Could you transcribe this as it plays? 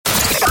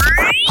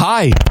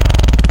Hi.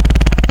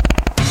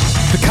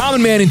 The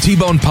Common Man and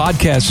T-Bone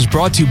podcast is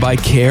brought to you by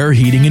Care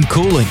Heating and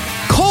Cooling.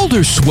 Cold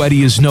or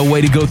sweaty is no way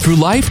to go through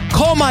life.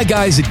 Call my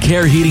guys at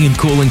Care Heating and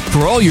Cooling for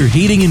all your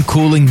heating and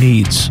cooling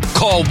needs.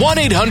 Call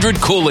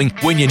 1-800-COOLING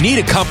when you need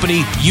a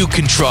company you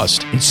can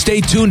trust. And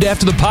stay tuned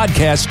after the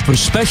podcast for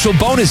special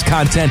bonus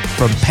content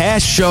from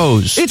past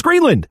shows. It's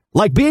Greenland,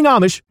 like being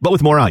Amish, but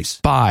with more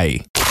ice.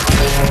 Bye.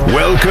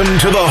 Welcome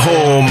to the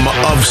home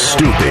of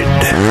stupid.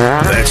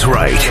 That's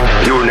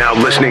right. You're now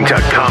listening to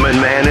Common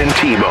Man and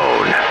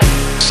T-Bone.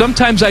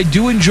 Sometimes I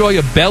do enjoy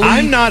a belly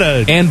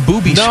and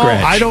booby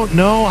scratch. I don't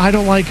know. I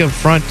don't like a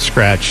front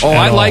scratch.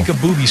 I like a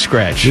booby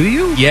scratch. Do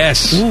you?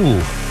 Yes.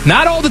 Ooh.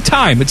 Not all the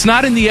time. It's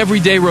not in the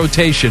everyday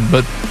rotation,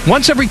 but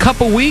once every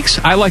couple weeks,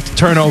 I like to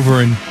turn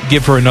over and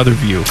give her another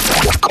view.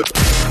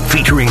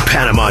 Featuring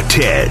Panama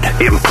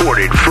Ted,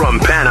 imported from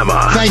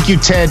Panama. Thank you,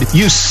 Ted.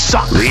 You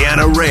suck.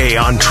 Leanna Ray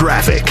on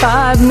traffic.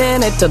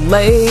 5-minute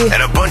delay.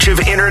 And a bunch of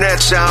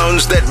internet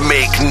sounds that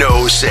make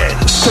no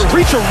sense. To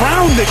reach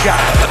around the guy.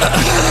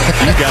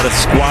 You got to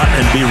squat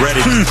and be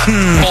ready.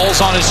 Balls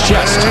on his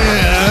chest.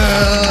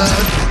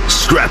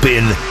 Strap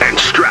in and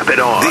strap it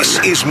on. This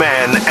is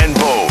Man and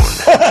Bone.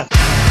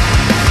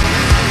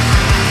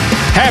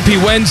 Happy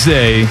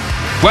Wednesday.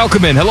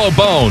 Welcome in. Hello,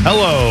 Bone.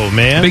 Hello,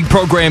 man. Big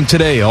program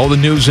today. All the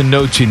news and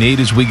notes you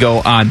need as we go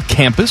on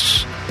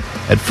campus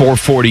at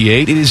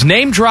 4:48. It is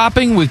name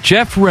dropping with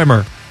Jeff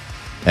Rimmer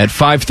at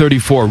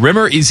 5:34.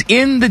 Rimmer is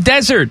in the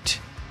desert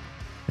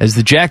as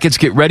the Jackets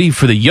get ready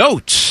for the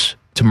Yotes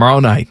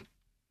tomorrow night.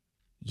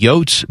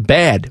 Yotes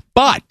bad,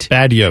 but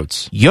bad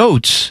Yotes.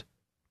 Yotes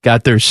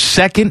got their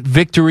second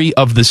victory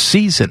of the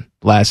season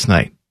last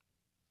night.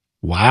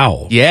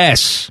 Wow.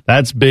 Yes.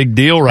 That's big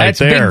deal there. That's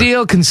big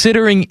deal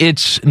considering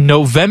it's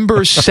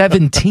November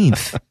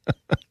 17th.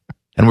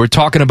 And we're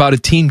talking about a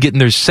team getting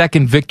their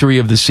second victory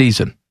of the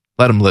season.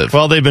 Let them live.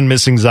 Well, they've been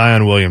missing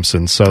Zion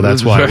Williamson, so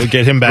that's why we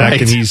get him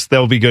back, and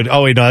they'll be good.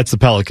 Oh, wait, no, that's the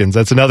Pelicans.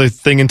 That's another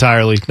thing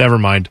entirely. Never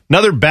mind.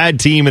 Another bad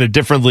team in a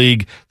different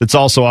league that's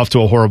also off to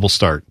a horrible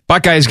start.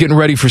 Buckeyes getting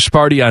ready for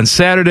Sparty on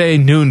Saturday.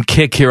 Noon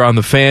kick here on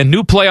the Fan.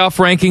 New playoff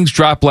rankings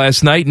dropped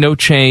last night. No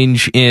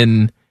change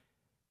in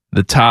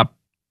the top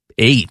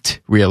 8,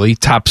 really.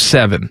 Top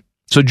 7.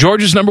 So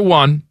Georgia's number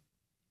 1.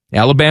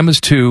 Alabama's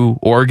 2,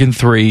 Oregon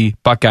 3,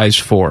 Buckeyes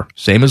 4.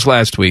 Same as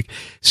last week.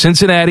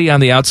 Cincinnati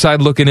on the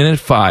outside looking in at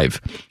 5.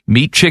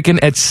 Meat Chicken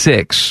at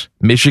 6.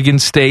 Michigan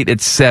State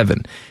at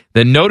 7.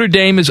 Then Notre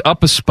Dame is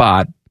up a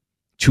spot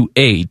to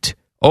 8.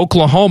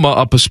 Oklahoma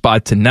up a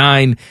spot to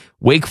 9.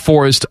 Wake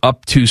Forest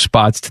up 2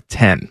 spots to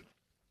 10.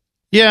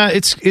 Yeah,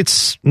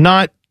 it's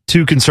not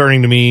too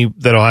concerning to me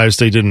that Ohio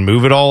State didn't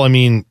move at all. I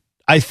mean,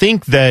 I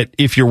think that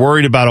if you're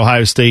worried about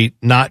Ohio State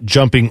not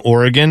jumping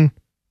Oregon,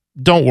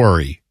 don't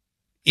worry.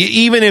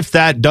 Even if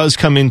that does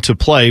come into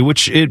play,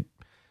 which it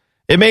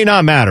may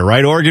not matter,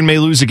 right? Oregon may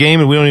lose a game,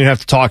 and we don't even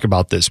have to talk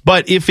about this.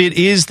 But if it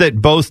is that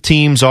both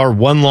teams are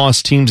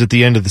one-loss teams at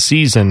the end of the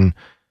season,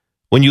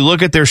 when you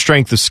look at their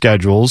strength of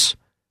schedules,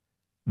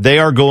 they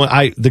are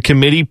going. The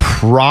committee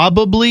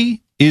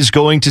probably is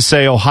going to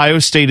say Ohio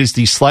State is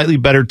the slightly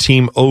better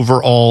team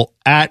overall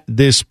at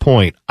this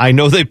point. I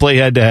know they play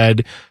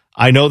head-to-head.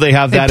 I know they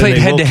have that, they played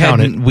and they will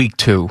count it. In week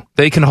 2.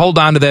 They can hold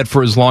on to that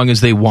for as long as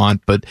they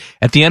want, but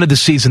at the end of the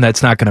season,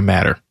 that's not going to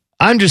matter.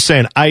 I'm just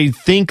saying, I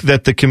think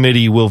that the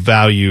committee will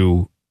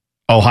value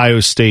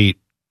Ohio State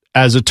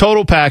as a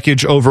total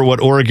package over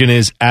what Oregon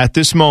is at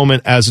this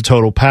moment as a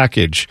total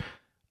package.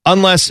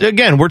 Unless,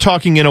 again, we're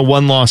talking in a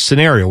one-loss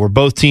scenario where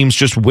both teams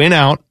just win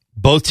out.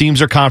 Both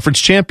teams are conference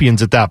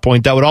champions at that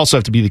point. That would also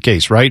have to be the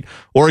case, right?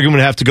 Oregon would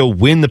have to go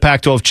win the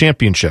Pac-12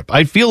 championship.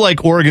 I feel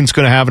like Oregon's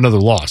going to have another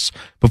loss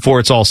before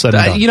it's all said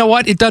and done. You know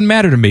what? It doesn't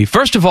matter to me.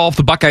 First of all, if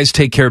the Buckeyes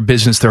take care of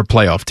business, they're a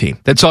playoff team.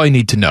 That's all you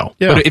need to know.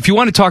 Yeah. But if you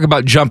want to talk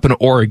about jumping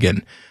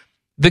Oregon,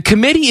 the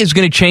committee is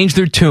going to change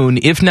their tune,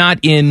 if not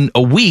in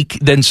a week,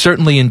 then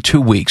certainly in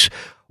 2 weeks.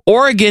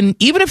 Oregon,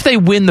 even if they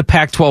win the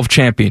Pac-12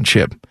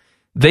 championship,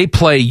 they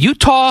play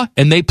Utah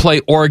and they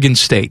play Oregon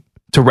State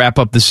to wrap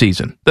up the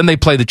season. Then they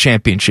play the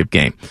championship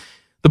game.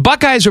 The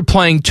Buckeyes are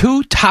playing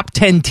 2 top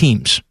 10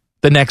 teams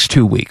the next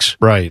 2 weeks.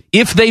 Right.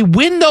 If they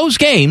win those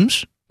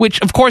games, which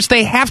of course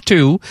they have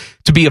to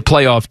be a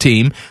playoff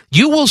team,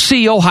 you will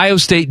see Ohio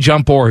State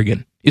jump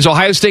Oregon. Is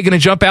Ohio State going to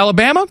jump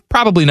Alabama?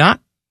 Probably not.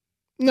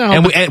 No.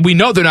 And we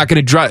know they're not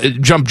going to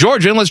jump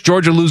Georgia unless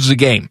Georgia loses a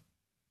game.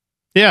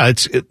 Yeah,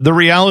 the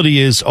reality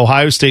is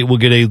Ohio State will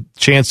get a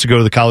chance to go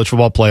to the college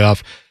football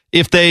playoff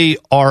if they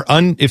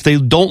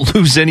don't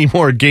lose any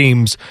more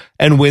games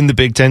and win the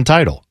Big Ten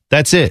title.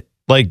 That's it.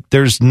 Like,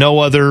 there's no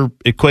other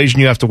equation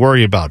you have to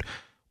worry about.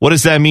 What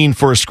does that mean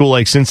for a school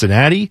like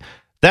Cincinnati?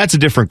 That's a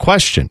different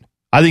question.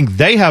 I think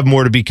they have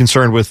more to be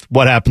concerned with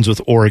what happens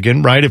with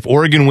Oregon, right? If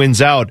Oregon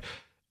wins out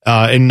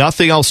and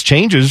nothing else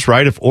changes,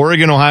 right? If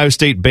Oregon, Ohio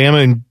State,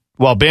 Bama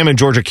and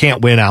Georgia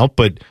can't win out,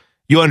 but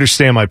you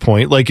understand my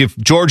point. Like, if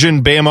Georgia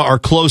and Bama are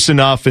close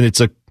enough and it's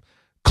a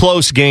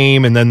close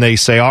game and then they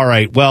say, all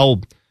right,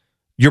 well,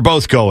 you're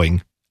both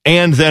going,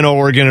 and then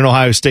Oregon and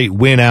Ohio State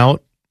win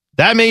out,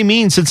 that may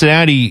mean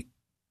Cincinnati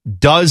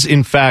does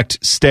in fact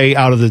stay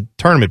out of the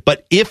tournament.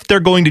 But if they're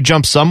going to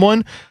jump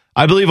someone,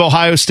 I believe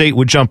Ohio State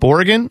would jump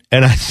Oregon,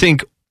 and I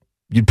think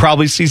you'd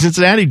probably see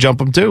Cincinnati jump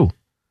them too.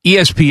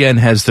 ESPN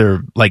has their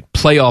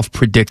playoff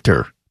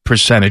predictor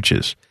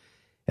percentages,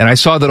 and I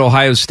saw that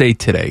Ohio State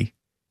today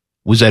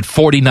was at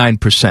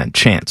 49%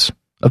 chance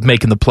of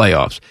making the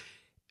playoffs.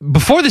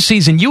 Before the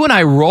season, you and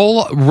I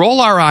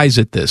roll our eyes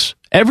at this.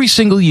 Every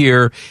single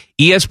year,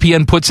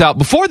 ESPN puts out,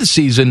 before the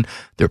season,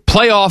 their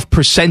playoff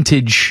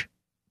percentage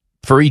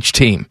for each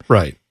team.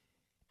 Right.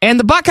 And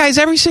the Buckeyes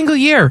every single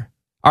year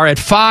are at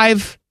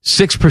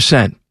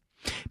 5-6%.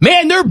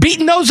 Man, they're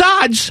beating those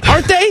odds,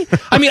 aren't they?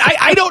 I mean,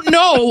 I don't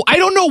know. I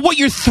don't know what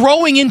you're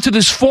throwing into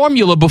this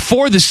formula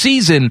before the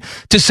season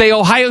to say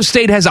Ohio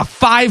State has a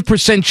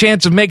 5%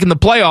 chance of making the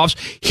playoffs.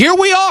 Here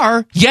we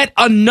are, yet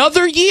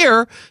another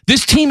year.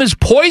 This team is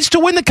poised to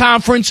win the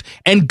conference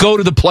and go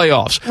to the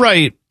playoffs.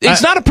 Right.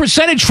 It's not a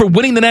percentage for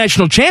winning the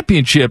national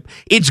championship.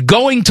 It's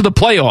going to the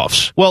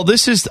playoffs. Well,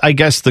 this is, I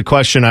guess, the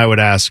question I would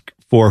ask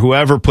for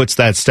whoever puts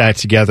that stat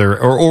together,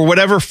 or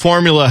whatever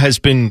formula has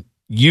been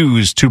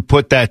used to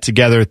put that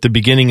together at the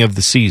beginning of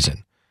the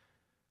season.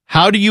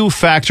 How do you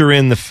factor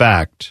in the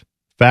fact?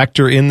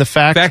 Factor in the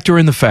fact.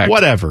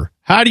 Whatever.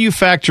 How do you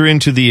factor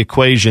into the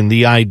equation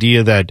the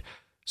idea that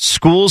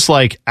schools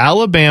like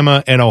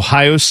Alabama and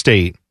Ohio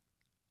State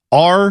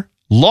are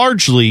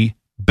largely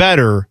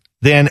better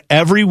than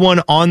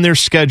everyone on their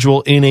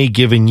schedule in a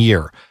given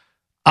year?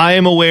 I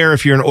am aware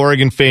if you're an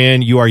Oregon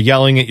fan, you are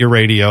yelling at your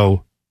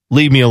radio.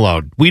 Leave me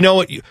alone. We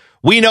know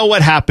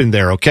what happened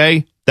there,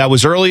 okay? That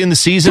was early in the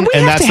season,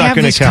 and that's not going to count.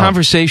 We have this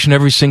conversation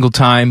every single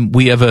time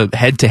we have a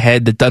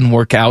head-to-head that doesn't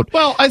work out.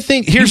 Well, I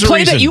think here's the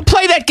reason. You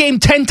play that game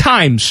 10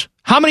 times.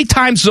 How many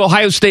times does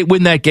Ohio State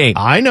win that game?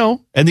 I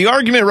know. And the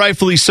argument,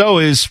 rightfully so,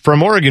 is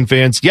from Oregon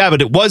fans, yeah,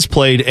 but it was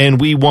played and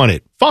we won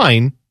it.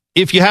 Fine.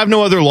 If you have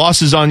no other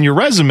losses on your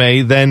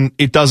resume, then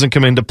it doesn't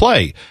come into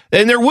play.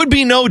 And there would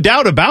be no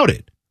doubt about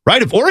it,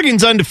 right? If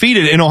Oregon's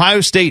undefeated and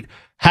Ohio State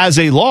has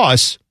a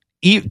loss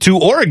to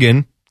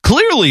Oregon,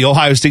 clearly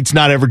Ohio State's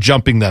not ever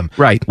jumping them.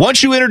 Right.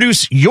 Once you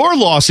introduce your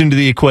loss into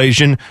the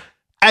equation,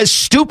 as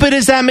stupid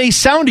as that may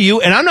sound to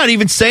you, and I'm not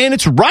even saying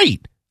it's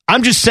right,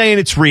 I'm just saying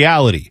it's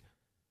reality.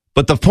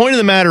 But the point of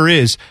the matter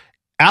is,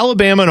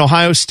 Alabama and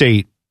Ohio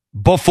State,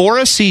 before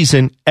a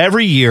season,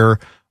 every year,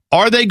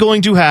 are they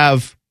going to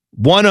have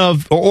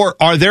or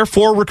are there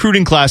 4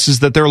 recruiting classes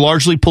that they're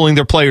largely pulling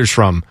their players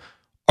from?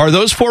 Are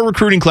those 4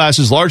 recruiting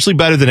classes largely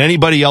better than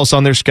anybody else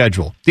on their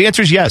schedule? The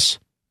answer is yes.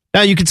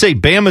 Now, you could say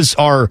Bama's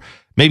are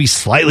maybe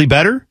slightly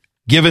better,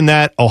 given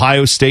that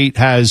Ohio State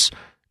has,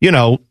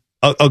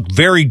 a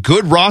very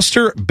good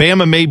roster.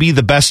 Bama may be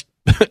the best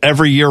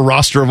every year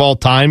roster of all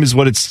time, is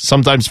what it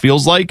sometimes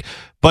feels like.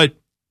 But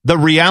the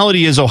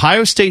reality is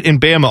Ohio State and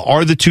Bama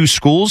are the 2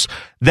 schools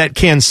that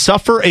can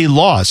suffer a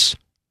loss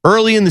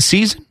early in the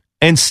season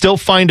and still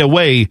find a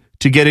way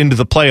to get into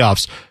the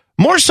playoffs.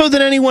 More so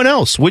than anyone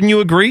else. Wouldn't you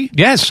agree?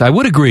 Yes, I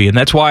would agree. And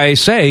that's why I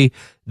say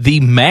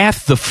the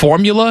math, the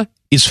formula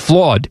is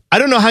flawed. I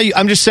don't know how I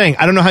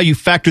don't know how you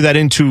factor that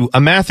into a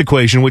math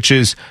equation, which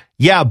is,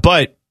 yeah,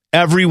 but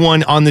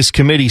everyone on this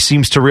committee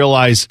seems to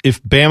realize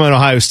if Bama and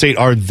Ohio State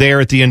are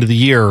there at the end of the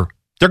year,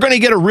 they're going to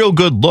get a real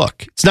good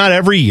look. It's not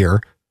every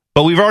year,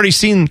 but we've already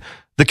seen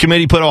the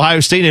committee put Ohio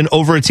State in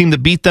over a team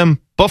that beat them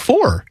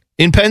before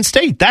in Penn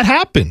State. That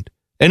happened.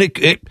 And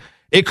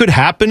it could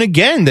happen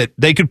again, that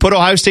they could put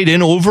Ohio State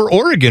in over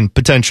Oregon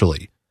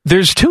potentially.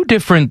 There's 2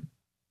 different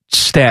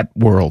stat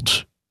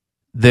worlds.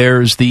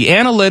 There's the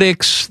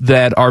analytics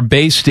that are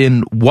based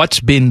in what's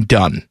been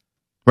done,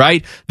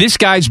 right? This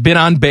guy's been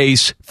on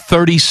base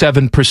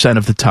 37%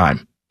 of the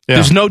time. Yeah.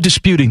 There's no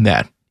disputing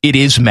that. It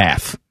is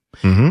math.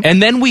 Mm-hmm.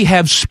 And then we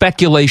have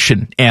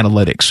speculation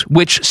analytics,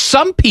 which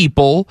some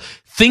people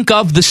think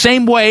of the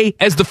same way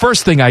as the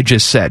first thing I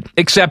just said,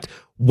 except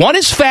one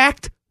is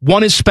fact,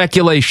 one is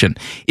speculation.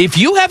 If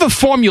you have a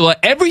formula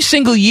every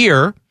single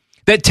year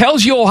that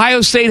tells you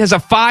Ohio State has a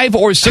 5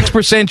 or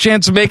 6%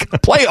 chance of making the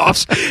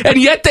playoffs,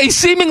 and yet they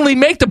seemingly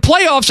make the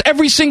playoffs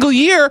every single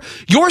year,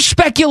 your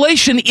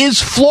speculation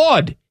is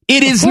flawed.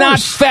 It is not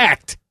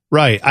fact.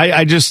 Right.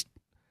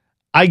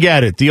 I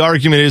get it. The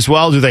argument is,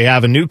 well, do they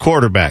have a new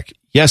quarterback?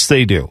 Yes,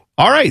 they do.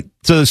 All right.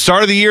 So the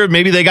start of the year,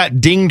 maybe they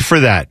got dinged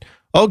for that.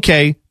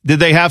 Okay. Did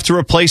they have to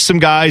replace some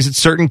guys at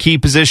certain key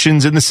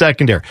positions in the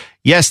secondary?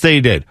 Yes, they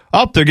did.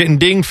 Oh, they're getting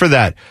dinged for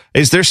that.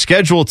 Is their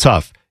schedule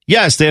tough?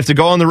 Yes, they have to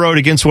go on the road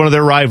against one of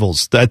their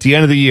rivals at the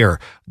end of the year.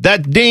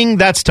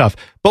 That's tough.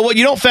 But what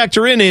you don't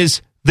factor in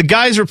is the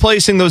guys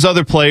replacing those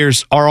other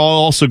players are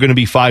also going to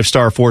be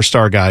 5-star,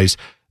 4-star guys.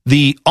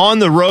 The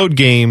on-the-road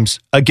games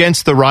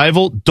against the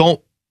rival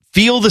don't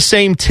feel the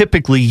same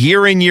typically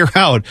year in, year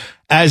out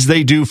as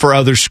they do for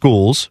other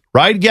schools,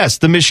 right? Yes,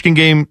 the Michigan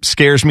game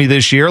scares me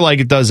this year like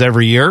it does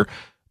every year.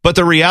 But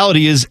the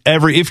reality is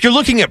if you're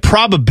looking at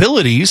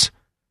probabilities,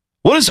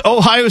 what is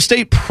Ohio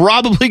State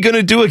probably going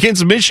to do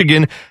against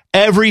Michigan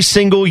every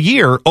single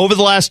year over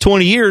the last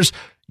 20 years?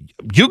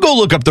 You go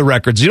look up the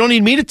records. You don't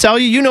need me to tell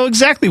you. You know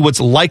exactly what's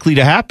likely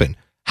to happen.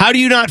 How do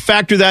you not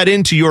factor that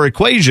into your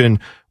equation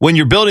when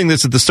you're building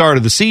this at the start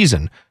of the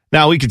season?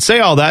 Now, we could say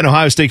all that, and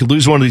Ohio State could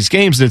lose one of these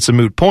games, and it's a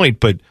moot point,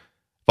 but if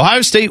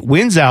Ohio State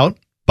wins out,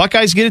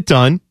 Buckeyes get it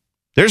done,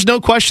 there's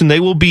no question they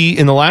will be,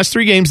 in the last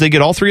 3 games, they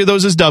get all 3 of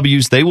those as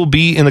W's, they will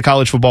be in the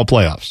college football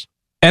playoffs.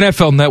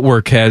 NFL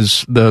Network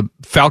has the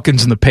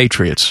Falcons and the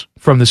Patriots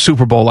from the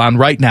Super Bowl on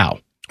right now.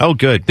 Oh,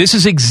 good. This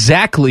is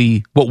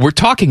exactly what we're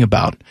talking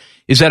about,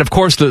 is that, of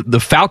course, the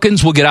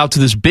Falcons will get out to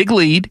this big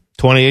lead.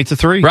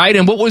 28-3. Right,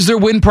 and what was their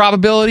win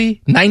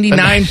probability?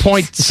 99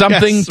 point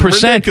something yes,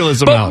 percent.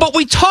 Ridiculous amount. But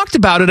we talked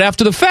about it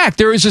after the fact.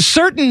 There is a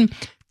certain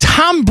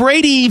Tom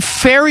Brady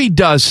fairy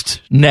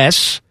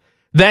dust-ness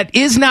that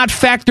is not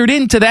factored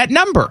into that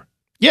number.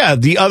 Yeah,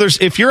 the others,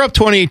 if you're up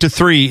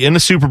 28-3 in the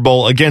Super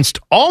Bowl against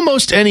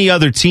almost any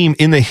other team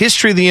in the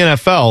history of the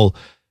NFL,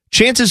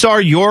 chances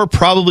are you're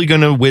probably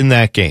going to win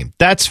that game.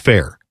 That's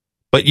fair.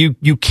 But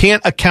you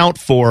can't account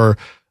for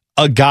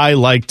a guy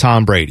like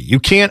Tom Brady. You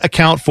can't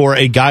account for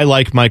a guy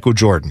like Michael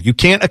Jordan. You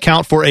can't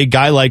account for a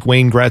guy like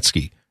Wayne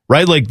Gretzky,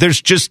 right? Like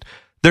there's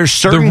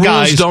certain the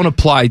guys rules don't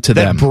apply to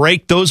that them.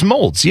 break those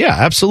molds. Yeah,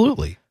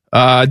 absolutely.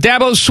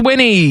 Dabo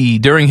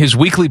Swinney, during his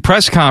weekly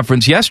press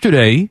conference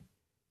yesterday,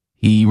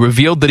 he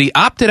revealed that he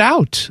opted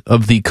out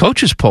of the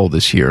coaches poll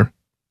this year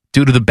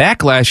due to the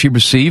backlash he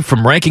received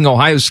from ranking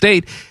Ohio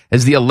State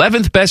as the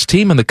 11th best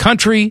team in the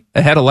country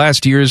ahead of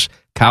last year's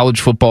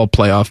college football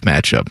playoff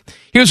matchup.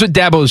 Here's what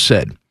Dabo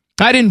said.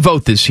 I didn't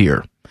vote this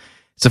year.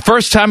 It's the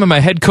first time in my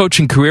head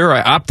coaching career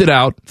I opted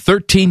out,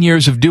 13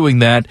 years of doing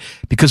that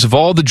because of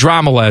all the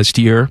drama last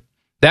year.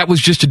 That was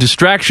just a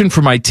distraction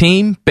for my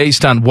team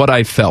based on what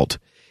I felt.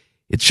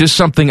 It's just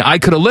something I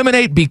could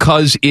eliminate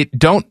because it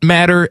don't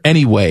matter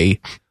anyway.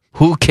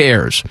 Who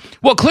cares?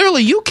 Well,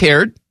 clearly you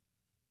cared,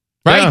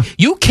 right? Yeah.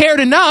 You cared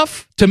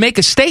enough to make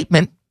a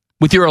statement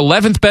with your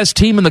 11th best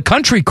team in the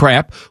country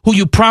crap, who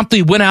you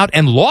promptly went out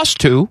and lost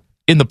to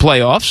in the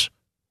playoffs.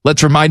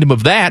 Let's remind him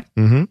of that.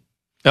 Mm-hmm.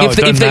 If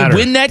they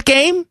win that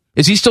game,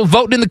 is he still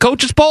voting in the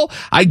coaches poll?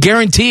 I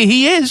guarantee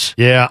he is.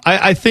 Yeah,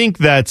 I think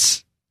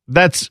that's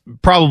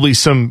probably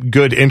some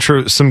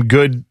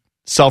good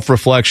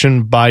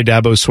self-reflection by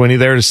Dabo Swinney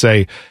there to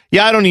say,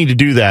 yeah, I don't need to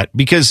do that,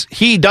 because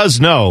he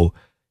does know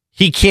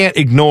he can't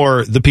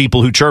ignore the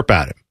people who chirp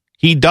at him.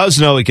 He does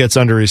know it gets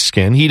under his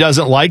skin. He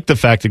doesn't like the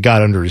fact it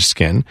got under his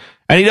skin,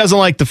 and he doesn't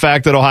like the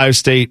fact that Ohio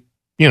State,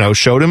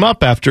 showed him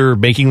up after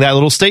making that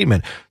little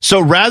statement.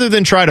 So rather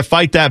than try to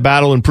fight that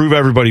battle and prove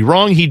everybody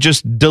wrong, he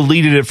just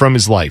deleted it from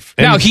his life.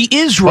 And now, he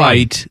is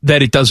right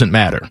that it doesn't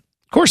matter.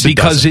 Of course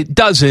it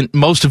doesn't.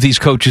 Most of these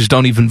coaches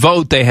don't even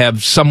vote. They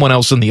have someone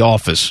else in the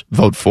office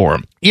vote for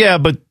them. Yeah,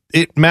 but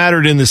it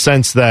mattered in the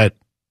sense that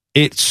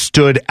it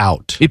stood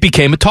out. It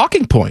became a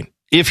talking point.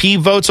 If he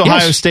votes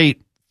Ohio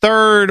State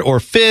 3rd or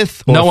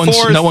 5th or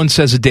 4th. No one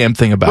says a damn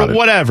thing about it.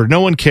 Whatever. No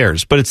one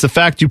cares. But it's the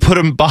fact you put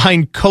him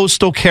behind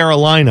Coastal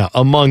Carolina,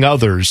 among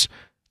others,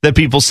 that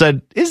people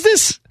said,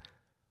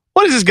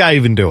 what is this guy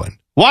even doing?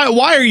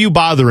 Why are you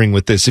bothering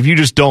with this if you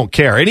just don't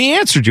care? And he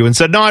answered you and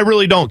said, no, I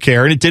really don't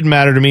care, and it didn't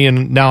matter to me,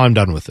 and now I'm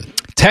done with it.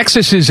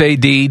 Texas's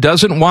AD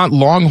doesn't want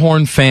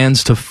Longhorn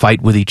fans to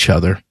fight with each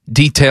other.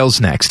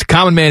 Details next.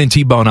 Common Man and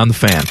T-Bone on the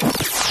Fan.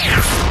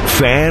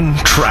 Fan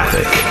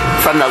traffic.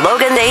 From the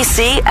Logan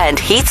AC and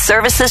Heat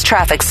Services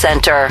Traffic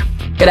Center.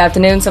 Good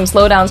afternoon. Some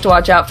slowdowns to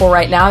watch out for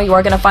right now. You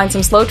are going to find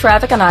some slow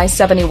traffic on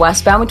I-70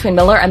 westbound between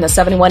Miller and the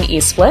 71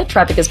 East split.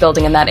 Traffic is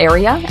building in that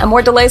area. And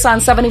more delays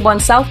on 71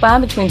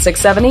 southbound between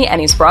 670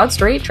 and East Broad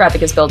Street.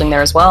 Traffic is building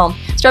there as well.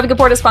 This traffic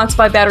report is sponsored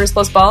by Batteries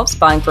Plus Bulbs.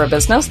 Buying for a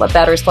business? Let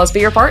Batteries Plus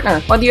be your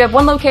partner. Whether you have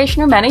one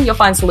location or many, you'll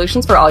find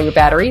solutions for all your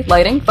battery,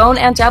 lighting, phone,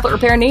 and tablet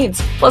repair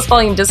needs. Plus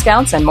volume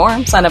discounts and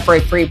more. Sign up for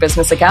a free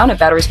business account at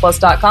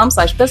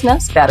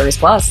batteriesplus.com/business. Batteries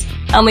Plus.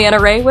 I'm Leanna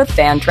Ray with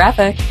Fan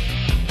Traffic.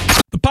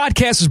 The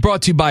podcast is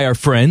brought to you by our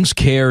friends,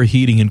 Care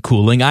Heating and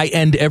Cooling. I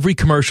end every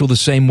commercial the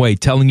same way,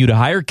 telling you to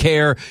hire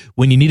Care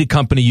when you need a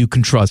company you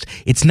can trust.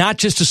 It's not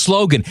just a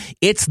slogan.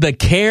 It's the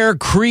Care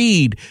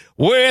creed.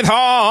 With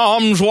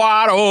arms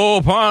wide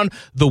open.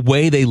 The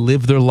way they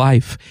live their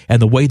life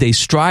and the way they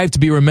strive to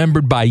be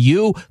remembered by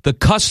you, the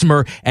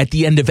customer, at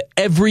the end of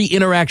every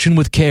interaction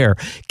with Care.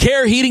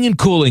 Care Heating and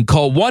Cooling.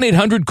 Call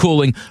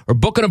 1-800-COOLING or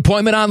book an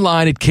appointment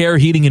online at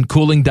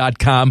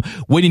careheatingandcooling.com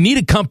when you need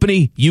a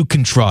company you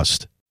can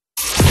trust.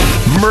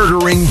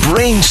 Murdering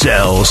brain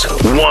cells,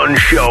 one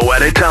show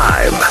at a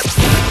time.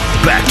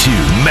 Back to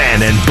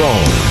Man and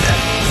Bone.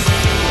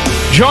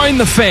 Join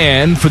the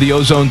Fan for the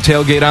Ozone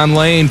Tailgate on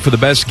Lane for the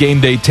best game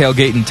day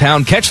tailgate in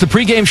town. Catch the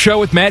pregame show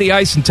with Matty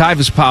Ice and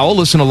Tyvis Powell.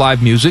 Listen to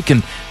live music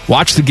and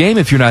watch the game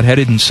if you're not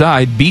headed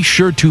inside. Be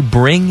sure to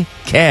bring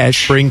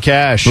cash. Bring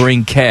cash.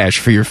 Bring cash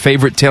for your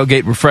favorite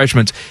tailgate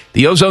refreshments.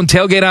 The Ozone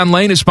Tailgate on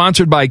Lane is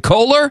sponsored by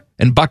Kohler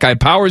and Buckeye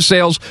Power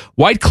Sales,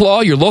 White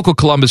Claw, your local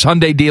Columbus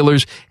Hyundai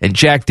dealers, and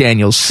Jack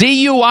Daniels.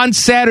 See you on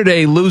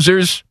Saturday,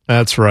 losers.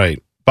 That's right.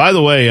 By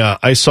the way,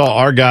 I saw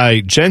our guy,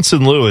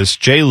 Jensen Lewis,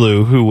 J.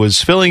 Lou, who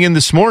was filling in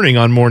this morning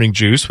on Morning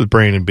Juice with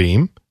Brandon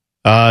Beam.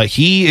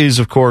 He is,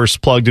 of course,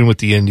 plugged in with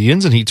the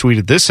Indians, and he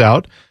tweeted this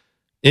out.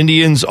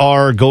 Indians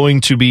are going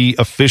to be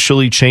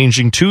officially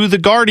changing to the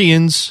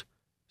Guardians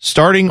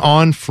starting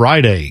on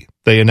Friday.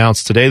 They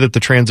announced today that the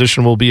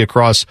transition will be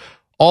across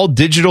all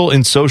digital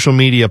and social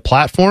media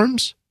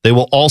platforms. They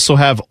will also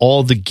have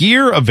all the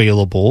gear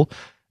available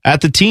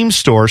at the team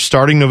store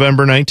starting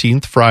November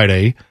 19th,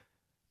 Friday,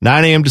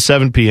 9 a.m. to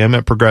 7 p.m.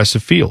 at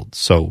Progressive Field.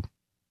 So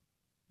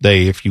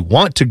if you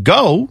want to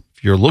go,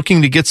 if you're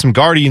looking to get some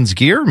Guardians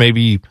gear,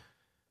 maybe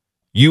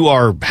you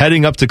are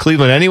heading up to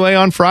Cleveland anyway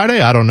on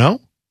Friday. I don't know.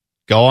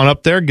 Go on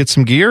up there, get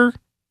some gear.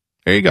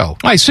 There you go.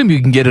 I assume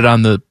you can get it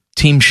on the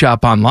team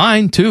shop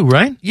online too,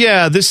 right?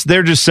 Yeah,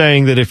 they're just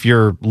saying that if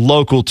you're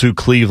local to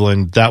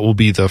Cleveland, that will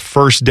be the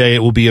first day it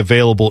will be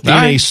available in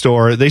a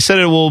store. They said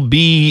it will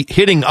be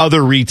hitting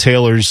other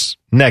retailers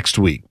next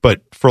week,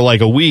 but for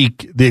like a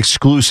week, the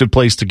exclusive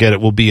place to get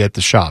it will be at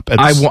the shop.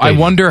 I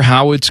wonder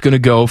how it's going to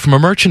go from a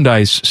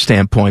merchandise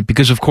standpoint,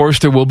 because of course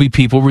there will be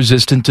people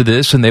resistant to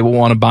this and they will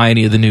want to buy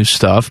any of the new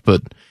stuff,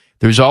 but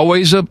there's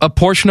always a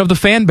portion of the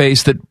fan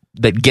base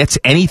that gets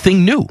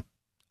anything new.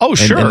 Oh,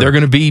 sure. And they're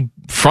going to be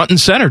front and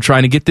center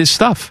trying to get this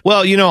stuff.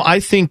 Well, I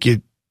think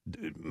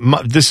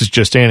this is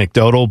just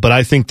anecdotal, but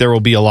I think there will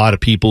be a lot of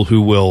people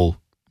who will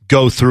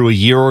go through a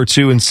year or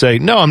two and say,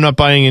 no, I'm not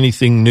buying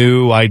anything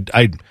new.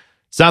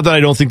 It's not that I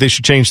don't think they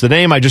should change the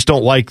name. I just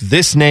don't like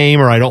this name,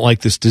 or I don't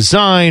like this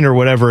design, or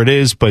whatever it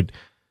is. But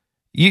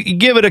you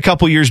give it a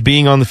couple years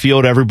being on the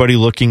field, everybody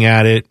looking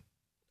at it.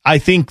 I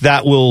think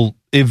that will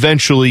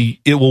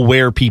eventually, it will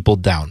wear people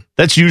down.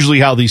 That's usually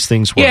how these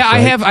things work. Yeah,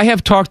 right? I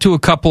have talked to a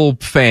couple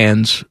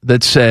fans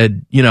that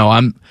said,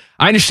 I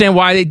understand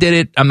why they did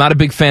it. I'm not a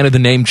big fan of the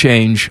name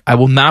change. I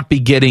will not be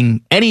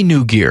getting any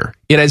new gear.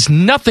 It has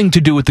nothing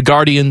to do with the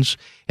Guardians.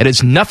 It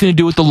has nothing to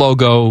do with the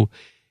logo.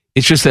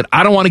 It's just that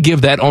I don't want to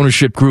give that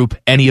ownership group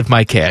any of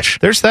my cash.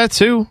 There's that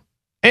too.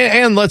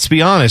 And let's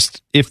be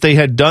honest, if they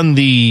had done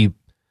the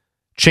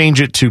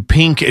change it to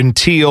pink and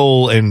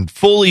teal and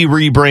fully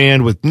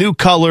rebrand with new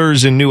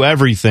colors and new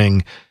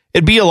everything,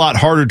 it'd be a lot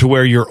harder to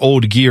wear your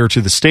old gear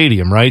to the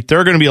stadium, right? There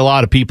are going to be a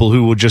lot of people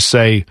who would just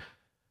say,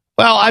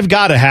 well, I've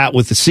got a hat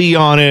with the C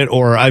on it,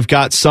 or I've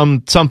got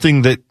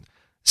something that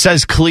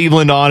says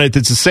Cleveland on it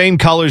that's the same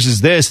colors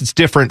as this. It's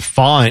different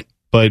font,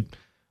 but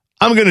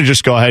I'm going to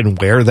just go ahead and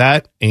wear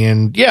that.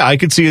 And yeah, I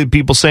could see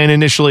people saying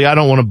initially, I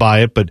don't want to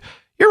buy it, but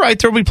you're right.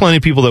 There'll be plenty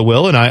of people that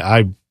will. And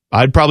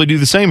I'd probably do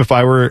the same if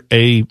I were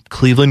a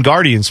Cleveland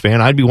Guardians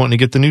fan. I'd be wanting to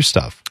get the new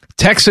stuff.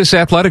 Texas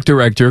Athletic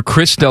Director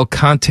Chris Del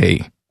Conte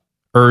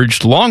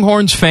urged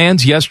Longhorns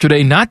fans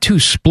yesterday not to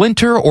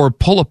splinter or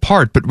pull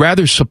apart, but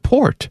rather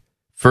support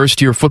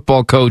first-year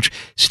football coach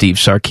Steve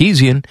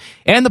Sarkisian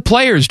and the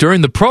players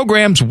during the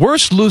program's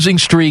worst losing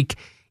streak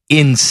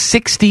in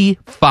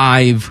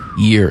 65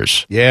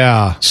 years.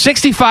 Yeah.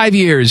 65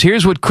 years.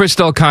 Here's what Chris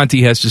Del Conte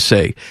has to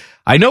say.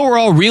 I know we're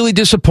all really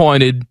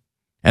disappointed,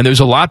 and there's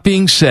a lot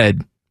being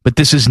said, but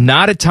this is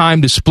not a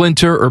time to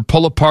splinter or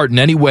pull apart in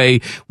any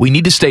way. We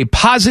need to stay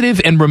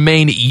positive and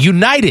remain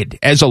united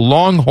as a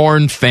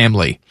Longhorn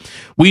family.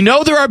 We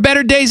know there are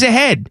better days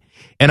ahead,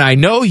 and I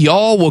know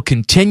y'all will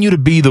continue to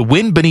be the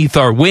wind beneath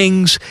our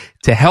wings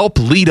to help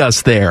lead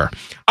us there.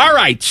 All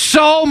right,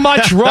 so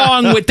much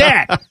wrong with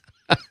that.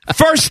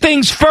 First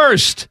things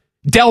first,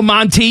 Del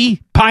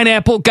Monte,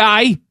 pineapple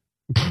guy.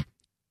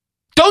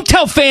 Don't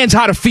tell fans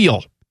how to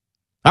feel.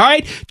 All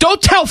right?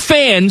 Don't tell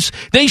fans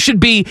they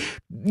should be,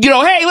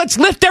 hey, let's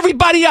lift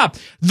everybody up.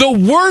 The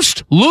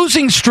worst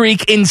losing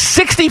streak in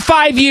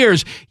 65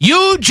 years.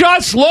 You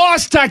just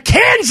lost to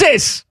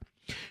Kansas.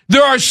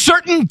 There are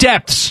certain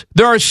depths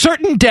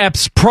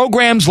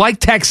programs like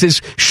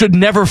Texas should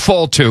never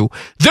fall to.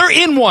 They're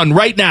in one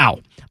right now.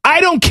 I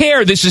don't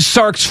care this is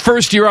Sark's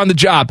first year on the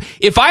job.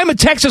 If I'm a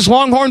Texas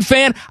Longhorn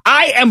fan,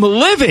 I am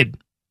livid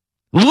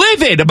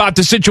about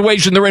the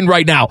situation they're in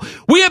right now.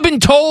 We have been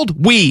told,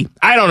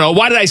 I don't know,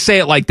 why did I say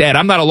it like that?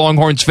 I'm not a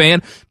Longhorns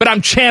fan, but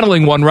I'm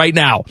channeling one right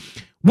now.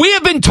 We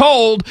have been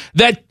told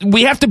that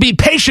we have to be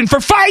patient for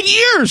 5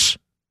 years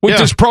with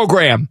this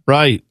program.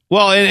 Right.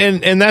 Well,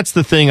 and that's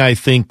the thing I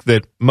think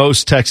that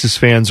most Texas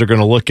fans are going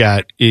to look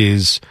at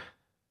is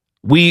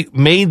we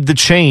made the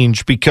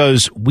change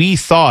because we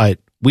thought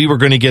we were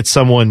going to get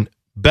someone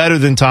better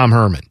than Tom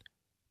Herman.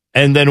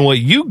 And then what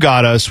you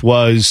got us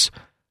was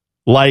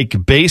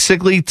like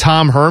basically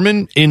Tom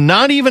Herman in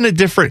not even a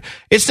different,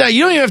 it's not,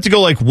 you don't even have to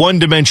go like one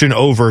dimension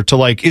over to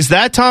like, is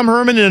that Tom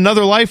Herman in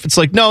another life? It's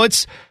like, no,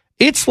 it's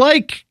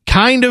like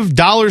kind of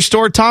dollar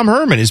store Tom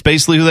Herman is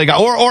basically who they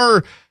got,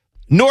 or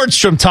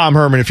Nordstrom Tom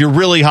Herman if you're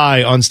really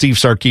high on Steve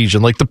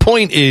Sarkisian. Like the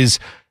point is,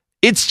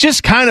 it's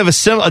just kind of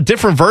a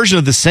different version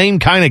of the same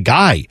kind of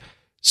guy.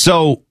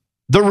 So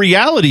the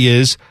reality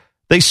is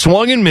they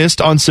swung and missed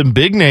on some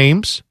big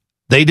names.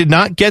 They did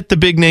not get the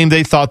big name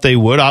they thought they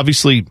would.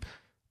 Obviously,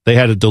 they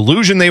had a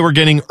delusion they were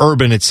getting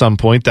Urban at some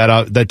point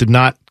that did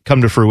not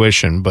come to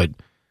fruition. But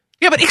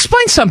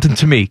explain something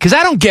to me because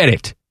I don't get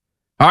it.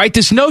 All right,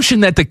 this notion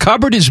that the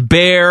cupboard is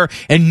bare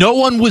and no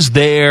one was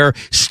there,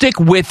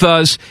 stick with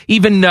us.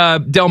 Even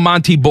Del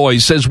Monte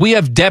Boys says we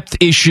have depth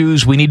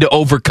issues we need to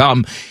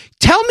overcome.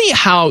 Tell me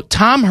how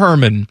Tom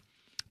Herman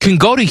can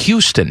go to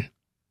Houston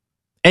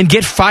and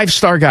get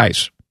 5-star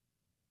guys.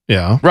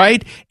 Yeah.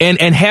 Right? And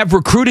have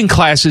recruiting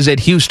classes at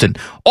Houston.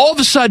 All of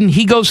a sudden,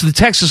 he goes to the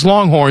Texas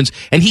Longhorns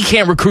and he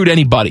can't recruit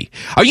anybody.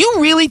 Are you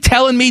really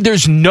telling me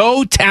there's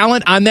no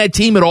talent on that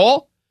team at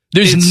all?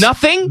 There's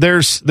nothing?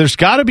 There's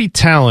got to be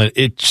talent.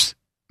 It's,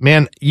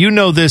 man, you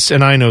know this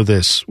and I know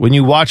this. When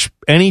you watch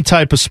any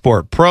type of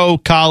sport, pro,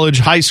 college,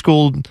 high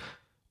school,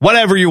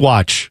 whatever you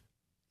watch,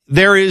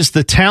 there is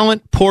the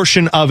talent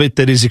portion of it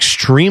that is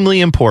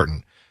extremely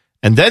important.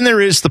 And then there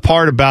is the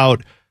part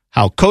about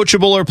how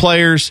coachable are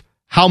players,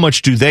 how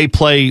much do they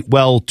play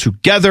well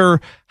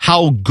together,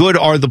 how good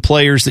are the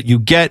players that you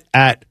get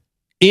at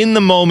in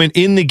the moment,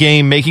 in the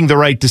game, making the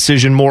right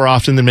decision more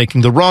often than making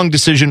the wrong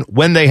decision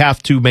when they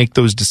have to make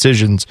those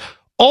decisions.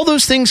 All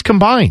those things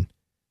combine.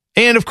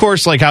 And, of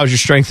course, like how's your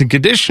strength and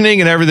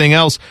conditioning and everything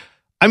else.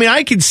 I mean,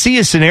 I could see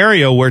a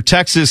scenario where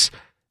Texas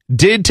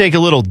did take a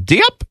little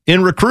dip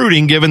in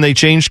recruiting given they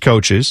changed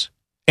coaches.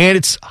 And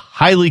it's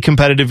highly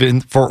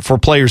competitive for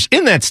players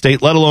in that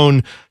state, let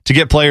alone to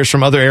get players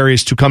from other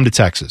areas to come to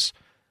Texas.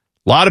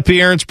 A lot of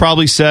parents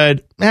probably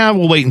said,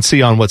 we'll wait and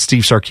see on what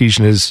Steve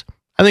Sarkisian is.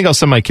 I think I'll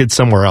send my kids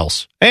somewhere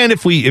else. And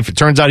if it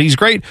turns out he's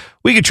great,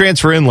 we could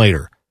transfer in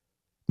later.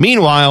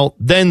 Meanwhile,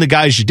 then the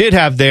guys you did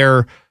have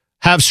there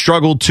have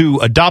struggled to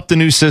adopt the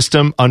new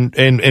system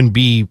and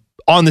be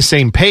on the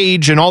same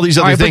page and all these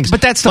other things.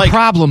 But that's the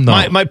problem,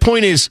 though. My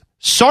point is,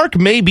 Sark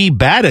may be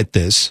bad at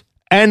this.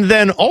 And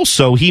then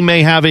also he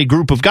may have a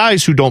group of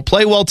guys who don't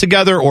play well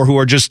together or who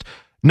are just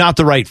not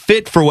the right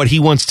fit for what he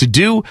wants to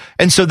do.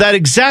 And so that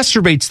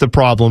exacerbates the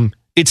problem.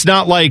 It's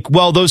not like,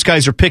 well, those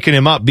guys are picking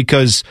him up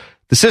because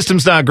the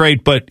system's not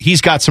great, but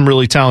he's got some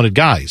really talented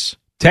guys.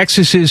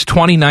 Texas's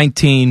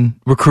 2019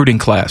 recruiting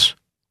class,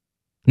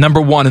 number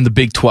 1 in the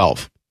Big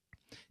 12.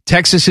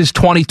 Texas's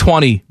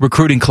 2020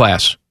 recruiting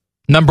class,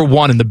 number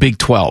 1 in the Big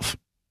 12.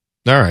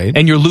 All right.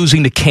 And you're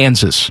losing to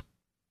Kansas.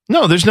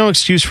 No, there's no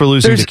excuse for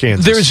losing to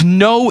Kansas. There's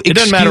no excuse. It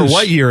doesn't matter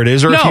what year it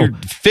is or if you're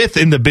 5th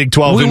in the Big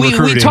 12 in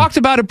recruiting. We talked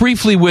about it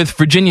briefly with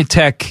Virginia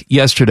Tech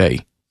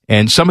yesterday.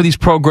 And some of these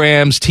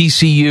programs,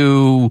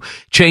 TCU,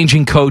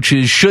 changing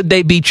coaches, should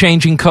they be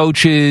changing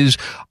coaches?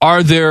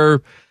 Are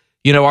there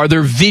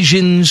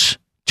visions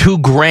too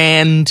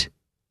grand?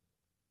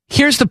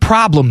 Here's the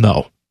problem,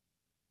 though.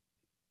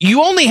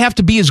 You only have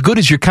to be as good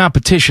as your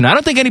competition. I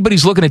don't think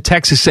anybody's looking at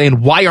Texas saying,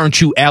 why aren't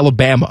you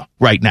Alabama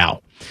right now?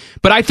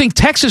 But I think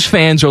Texas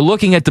fans are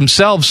looking at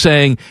themselves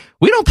saying,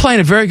 we don't play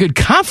in a very good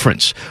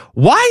conference.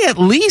 Why at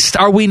least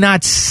are we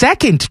not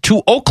second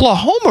to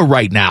Oklahoma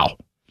right now?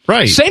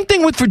 Right. Same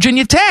thing with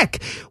Virginia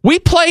Tech. We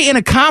play in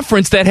a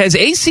conference that has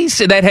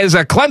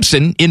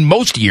Clemson in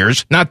most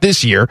years, not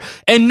this year,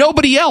 and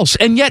nobody else.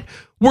 And yet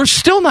we're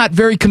still not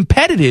very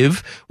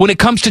competitive when it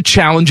comes to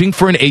challenging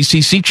for an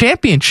ACC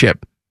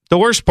championship. The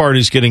worst part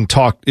is getting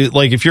talked,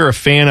 like if you're a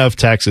fan of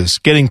Texas,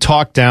 getting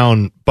talked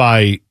down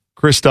by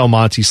Chris Del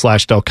Monte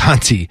 / Del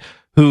Conte,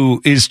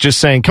 who is just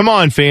saying, come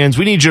on, fans,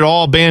 we need you to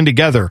all band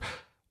together.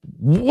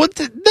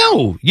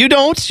 No, you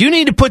don't. You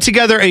need to put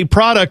together a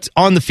product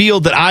on the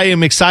field that I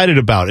am excited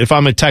about if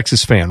I'm a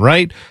Texas fan,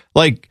 right?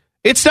 Like,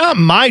 it's not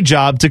my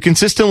job to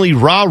consistently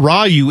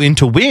rah-rah you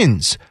into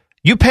wins.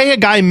 You pay a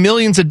guy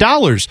millions of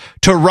dollars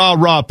to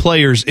rah-rah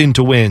players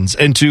into wins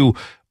and to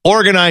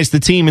organize the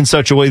team in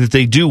such a way that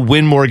they do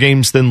win more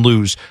games than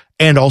lose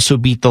and also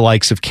beat the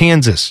likes of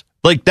Kansas.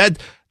 Like,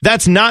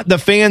 that's not the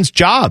fans'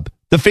 job.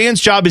 The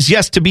fans' job is,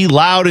 yes, to be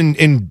loud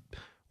and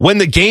when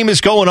the game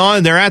is going on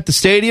and they're at the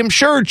stadium,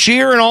 sure,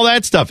 cheer and all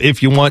that stuff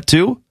if you want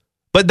to.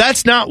 But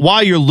that's not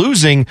why you're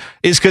losing,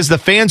 is because the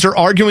fans are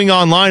arguing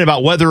online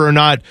about whether or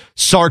not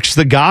Sark's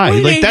the guy.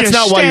 We that's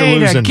not why you're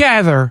losing.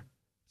 Together.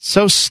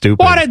 So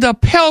stupid. What did the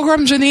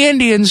Pilgrims and the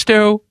Indians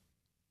do?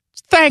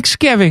 It's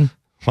Thanksgiving.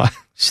 What?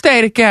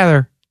 Stay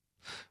together.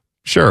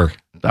 Sure.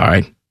 All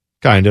right.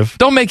 Kind of.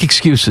 Don't make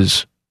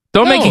excuses.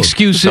 Don't make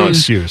excuses. No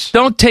excuse.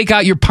 Don't take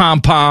out your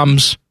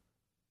pom-poms.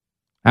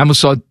 I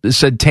almost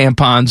said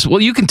tampons. Well,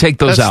 you can take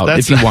those out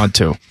if you want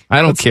to.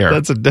 I don't care.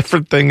 That's a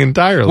different thing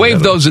entirely.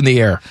 Wave those in the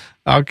air.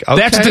 Okay.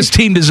 That's what this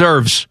team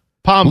deserves.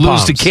 Pom-poms.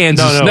 Lose to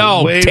Kansas.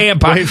 No,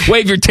 tampons.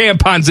 Wave your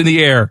tampons in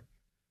the air.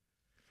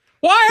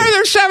 Why are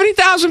there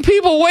 70,000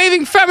 people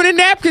waving feminine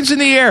napkins in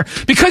the air?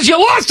 Because you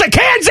lost to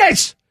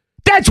Kansas.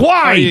 That's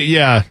why.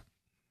 Yeah.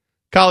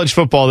 College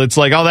football, it's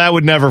like, oh, that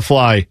would never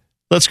fly.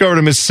 Let's go over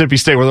to Mississippi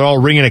State where they're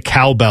all ringing a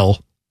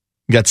cowbell.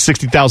 You got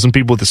 60,000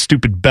 people with a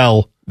stupid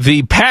bell.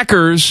 The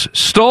Packers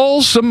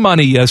stole some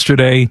money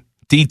yesterday.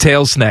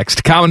 Details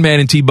next. Common Man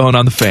and T-Bone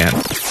on the Fan.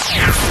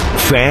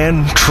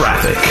 Fan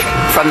traffic.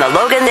 From the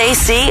Logan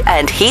AC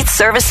and Heat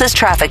Services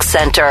Traffic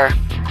Center.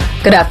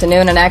 Good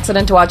afternoon. An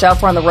accident to watch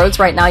out for on the roads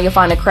right now. You'll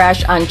find a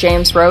crash on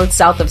James Road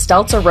south of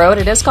Stelzer Road.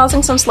 It is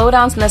causing some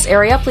slowdowns in this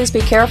area. Please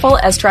be careful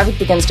as traffic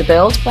begins to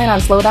build. Plan on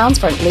slowdowns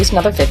for at least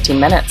another 15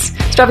 minutes.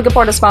 This traffic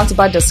report is sponsored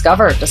by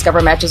Discover.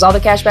 Discover matches all the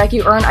cash back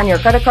you earn on your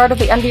credit card at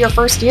the end of your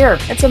first year.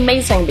 It's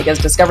amazing because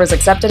Discover is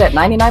accepted at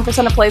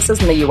 99% of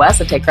places in the U.S.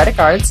 that take credit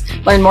cards.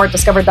 Learn more at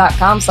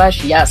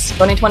discover.com/yes.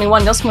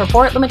 2021 Nielsen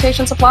Report.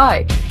 Limitations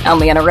apply. I'm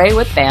Leanna Ray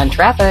with Fan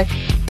Traffic.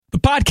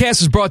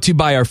 podcast is brought to you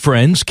by our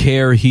friends,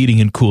 Care Heating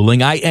and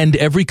Cooling. I end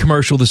every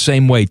commercial the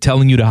same way,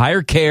 telling you to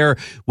hire Care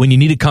when you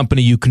need a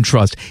company you can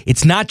trust.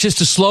 It's not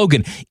just a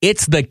slogan.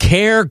 It's the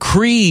Care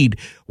creed.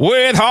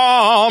 With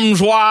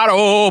arms wide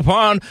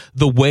open.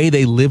 The way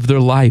they live their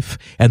life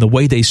and the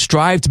way they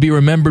strive to be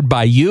remembered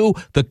by you,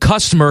 the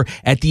customer,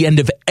 at the end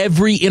of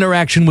every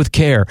interaction with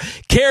Care.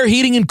 Care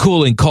Heating and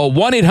Cooling. Call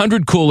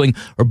 1-800-COOLING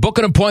or book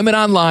an appointment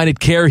online at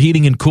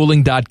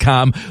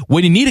careheatingandcooling.com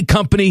when you need a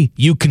company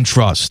you can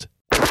trust.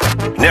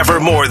 Never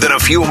more than a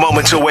few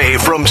moments away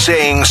from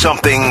saying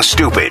something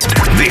stupid.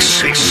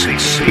 This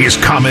is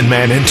Common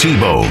Man and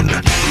T-Bone.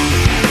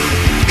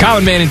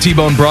 Common Man and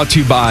T-Bone brought to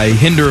you by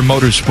Hinder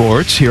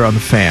Motorsports here on The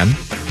Fan.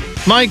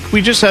 Mike,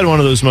 we just had one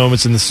of those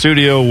moments in the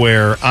studio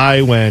where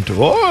I went,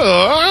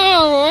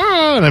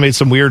 "Whoa," and I made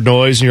some weird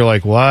noise, and you're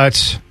like,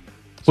 what?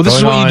 Well, this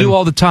is what you do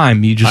all the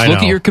time. You just look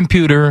know. at your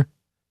computer,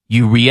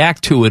 you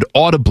react to it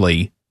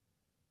audibly,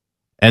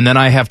 and then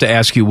I have to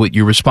ask you what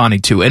you're responding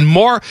to. And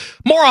more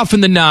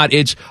often than not,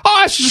 it's,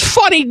 it's just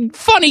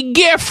funny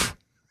GIF.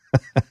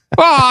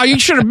 Oh, you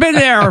should have been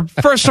there.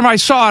 First time I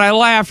saw it, I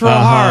laughed real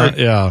hard.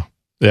 Yeah.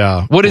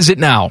 What is it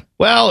now?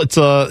 Well, it's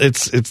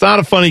not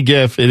a funny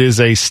GIF. It is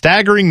a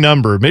staggering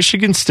number.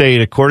 Michigan State,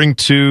 according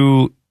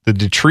to the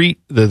Detroit,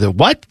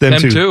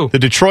 the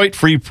Detroit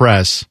Free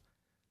Press,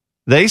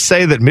 they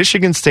say that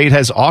Michigan State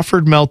has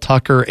offered Mel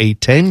Tucker a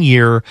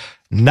 10-year,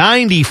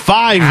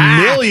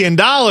 $95 million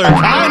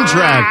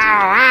contract.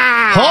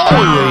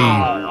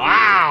 Holy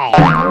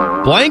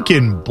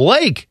blankin'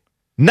 Blake.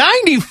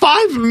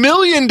 $95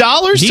 million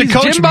to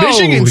coach Jimbo.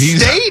 Michigan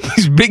State?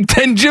 He's Big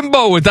Ten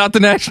Jimbo without the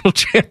national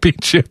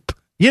championship.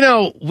 You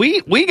know,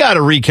 we got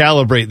to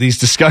recalibrate these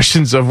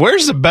discussions of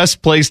where's the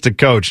best place to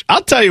coach.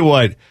 I'll tell you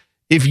what,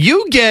 if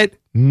you get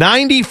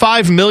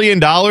 $95 million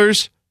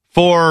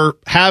for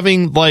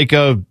having like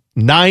a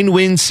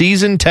 9-win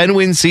season,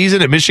 10-win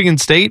season at Michigan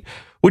State,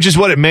 which is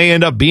what it may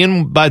end up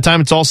being by the time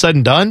it's all said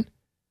and done,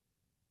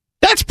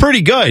 that's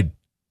pretty good.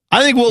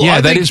 I think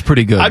that is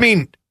pretty good. I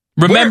mean,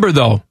 remember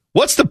though,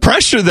 what's the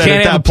pressure then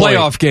can't at have that a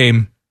playoff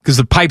game because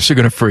the pipes are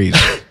going to freeze.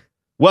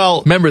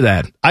 Well, remember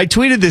that. I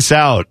tweeted this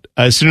out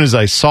as soon as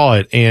I saw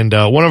it, and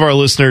one of our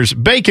listeners,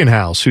 Bacon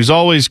House, who's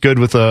always good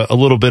with a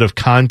little bit of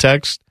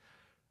context,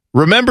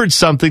 remembered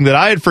something that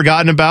I had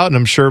forgotten about, and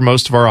I'm sure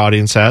most of our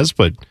audience has,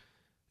 but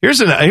here's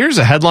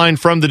a headline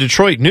from the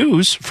Detroit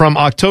News from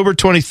October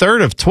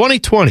 23rd of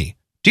 2020.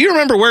 Do you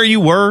remember where you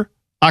were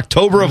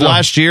October of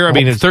last year? I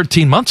mean, it's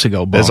 13 months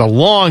ago. It's a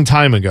long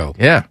time ago.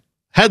 Yeah.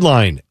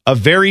 Headline, a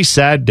very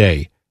sad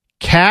day.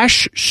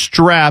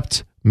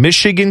 Cash-strapped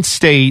Michigan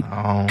State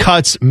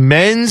cuts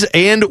men's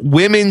and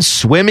women's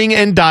swimming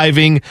and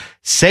diving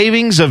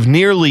savings of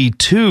nearly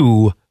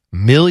 $2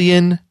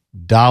 million.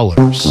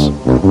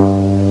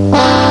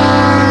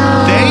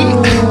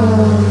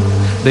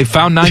 They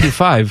found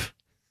 95.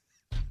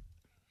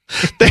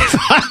 They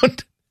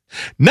found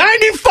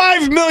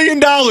 $95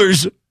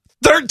 million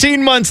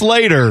 13 months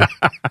later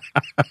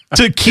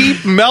to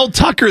keep Mel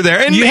Tucker there.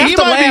 And you have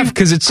to laugh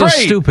because it's so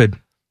stupid.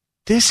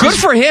 Good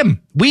for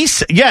him.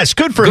 Yes,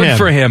 good for him. Good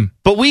for him.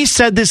 But we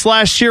said this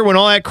last year when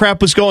all that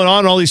crap was going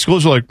on. All these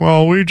schools were like,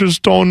 well, we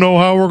just don't know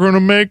how we're going to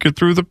make it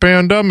through the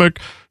pandemic.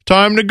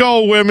 Time to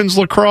go, women's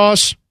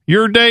lacrosse.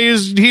 Your day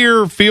is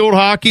here, field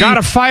hockey. Got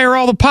to fire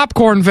all the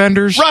popcorn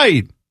vendors.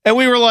 Right. And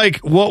we were like,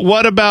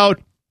 what about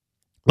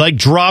like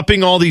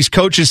dropping all these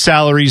coaches'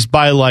 salaries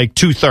by like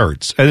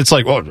 2/3? And it's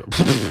like, well,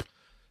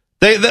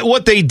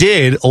 what they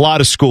did, a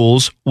lot of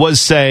schools, was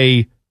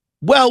say,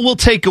 well, we'll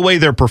take away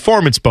their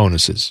performance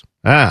bonuses.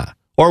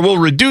 Or we'll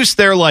reduce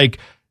their like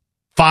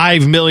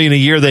 $5 million a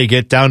year they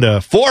get down to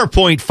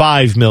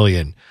 $4.5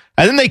 million.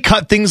 And then they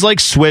cut things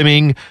like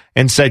swimming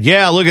and said,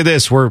 yeah, look at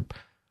this. We're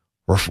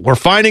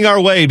finding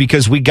our way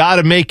because we got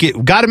to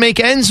make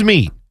ends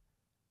meet.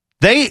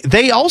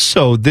 They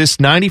also, this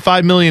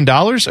 $95 million,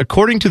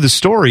 according to the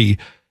story,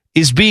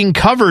 is being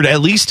covered, at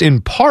least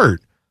in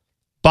part,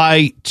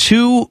 by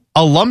 2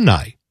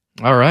 alumni.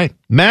 All right.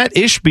 Matt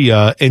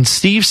Ishbia and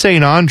Steve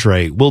St.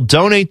 Andre will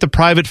donate the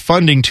private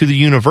funding to the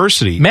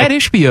university. Matt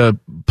Ishbia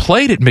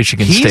played at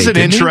Michigan State. He's an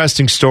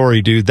interesting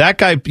story, dude. That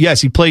guy,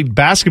 yes, he played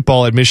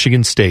basketball at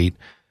Michigan State,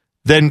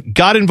 then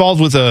got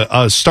involved with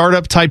a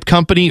startup type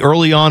company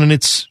early on in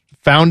its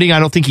founding. I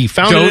don't think he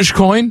founded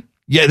Dogecoin?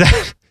 Yeah,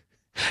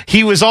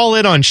 he was all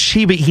in on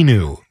Shiba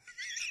Inu.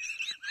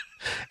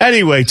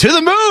 Anyway, to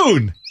the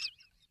moon.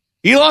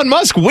 Elon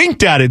Musk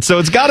winked at it, so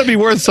it's got to be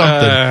worth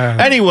something.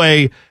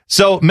 Anyway,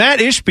 so Matt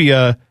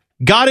Ishbia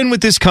got in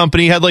with this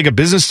company, had like a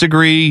business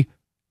degree,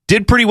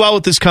 did pretty well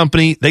with this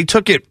company. They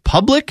took it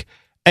public,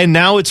 and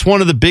now it's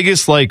one of the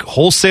biggest like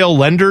wholesale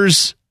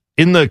lenders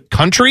in the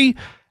country,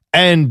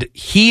 and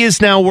he is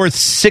now worth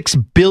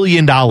 $6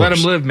 billion. Let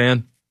him live,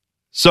 man.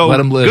 So let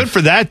him live. Good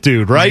for that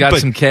dude, right? He's got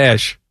some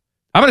cash.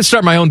 I'm going to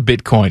start my own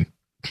Bitcoin.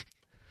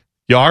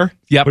 You are?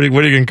 Yep. What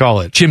are you going to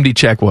call it? Chimdi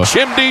Chekwa.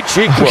 Chimdi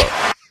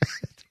Chekwa.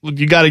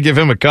 You got to give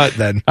him a cut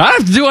then. I don't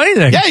have to do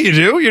anything. Yeah, you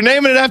do. You're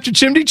naming it after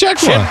Chimdi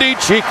Chekwa. Chimdi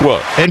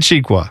Chekwa. And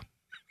Chekwa.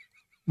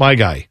 My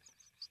guy.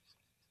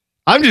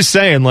 I'm just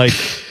saying, like,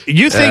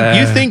 you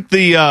think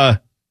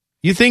the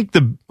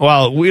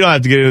well, we don't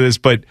have to get into this,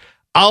 but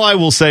all I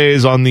will say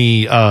is on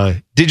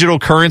the digital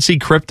currency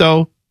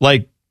crypto,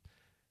 like,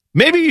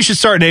 maybe you should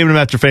start naming them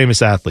after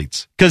famous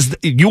athletes, because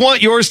you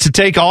want yours to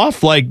take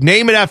off. Like,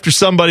 name it after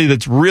somebody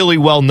that's really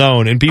well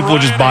known, and people will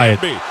just buy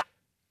it.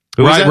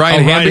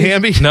 Ryan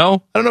Hamby?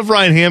 No, I don't know if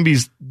Ryan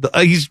Hamby's.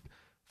 He's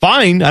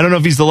fine. I don't know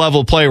if he's the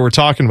level of player we're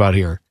talking about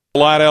here.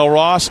 Lydell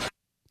Ross.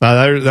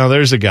 Now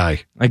there's a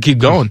guy. I keep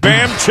going.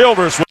 Bam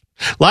Childers.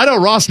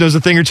 Lydell Ross knows a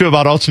thing or two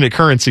about alternate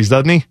currencies,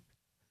 doesn't he?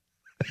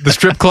 The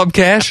strip club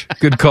cash?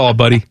 Good call,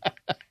 buddy.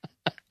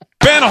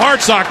 Ben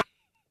Hartsock.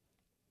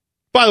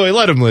 By the way,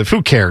 let him live.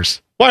 Who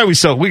cares? Why are we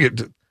so...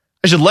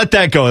 I should let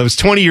that go. It was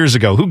 20 years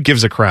ago. Who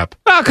gives a crap?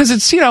 Well, because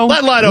it's,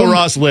 let Lydell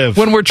Ross live.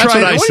 When we're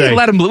trying to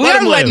let him live. We're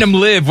not letting him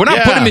live. We're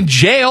not putting him in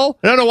jail.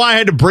 I don't know why I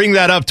had to bring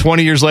that up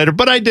 20 years later,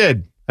 but I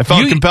did. I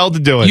felt compelled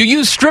to do it. You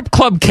use strip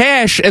club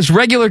cash as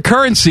regular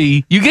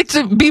currency. You get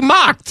to be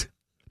mocked.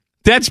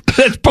 That's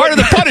part of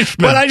the punishment.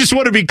 But I just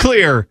want to be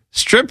clear.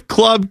 Strip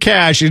club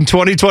cash in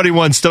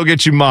 2021 still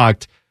gets you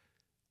mocked.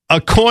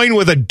 A coin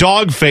with a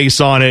dog face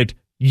on it,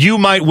 you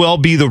might well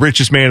be the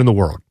richest man in the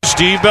world.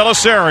 Steve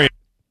Belisario.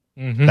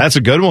 Mm-hmm. That's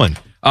a good one.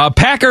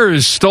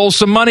 Packers stole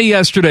some money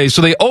yesterday,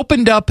 so they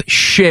opened up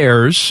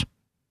shares.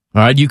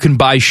 All right, you can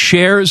buy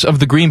shares of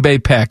the Green Bay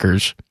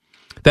Packers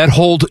that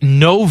hold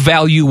no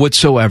value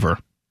whatsoever.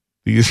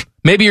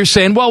 Maybe you're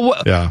saying, well,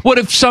 what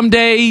if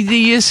someday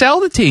you sell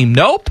the team?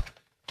 Nope.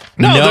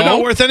 No, they're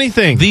not worth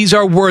anything. These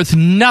are worth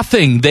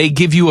nothing. They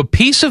give you a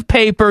piece of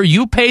paper.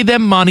 You pay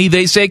them money.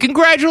 They say,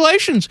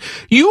 congratulations.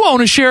 You own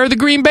a share of the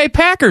Green Bay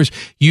Packers.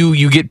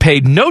 You get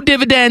paid no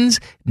dividends,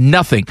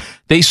 nothing.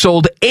 They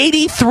sold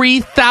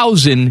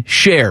 83,000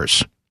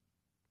 shares.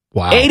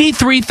 Wow.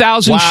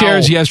 83,000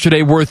 shares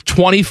yesterday, worth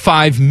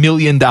 $25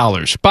 million.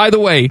 By the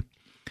way,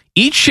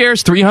 each share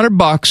is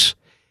 $300,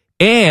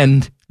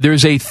 and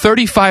there's a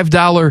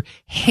 $35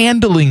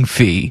 handling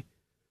fee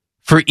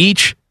for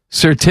each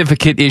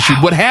certificate issued.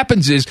 What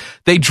happens is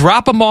they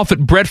drop them off at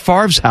Brett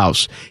Favre's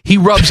house. He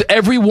rubs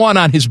every one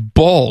on his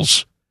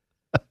balls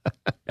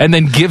and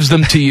then gives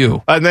them to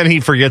you. And then he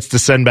forgets to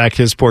send back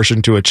his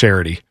portion to a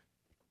charity.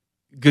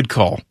 Good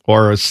call.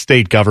 Or a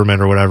state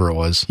government or whatever it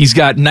was. He's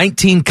got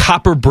 19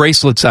 copper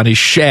bracelets on his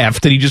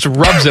shaft and he just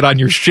rubs it on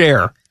your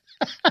share.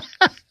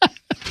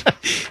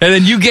 And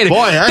then you get it.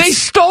 Boy, they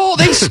stole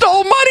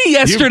money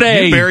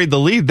yesterday. You buried the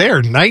lead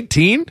there.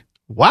 19?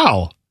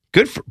 Wow.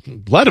 Good for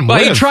let him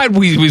live. He tried.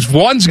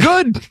 One's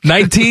good.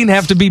 19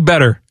 have to be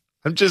better.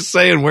 I'm just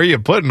saying, where are you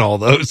putting all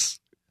those?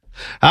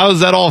 How is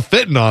that all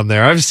fitting on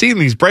there? I've seen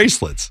these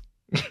bracelets.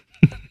 I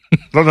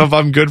don't know if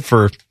I'm good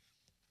for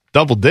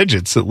double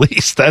digits, at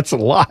least. That's a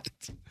lot.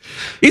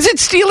 Is it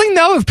stealing,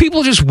 though, if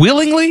people just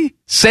willingly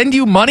send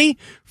you money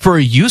for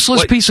a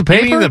useless piece of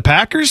paper? You mean the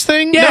Packers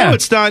thing? Yeah. No,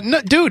 it's not. No,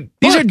 dude,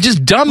 these are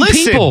just dumb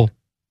people.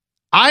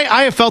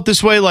 I have felt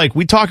this way. Like,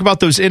 we talk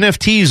about those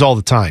NFTs all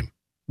the time.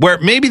 Where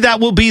maybe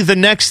that will be the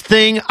next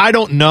thing. I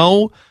don't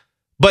know.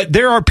 But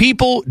there are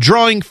people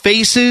drawing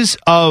faces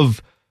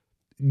of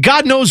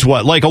God knows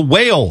what, like a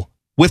whale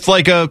with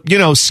like a,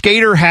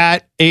 skater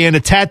hat and a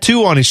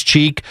tattoo on his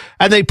cheek.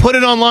 And they put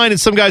it online and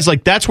some guy's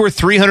like, that's worth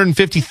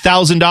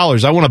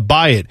 $350,000. I want to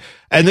buy it.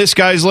 And this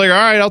guy's like, all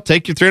right, I'll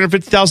take your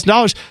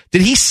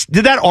 $350,000.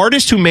 Did that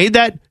artist who made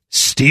that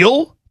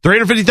steal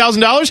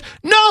 $350,000?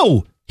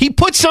 No. He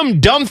put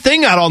some dumb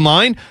thing out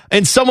online,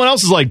 and someone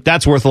else is like,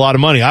 that's worth a lot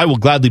of money. I will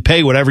gladly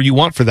pay whatever you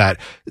want for that.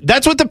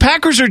 That's what the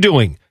Packers are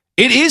doing.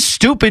 It is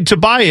stupid to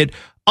buy it,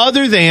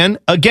 other than,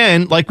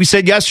 again, like we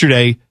said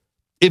yesterday,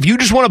 if you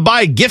just want to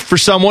buy a gift for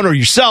someone or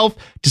yourself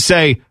to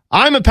say,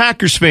 I'm a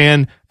Packers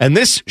fan, and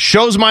this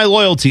shows my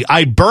loyalty.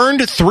 I burned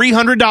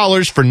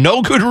 $300 for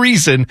no good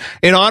reason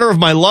in honor of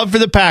my love for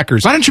the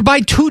Packers. Why don't you buy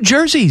 2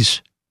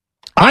 jerseys?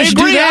 I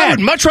agree. I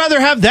would much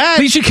rather have that.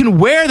 At least you can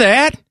wear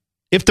that.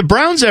 If the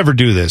Browns ever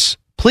do this,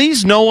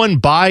 please no one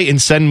buy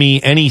and send me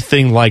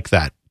anything like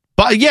that.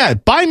 Buy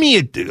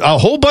me a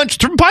whole bunch.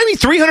 Buy me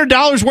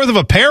 $300 worth of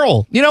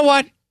apparel. You know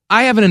what?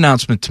 I have an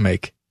announcement to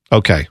make.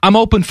 Okay. I'm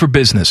open for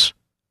business.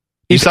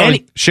 You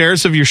selling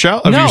shares of your show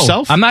of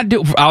yourself? I'm not.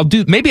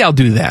 Maybe I'll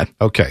do that.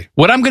 Okay.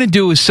 What I'm going to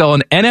do is sell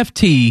an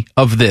NFT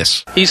of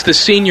this. He's the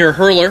senior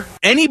hurler.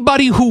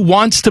 Anybody who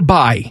wants to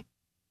buy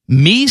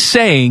me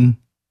saying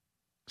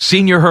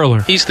senior hurler.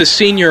 He's the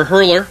senior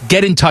hurler.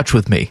 Get in touch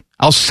with me.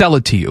 I'll sell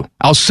it to you.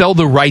 I'll sell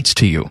the rights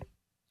to you.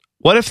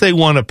 What if they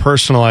want a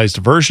personalized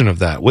version of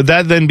that? Would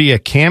that then be a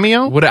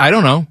cameo? I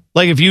don't know.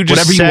 Like if you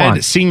just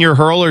said senior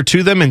hurler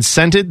to them and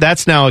sent it,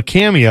 that's now a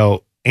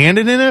cameo and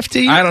an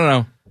NFT? I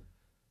don't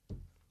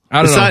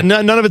know.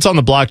 None of it's on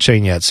the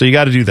blockchain yet, so you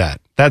got to do that.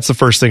 That's the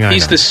first thing I know.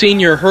 He's the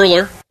senior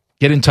hurler.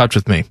 Get in touch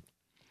with me.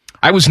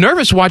 I was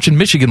nervous watching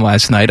Michigan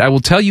last night. I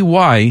will tell you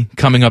why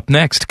coming up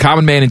next.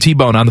 Common Man and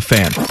T-Bone on the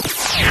Fan.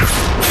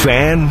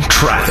 Fan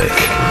traffic.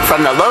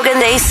 From the Logan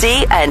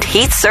AC and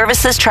Heat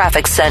Services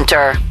Traffic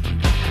Center.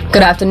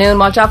 Good afternoon.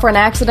 Watch out for an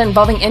accident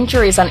involving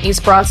injuries on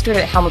East Broad Street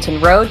at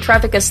Hamilton Road.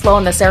 Traffic is slow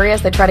in this area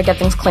as they try to get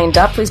things cleaned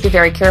up. Please be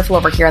very careful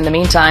over here in the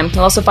meantime.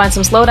 You'll also find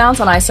some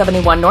slowdowns on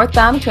I-71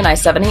 northbound between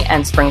I-70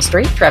 and Spring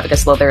Street. Traffic is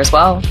slow there as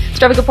well. This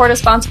traffic report is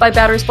sponsored by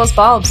Batteries Plus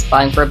Bulbs.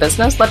 Buying for a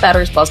business? Let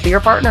Batteries Plus be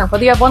your partner.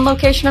 Whether you have one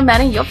location or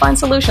many, you'll find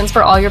solutions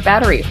for all your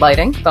battery,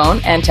 lighting,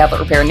 phone, and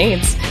tablet repair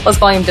needs. Plus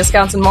volume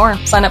discounts and more.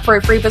 Sign up for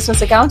a free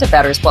business account at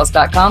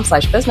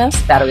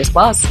batteriesplus.com/business. Batteries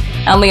Plus.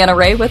 I'm Leanna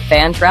Ray with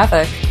Fan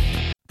Traffic.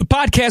 The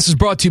podcast is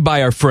brought to you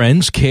by our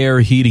friends,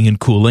 Care Heating and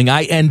Cooling.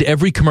 I end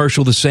every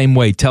commercial the same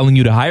way, telling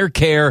you to hire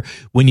Care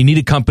when you need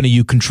a company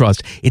you can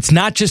trust. It's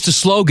not just a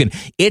slogan.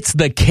 It's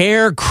the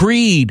Care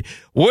creed.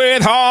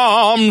 With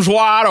arms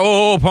wide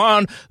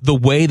open, the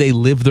way they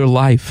live their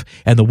life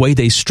and the way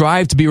they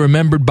strive to be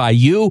remembered by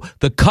you,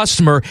 the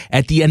customer,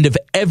 at the end of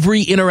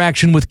every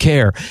interaction with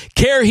Care.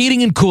 Care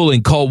Heating and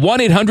Cooling. Call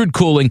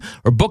 1-800-COOLING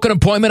or book an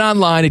appointment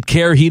online at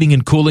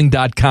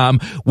careheatingandcooling.com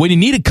when you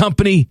need a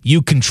company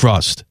you can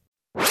trust.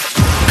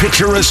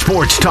 Picture a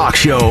sports talk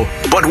show,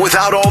 but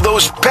without all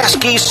those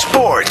pesky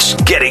sports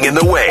getting in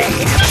the way.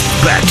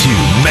 Back to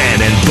Man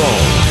and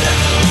Bone.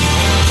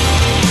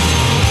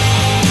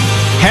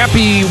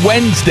 Happy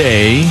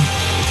Wednesday.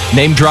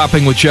 Name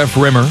dropping with Jeff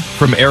Rimmer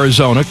from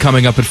Arizona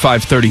coming up at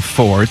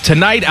 5:34.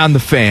 Tonight on The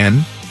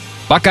Fan,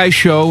 Buckeye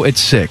Show at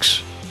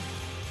 6.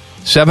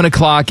 7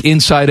 o'clock,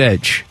 Inside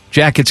Edge,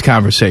 Jackets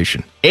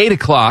Conversation. 8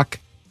 o'clock,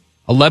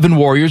 11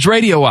 Warriors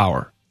Radio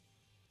Hour.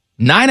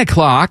 9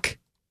 o'clock,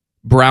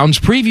 Browns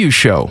Preview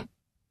Show.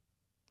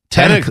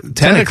 10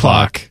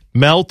 o'clock.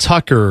 Mel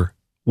Tucker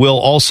will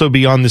also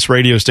be on this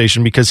radio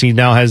station because he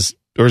now has,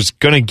 or is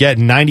going to get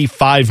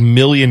 $95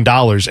 million,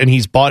 and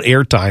he's bought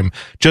airtime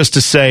just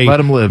to say, let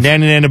him live.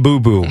 Nana nana boo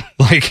boo.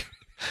 Like,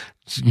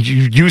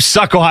 you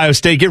suck, Ohio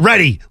State. Get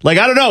ready. Like,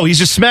 I don't know. He's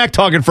just smack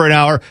talking for an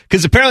hour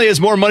because apparently he has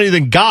more money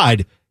than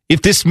God.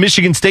 If this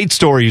Michigan State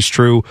story is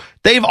true,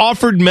 they've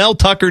offered Mel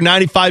Tucker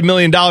 $95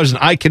 million, and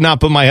I cannot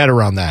put my head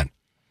around that.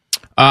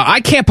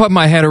 I can't put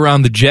my head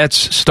around the Jets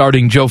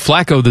starting Joe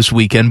Flacco this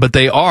weekend, but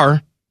they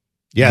are.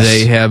 Yes.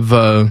 They have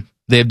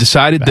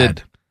decided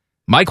that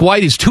Mike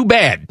White is too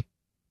bad.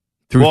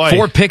 Threw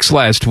 4 picks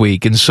last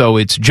week, and so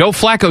it's Joe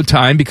Flacco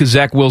time because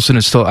Zach Wilson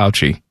is still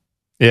ouchie.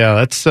 Yeah,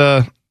 that's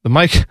the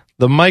Mike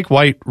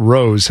White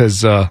rose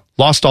has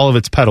lost all of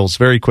its petals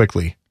very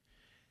quickly.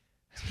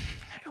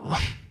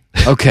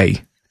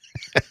 Okay.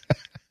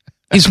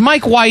 Is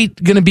Mike White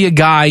going to be a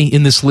guy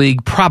in this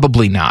league?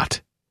 Probably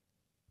not.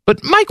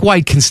 But Mike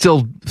White can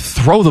still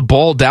throw the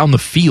ball down the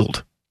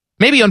field.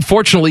 Maybe,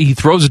 unfortunately, he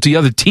throws it to the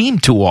other team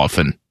too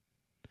often.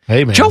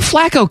 Hey, man. Joe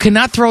Flacco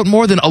cannot throw it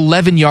more than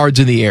 11 yards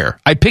in the air.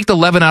 I picked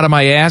 11 out of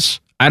my ass.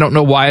 I don't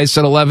know why I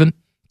said 11,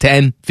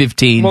 10,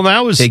 15. Well,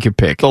 that was take your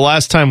pick. The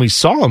last time we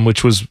saw him,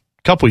 which was a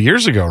couple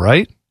years ago,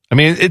 right? I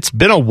mean, it's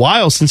been a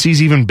while since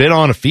he's even been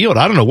on a field.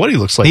 I don't know what he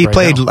looks like. He right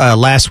played now.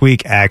 last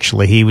week,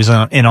 actually. He was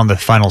in on the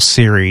final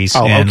series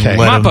and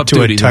led him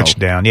to a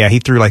touchdown. Yeah, he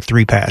threw like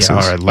 3 passes. Yeah,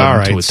 all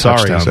right,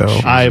 sorry. So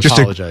I just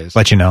apologize. To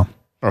let you know.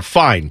 Or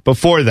fine.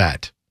 Before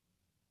that,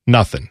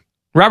 nothing.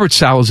 Robert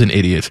Saleh's an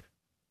idiot.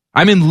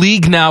 I'm in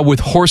league now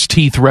with horse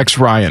teeth Rex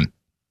Ryan.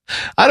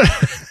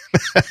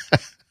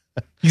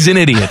 He's an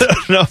idiot. I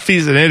don't know if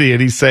he's an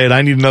idiot. He's saying,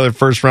 I need another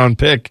first-round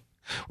pick.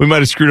 We might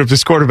have screwed up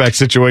this quarterback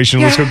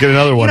situation. Let's go get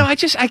another one. I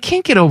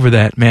can't get over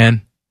that,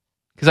 man.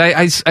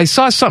 Because I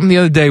saw something the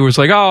other day where it's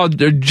like, oh,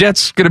 the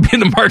Jets going to be in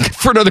the market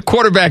for another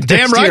quarterback.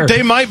 Damn right,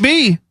 they might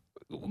be.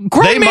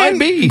 Grown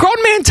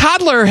man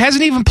toddler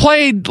hasn't even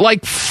played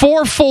like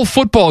 4 full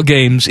football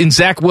games in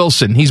Zach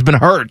Wilson. He's been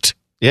hurt.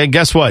 Yeah,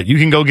 guess what? You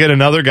can go get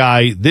another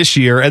guy this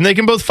year, and they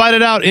can both fight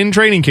it out in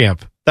training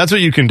camp. That's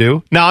what you can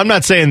do. Now, I'm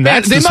not saying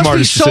that's the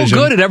smartest decision. They must be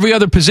so good at every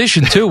other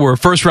position, too, where a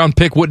first-round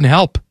pick wouldn't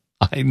help.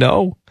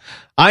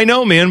 I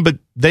know, man, but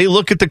they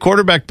look at the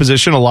quarterback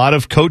position, a lot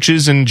of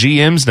coaches and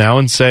GMs now,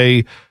 and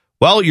say,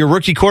 well, your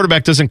rookie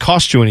quarterback doesn't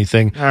cost you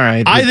anything. All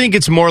right. I think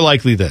it's more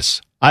likely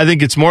this. I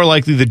think it's more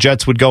likely the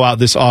Jets would go out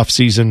this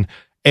offseason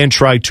and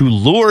try to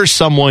lure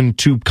someone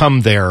to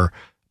come there.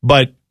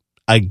 But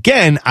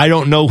again, I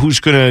don't know who's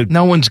going to...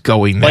 No one's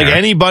going there. Like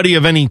anybody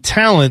of any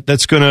talent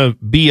that's going to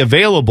be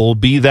available,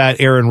 be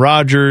that Aaron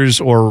Rodgers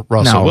or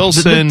Russell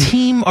Wilson. The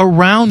team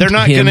around they're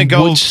not going to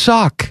go would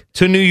suck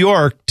to New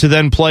York to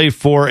then play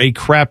for a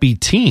crappy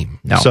team.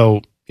 No.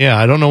 So, yeah,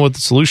 I don't know what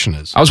the solution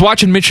is. I was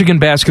watching Michigan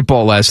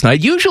basketball last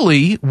night.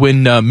 Usually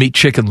when Meat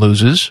Chicken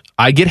loses,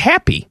 I get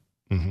happy.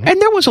 Mm-hmm.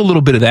 And there was a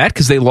little bit of that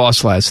because they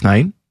lost last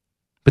night.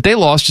 But they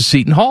lost to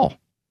Seton Hall,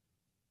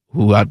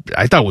 who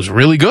I thought was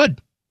really good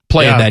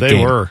playing that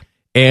game. Were.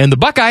 And the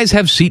Buckeyes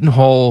have Seton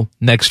Hall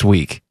next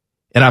week.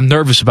 And I'm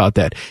nervous about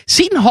that.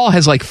 Seton Hall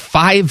has like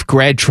 5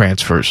 grad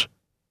transfers.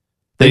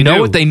 They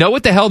know what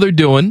the hell they're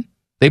doing.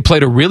 They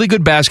played a really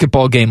good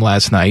basketball game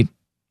last night.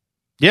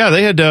 Yeah,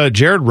 they had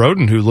Jared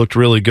Roden, who looked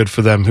really good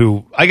for them,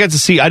 who I got to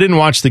see. I didn't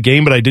watch the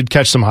game, but I did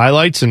catch some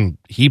highlights, and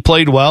he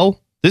played well.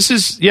 This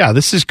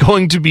is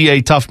going to be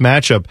a tough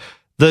matchup.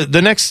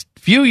 The next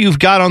few you've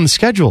got on the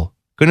schedule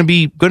going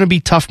to be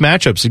tough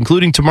matchups,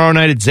 including tomorrow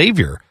night at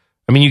Xavier.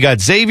 I mean, you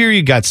got Xavier,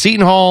 you got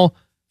Seton Hall,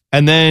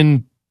 and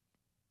then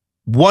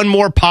one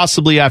more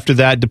possibly after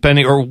that,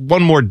 depending, or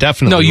one more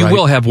definitely. No, you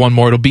will have one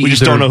more. It'll be we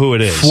just don't know who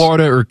it is.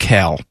 Florida or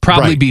Cal.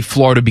 Probably be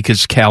Florida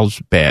because Cal's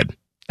bad.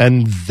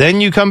 And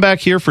then you come back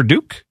here for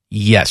Duke?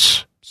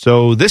 Yes.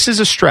 So this is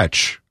a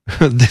stretch.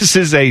 This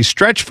is a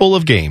stretch full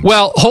of games.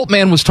 Well,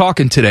 Holtman was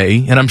talking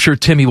today, and I'm sure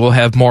Timmy will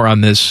have more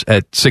on this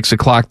at 6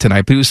 o'clock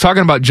tonight, but he was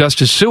talking about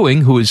Justice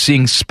Suing, who is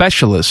seeing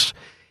specialists.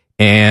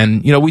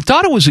 And, we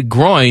thought it was a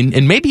groin,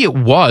 and maybe it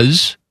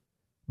was,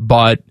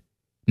 but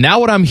now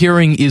what I'm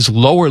hearing is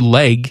lower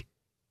leg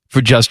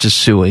for Justice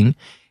Suing,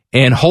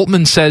 and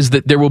Holtman says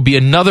that there will be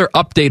another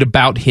update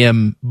about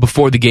him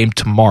before the game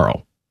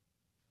tomorrow.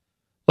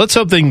 Let's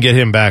hope they can get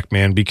him back,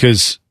 man,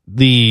 because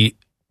the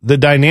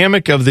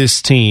dynamic of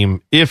this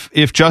team,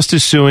 if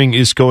Justice Suing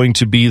is going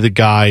to be the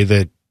guy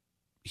that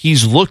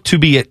he's looked to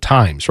be at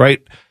times,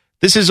 right?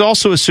 This is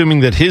also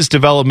assuming that his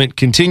development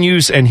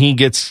continues and he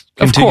gets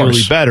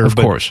continually better. Of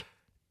course.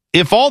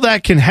 If all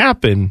that can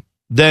happen,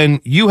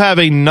 then you have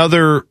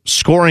another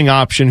scoring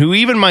option who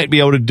even might be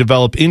able to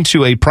develop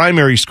into a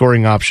primary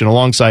scoring option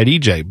alongside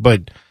EJ.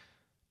 But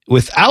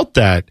without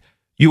that,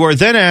 you are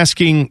then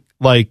asking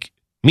like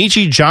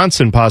Michi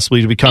Johnson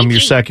possibly to become your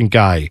second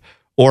guy,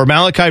 or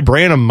Malachi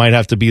Branham might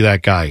have to be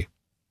that guy.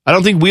 I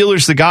don't think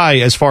Wheeler's the guy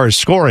as far as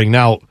scoring.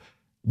 Now,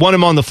 want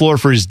him on the floor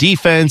for his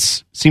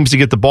defense, seems to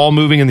get the ball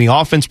moving in the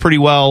offense pretty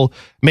well.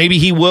 Maybe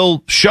he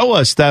will show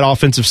us that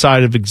offensive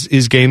side of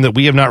his game that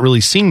we have not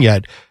really seen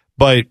yet.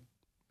 But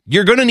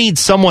you're going to need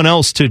someone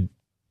else to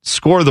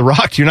score the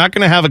rock. You're not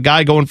going to have a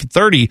guy going for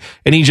 30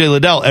 and EJ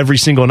Liddell every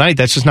single night.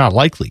 That's just not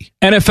likely.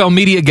 NFL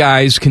media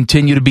guys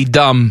continue to be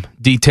dumb.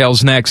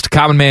 Details next.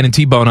 Common Man and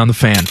T-Bone on the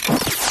Fan.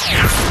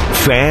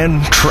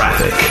 Fan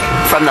traffic.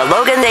 From the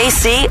Logan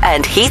AC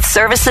and Heat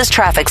Services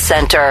Traffic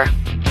Center.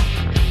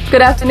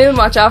 Good afternoon.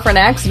 Watch out for an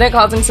accident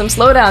causing some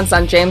slowdowns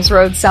on James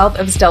Road south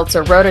of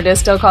Stelzer Road. It is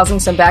still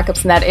causing some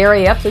backups in that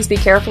area. Please be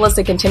careful as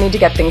they continue to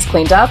get things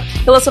cleaned up.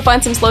 You'll also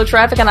find some slow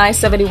traffic on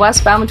I-70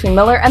 westbound between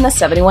Miller and the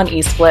 71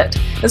 East split.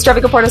 This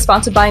traffic report is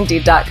sponsored by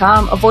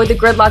Indeed.com. Avoid the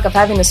gridlock of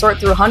having to sort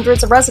through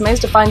hundreds of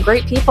resumes to find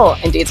great people.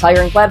 Indeed's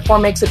hiring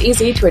platform makes it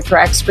easy to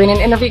attract, screen, and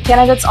interview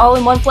candidates all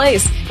in one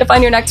place. To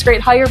find your next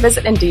great hire,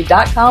 visit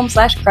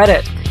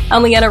Indeed.com/credit.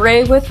 I'm Leanna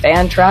Ray with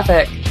Fan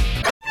Traffic.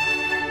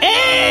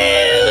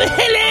 Oh,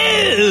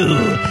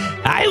 hello!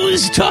 I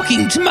was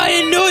talking to my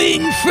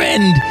annoying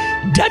friend,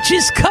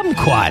 Duchess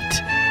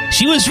Kumquat.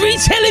 She was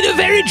retelling a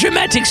very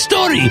dramatic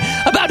story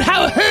about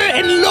how her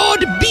and Lord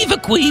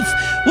Beaverqueef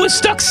were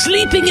stuck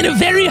sleeping in a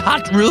very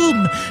hot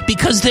room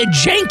because their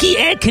janky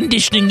air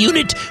conditioning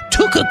unit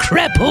took a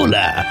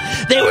crapola.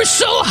 They were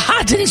so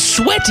hot and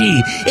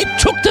sweaty, it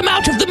took them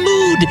out of the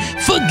mood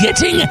for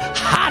getting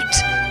hot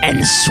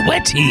and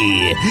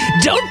sweaty.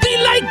 Don't be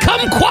like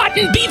Kumquat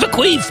and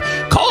Beaverqueef.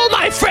 Call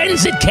my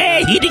friends at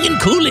Care Heating and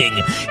Cooling.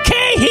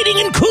 Care Heating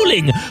and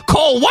Cooling.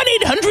 Call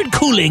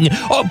 1-800-COOLING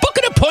or book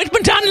an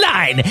appointment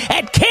online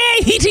at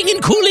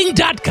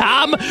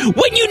careheatingandcooling.com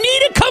when you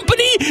need a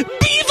company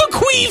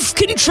Beaverqueef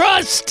can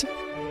trust.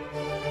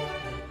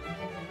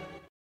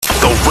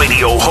 The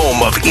radio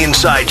home of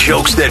inside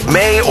jokes that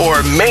may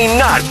or may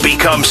not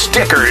become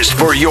stickers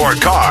for your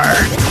car.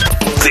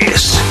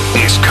 This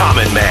is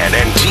Common Man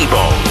and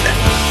T-Bone.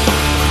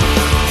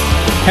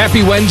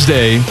 Happy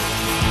Wednesday.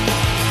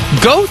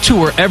 Go to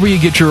wherever you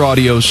get your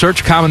audio,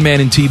 search Common Man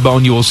and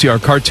T-Bone. You will see our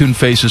cartoon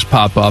faces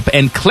pop up.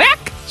 And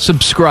click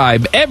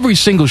subscribe. Every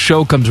single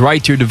show comes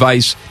right to your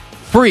device,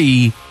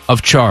 free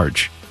of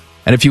charge.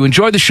 And if you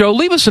enjoy the show,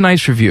 leave us a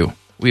nice review.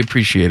 We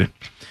appreciate it.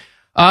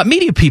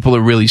 Media people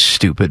are really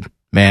stupid,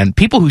 man.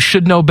 People who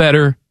should know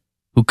better,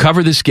 who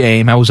cover this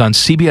game. I was on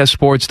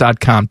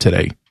CBSSports.com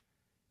today,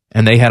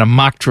 and they had a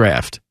mock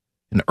draft,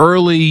 an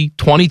early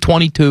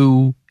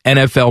 2022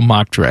 NFL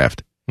mock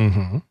draft.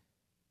 Mm-hmm.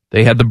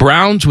 They had the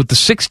Browns with the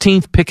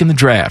 16th pick in the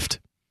draft.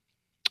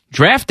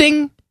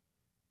 Drafting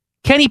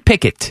Kenny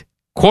Pickett,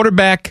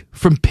 quarterback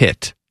from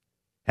Pitt.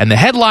 And the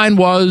headline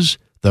was,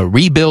 "The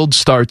rebuild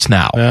starts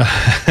now."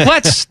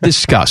 Let's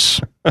discuss.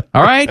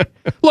 All right?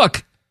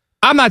 Look,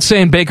 I'm not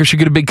saying Baker should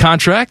get a big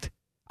contract.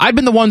 I've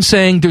been the one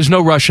saying there's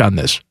no rush on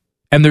this,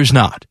 and there's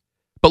not.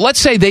 But let's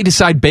say they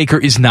decide Baker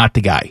is not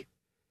the guy.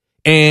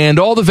 And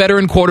all the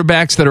veteran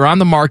quarterbacks that are on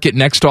the market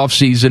next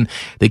offseason,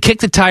 they kick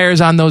the tires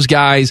on those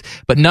guys,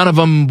 but none of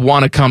them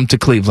want to come to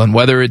Cleveland,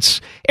 whether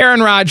it's Aaron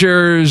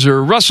Rodgers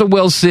or Russell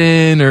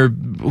Wilson or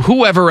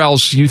whoever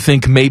else you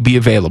think may be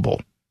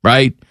available,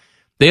 right?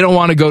 They don't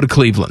want to go to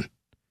Cleveland.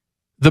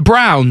 The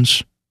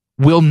Browns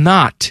will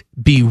not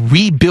be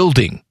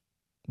rebuilding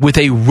with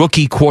a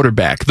rookie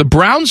quarterback. The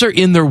Browns are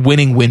in their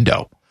winning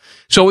window.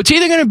 So it's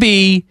either going to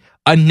be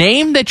a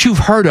name that you've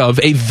heard of,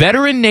 a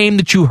veteran name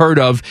that you heard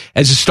of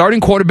as a starting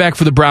quarterback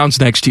for the Browns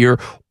next year,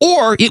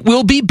 or it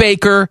will be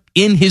Baker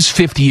in his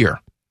fifth year.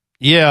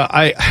 Yeah,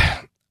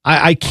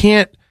 I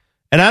can't,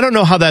 and I don't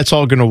know how that's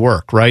all going to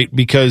work, right?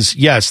 Because,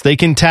 yes, they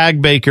can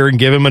tag Baker and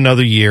give him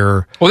another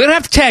year. Well, they don't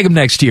have to tag him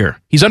next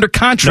year. He's under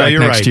contract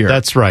next year.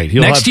 That's right.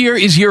 Next year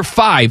is year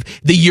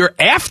 5. The year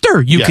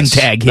after, you can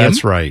tag him.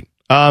 That's right.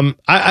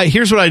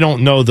 Here's what I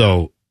don't know,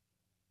 though.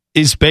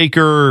 Is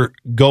Baker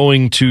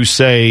going to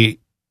say,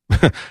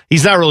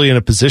 he's not really in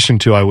a position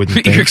to, I wouldn't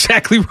think. You're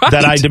exactly right.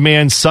 That I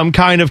demand some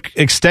kind of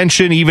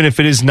extension, even if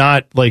it is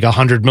not like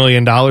 $100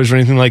 million or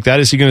anything like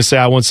that. Is he going to say,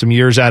 I want some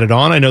years added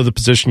on? I know the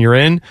position you're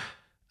in.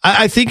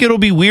 I think it'll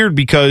be weird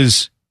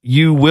because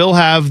you will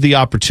have the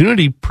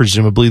opportunity,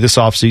 presumably this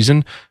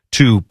offseason,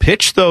 to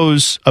pitch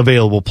those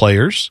available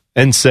players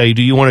and say,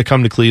 do you want to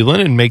come to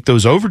Cleveland and make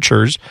those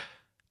overtures?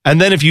 And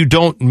then if you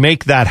don't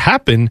make that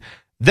happen,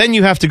 then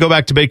you have to go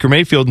back to Baker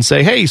Mayfield and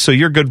say, hey, so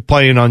you're good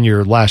playing on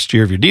your last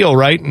year of your deal,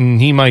 right?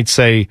 And he might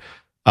say,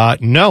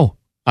 no,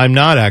 I'm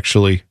not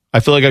actually.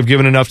 I feel like I've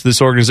given enough to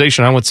this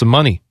organization. I want some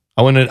money.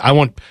 I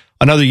want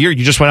another year.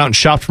 You just went out and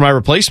shopped for my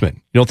replacement.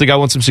 You don't think I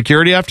want some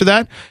security after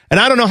that? And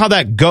I don't know how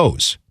that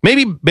goes.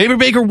 Maybe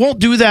Baker won't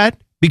do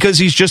that because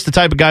he's just the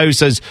type of guy who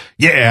says,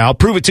 yeah, I'll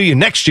prove it to you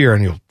next year,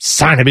 and he'll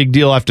sign a big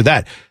deal after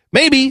that.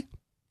 Maybe,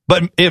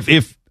 but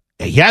if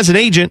he has an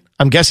agent,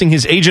 I'm guessing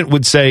his agent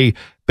would say,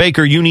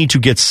 Baker, you need to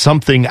get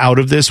something out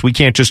of this. We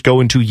can't just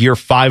go into year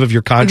 5 of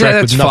your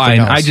contract with nothing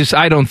else.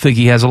 I don't think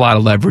he has a lot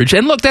of leverage.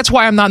 And look, that's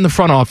why I'm not in the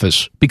front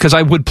office, because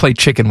I would play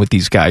chicken with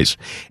these guys.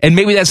 And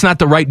maybe that's not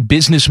the right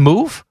business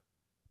move,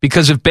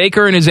 because if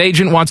Baker and his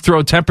agent wants to throw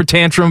a temper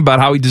tantrum about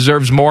how he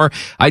deserves more,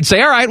 I'd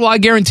say, all right, well, I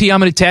guarantee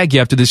I'm going to tag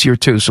you after this year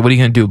too. So what are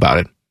you going to do about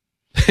it?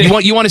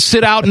 You want to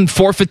sit out and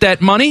forfeit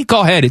that money?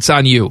 Go ahead. It's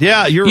on you.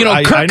 Yeah,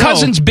 Kirk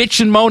Cousins bitch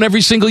and moan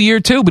every single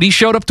year too, but he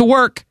showed up to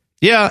work.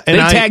 Yeah, and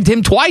they tagged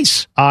him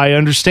twice. I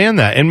understand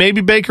that. And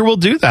maybe Baker will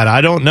do that.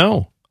 I don't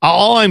know.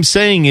 All I'm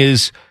saying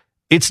is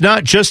it's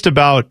not just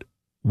about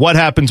what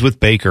happens with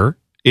Baker.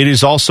 It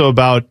is also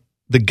about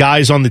the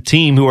guys on the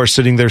team who are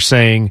sitting there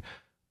saying,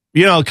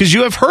 because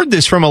you have heard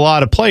this from a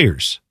lot of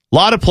players. A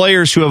lot of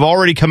players who have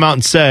already come out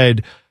and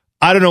said,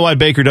 I don't know why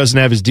Baker doesn't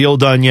have his deal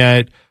done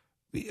yet.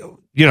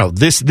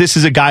 This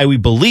is a guy we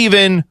believe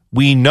in.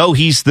 We know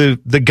he's the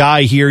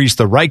guy here. He's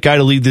the right guy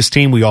to lead this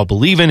team. We all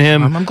believe in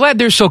him. I'm glad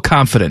they're so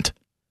confident.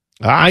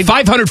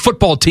 500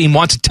 football team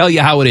wants to tell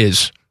you how it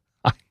is.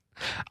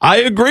 I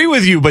agree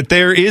with you, but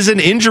there is an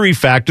injury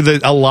factor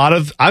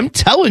that I'm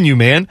telling you,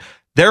 man,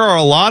 there are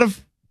a lot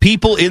of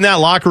people in that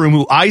locker room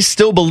who I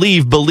still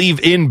believe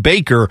in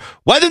Baker,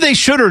 whether they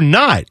should or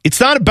not. It's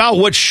not about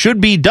what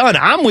should be done.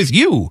 I'm with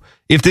you.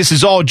 If this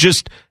is all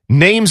just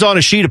names on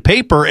a sheet of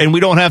paper and we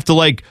don't have to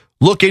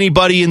look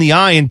anybody in the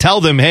eye and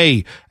tell them,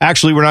 hey,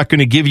 actually, we're not going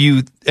to give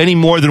you any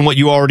more than what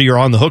you already are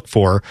on the hook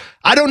for.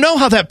 I don't know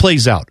how that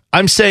plays out.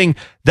 I'm saying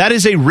that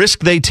is a risk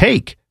they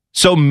take.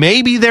 So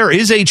maybe there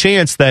is a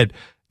chance that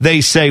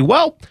they say,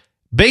 well,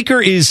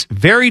 Baker is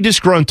very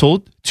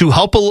disgruntled to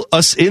help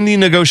us in the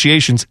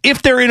negotiations.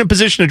 If they're in a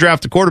position to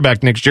draft a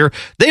quarterback next year,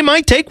 they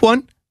might take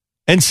one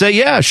and say,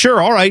 yeah,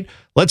 sure, all right,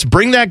 let's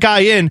bring that guy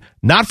in,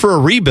 not for a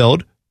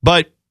rebuild,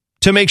 but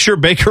to make sure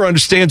Baker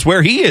understands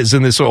where he is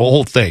in this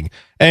whole thing.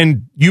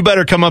 And you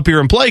better come up here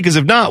and play, because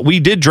if not, we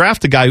did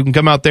draft a guy who can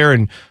come out there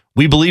and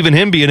we believe in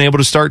him being able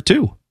to start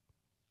too.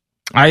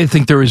 I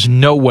think there is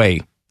no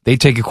way they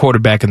take a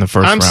quarterback in the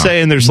first round. I'm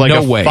saying there's a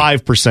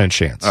 5%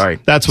 chance. All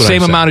right. That's what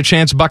Same amount of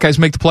chance Buckeyes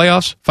make the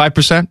playoffs?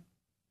 5%?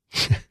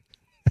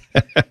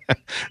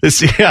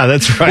 Yeah,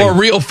 that's right. Or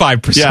real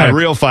 5%. Yeah,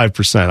 real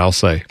 5%, I'll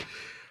say.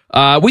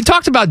 We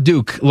talked about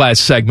Duke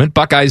last segment.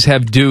 Buckeyes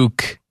have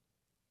Duke.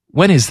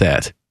 When is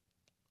that?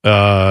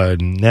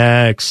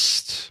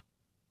 Next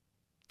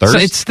Thursday.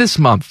 So it's this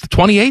month,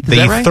 28th. Is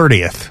that right?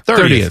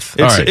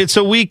 30th. It's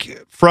a week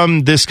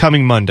from this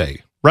coming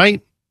Monday,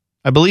 right?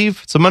 I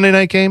believe it's a Monday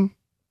night game.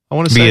 I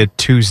want to say a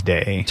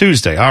Tuesday.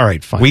 All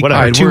right,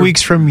 fine. 2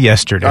 weeks from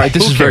yesterday. All right,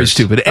 this is very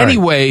stupid.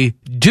 Anyway,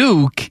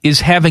 Duke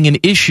is having an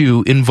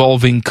issue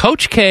involving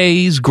Coach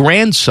K's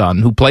grandson,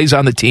 who plays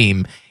on the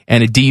team,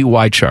 and a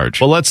DUI charge.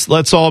 Well,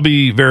 let's all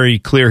be very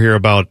clear here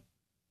about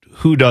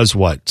who does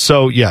what.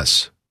 So,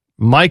 yes,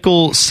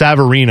 Michael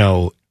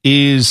Savarino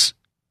is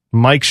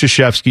Mike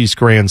Krzyzewski's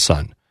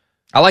grandson.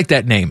 I like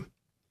that name.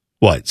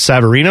 What,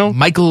 Savarino?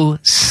 Michael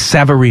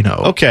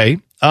Savarino. Okay.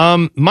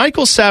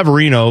 Michael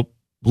Savarino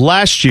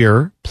last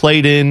year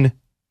played in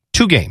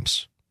 2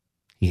 games.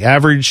 He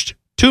averaged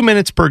 2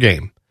 minutes per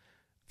game.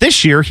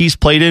 This year, he's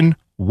played in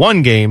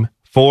 1 game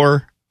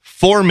for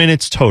 4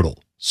 minutes total.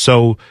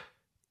 So,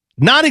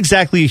 not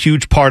exactly a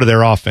huge part of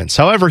their offense.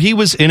 However, he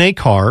was in a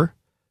car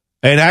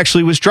and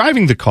actually was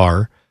driving the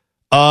car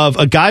of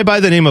a guy by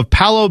the name of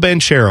Paolo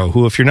Banchero,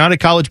 who, if you're not a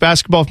college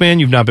basketball fan,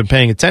 you've not been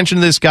paying attention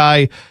to this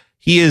guy.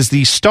 He is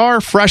the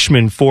star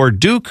freshman for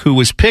Duke, who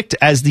was picked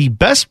as the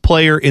best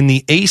player in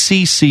the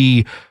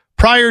ACC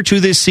prior to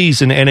this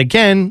season. And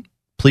again,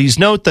 please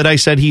note that I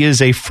said he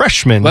is a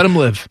freshman. Let him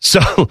live.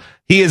 So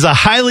he is a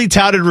highly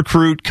touted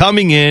recruit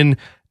coming in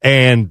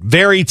and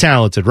very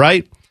talented,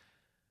 right?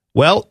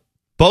 Well,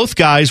 both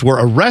guys were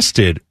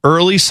arrested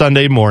early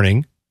Sunday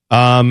morning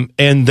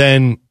and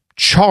then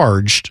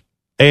charged,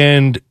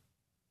 and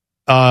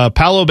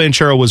Paolo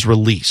Banchero was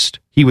released.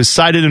 He was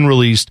cited and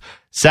released.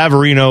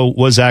 Savarino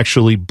was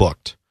actually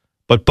booked,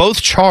 but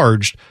both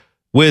charged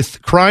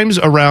with crimes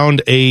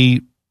around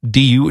a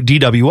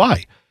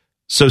DWI.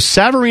 So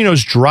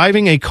Savarino's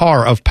driving a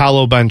car of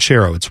Paolo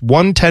Banchero. It's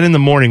 1:10 in the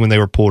morning when they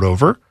were pulled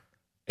over,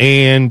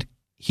 and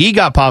he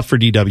got popped for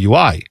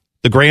DWI,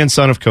 the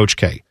grandson of Coach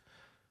K.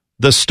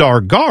 The star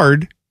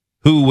guard,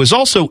 who was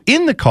also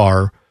in the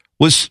car,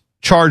 was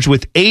charged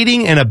with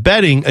aiding and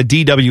abetting a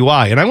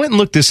DWI. And I went and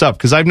looked this up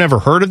because I've never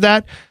heard of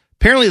that.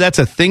 Apparently that's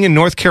a thing in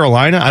North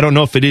Carolina. I don't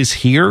know if it is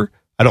here.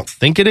 I don't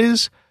think it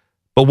is.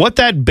 But what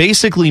that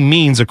basically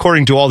means,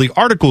 according to all the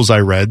articles I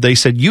read, they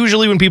said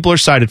usually when people are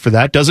cited for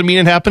that, doesn't mean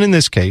it happened in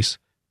this case.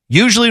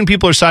 Usually when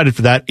people are cited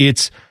for that,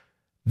 it's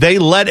they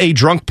let a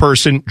drunk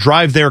person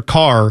drive their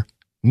car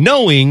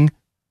knowing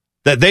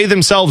that they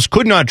themselves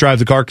could not drive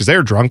the car because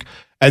they're drunk.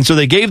 And so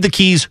they gave the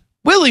keys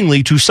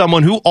willingly to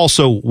someone who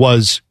also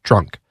was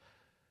drunk.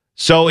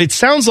 So it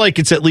sounds like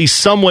it's at least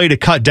some way to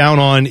cut down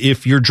on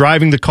if you're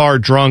driving the car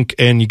drunk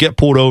and you get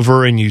pulled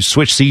over and you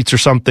switch seats or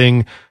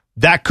something.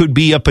 That could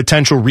be a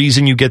potential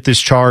reason you get this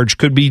charge.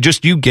 Could be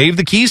just you gave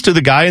the keys to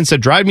the guy and said,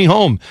 drive me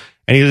home.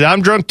 And he said,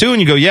 I'm drunk too. And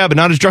you go, yeah, but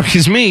not as drunk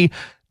as me.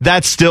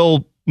 That's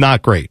still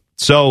not great.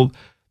 So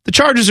the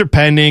charges are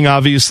pending.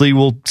 Obviously,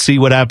 we'll see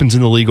what happens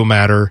in the legal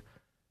matter.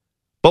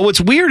 But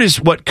what's weird is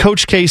what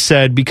Coach K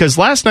said, because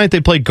last night they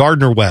played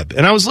Gardner-Webb.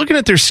 And I was looking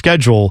at their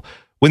schedule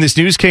when this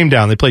news came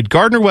down. They played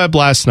Gardner-Webb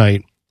last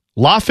night,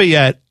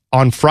 Lafayette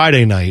on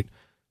Friday night,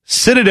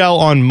 Citadel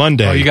on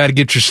Monday. Oh, you got to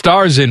get your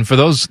stars in for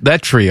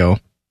that trio.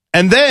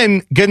 And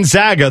then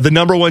Gonzaga, the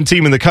number one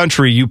team in the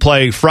country, you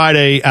play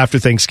Friday after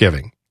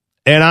Thanksgiving.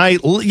 And I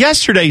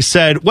yesterday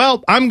said,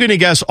 well, I'm going to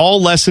guess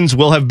all lessons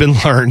will have been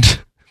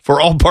learned for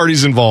all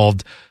parties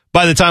involved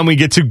by the time we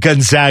get to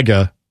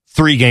Gonzaga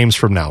 3 games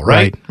from now,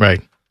 right?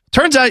 Right.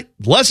 Turns out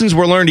lessons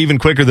were learned even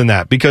quicker than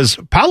that because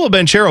Paolo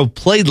Banchero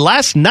played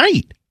last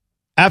night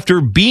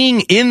after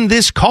being in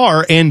this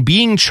car and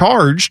being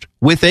charged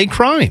with a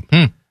crime.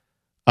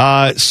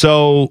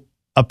 So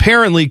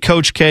apparently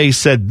Coach K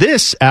said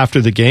this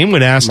after the game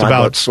when asked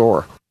about... butt's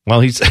sore. Well,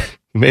 he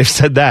may have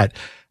said that.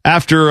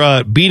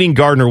 After beating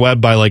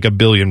Gardner-Webb by like 1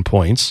 billion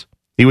points,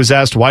 he was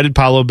asked, why did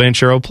Paolo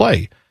Banchero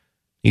play?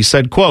 He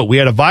said, quote, we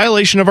had a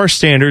violation of our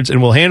standards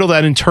and we'll handle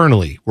that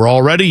internally. We're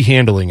already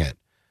handling it.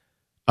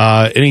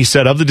 And he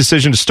said, of the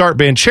decision to start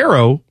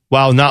Banchero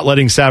while not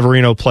letting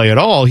Savarino play at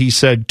all, he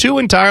said, 2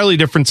 entirely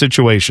different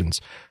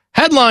situations.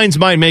 Headlines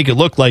might make it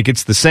look like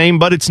it's the same,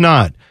 but it's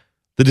not.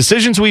 The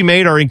decisions we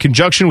made are in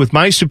conjunction with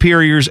my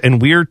superiors,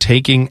 and we're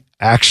taking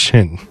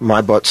action.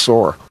 My butt's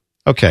sore.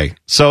 Okay,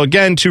 so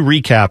again, to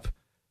recap,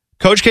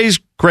 Coach K's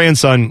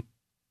grandson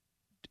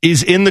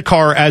is in the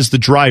car as the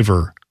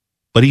driver,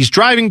 but he's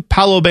driving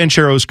Paolo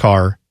Banchero's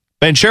car.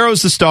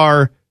 Banchero's the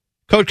star.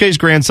 Coach K's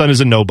grandson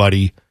is a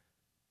nobody.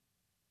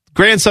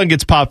 Grandson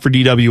gets popped for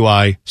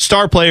DWI.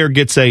 Star player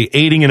gets a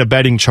aiding and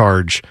abetting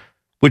charge,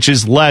 which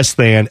is less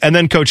than. And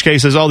then Coach K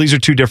says, oh, these are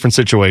 2 different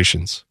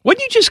situations.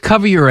 Wouldn't you just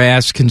cover your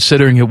ass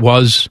considering it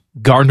was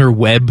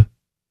Gardner-Webb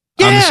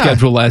on the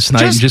schedule last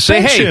night and just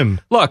say, hey,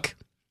 look,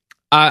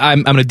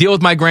 I'm going to deal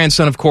with my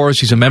grandson, of course.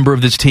 He's a member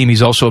of this team.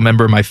 He's also a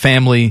member of my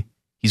family.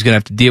 He's going to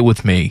have to deal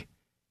with me.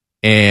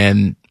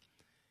 And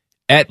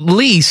at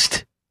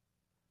least,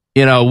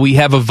 we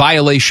have a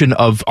violation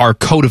of our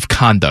code of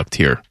conduct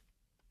here.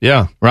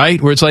 Yeah.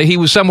 Right? Where it's like he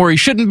was somewhere he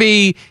shouldn't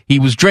be. He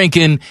was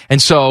drinking.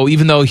 And so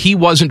even though he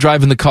wasn't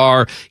driving the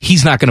car,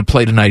 he's not going to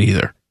play tonight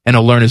either. And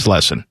he'll learn his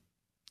lesson.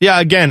 Yeah,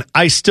 again,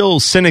 I still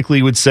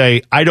cynically would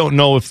say I don't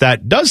know if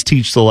that does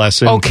teach the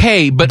lesson.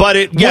 Okay,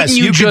 but yes,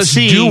 you just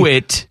do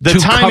it to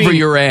cover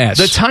your ass.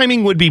 The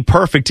timing would be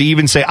perfect to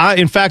even say,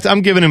 in fact,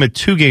 I'm giving him a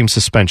 2-game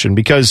suspension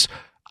because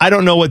I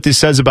don't know what this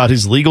says about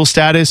his legal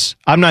status.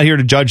 I'm not here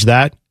to judge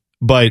that,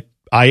 but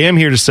I am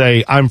here to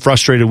say I'm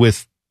frustrated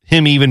with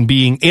him even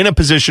being in a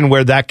position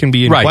where that can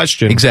be in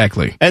question.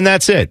 Exactly. And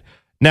that's it.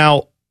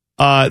 Now,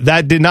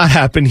 that did not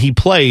happen. He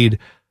played.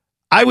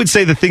 I would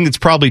say the thing that's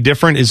probably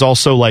different is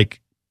also like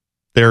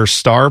their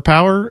star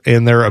power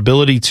and their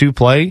ability to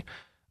play.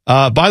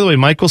 By the way,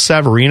 Michael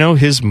Savarino,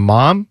 his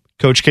mom,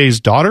 Coach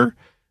K's daughter,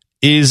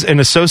 is an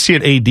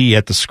associate AD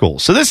at the school.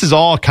 So this is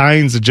all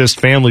kinds of just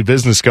family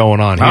business going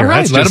on here. All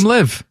right, let them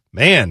live.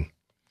 Man,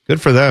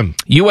 good for them.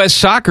 U.S.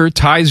 soccer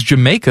ties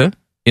Jamaica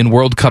in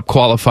World Cup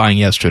qualifying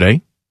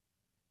yesterday.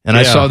 And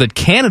I saw that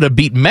Canada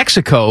beat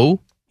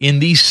Mexico in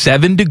the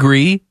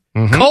 7-degree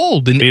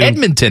cold in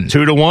Edmonton.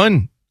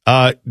 2-1.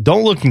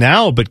 Don't look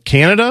now, but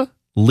Canada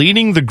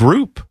leading the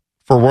group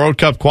for World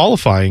Cup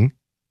qualifying.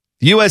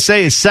 The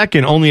USA is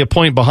second, only a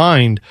point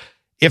behind.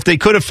 If they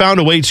could have found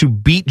a way to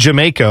beat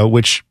Jamaica,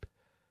 which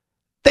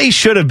they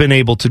should have been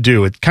able to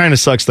do, it kind of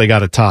sucks they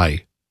got a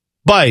tie.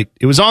 But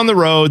it was on the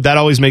road. That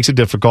always makes it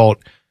difficult.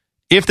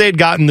 If they had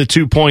gotten the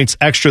 2 points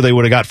extra they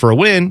would have got for a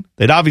win,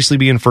 they'd obviously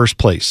be in first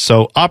place.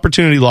 So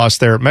opportunity lost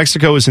there.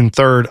 Mexico is in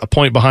third, a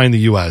point behind the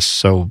U.S.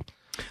 So,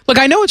 look,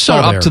 I know it's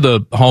not up to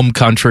the home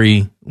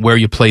country where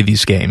you play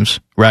these games,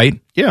 right?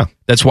 Yeah.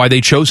 That's why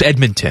they chose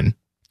Edmonton.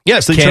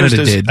 Yes, they chose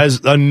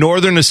as a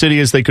northern a city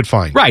as they could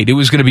find. Right. It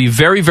was going to be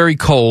very, very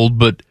cold,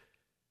 but,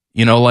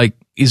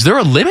 is there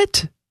a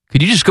limit?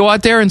 Could you just go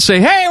out there and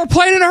say, hey, we're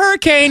playing in a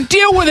hurricane,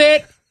 deal with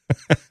it?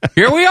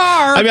 Here we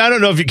are. I mean, I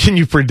don't know if can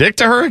you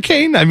predict a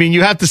hurricane? I mean,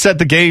 you have to set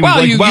the game.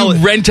 Well, you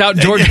rent out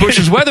George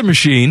Bush's weather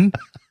machine.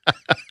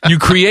 You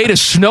create a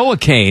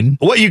snow-a-cane.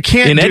 What you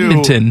can't in do,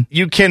 Edmonton.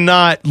 You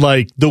cannot,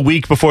 like, the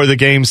week before the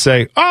game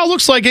say, oh,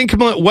 looks like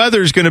inclement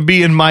weather is going to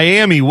be in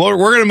Miami. We're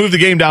going to move the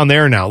game down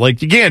there now.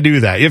 Like, you can't do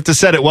that. You have to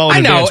set it well in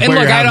advance. I know. And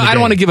look, I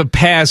don't want to give a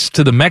pass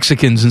to the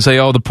Mexicans and say,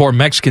 oh, the poor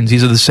Mexicans.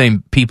 These are the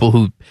same people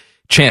who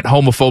chant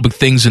homophobic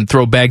things and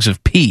throw bags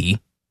of pee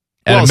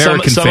at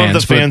American fans. Some of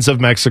the fans of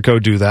Mexico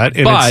do that,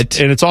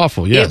 and it's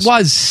awful, yes. It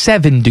was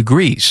 7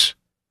 degrees.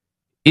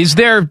 Is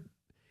there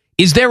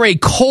a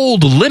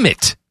cold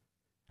limit?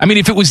 I mean,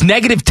 if it was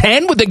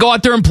 -10, would they go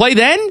out there and play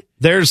then?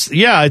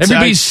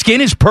 Everybody's skin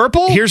is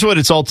purple? Here's what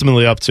it's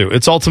ultimately up to.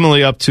 It's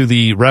ultimately up to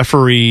the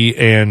referee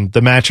and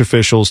the match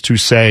officials to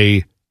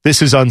say,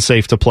 this is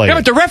unsafe to play. Yeah,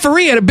 but the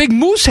referee had a big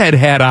moose head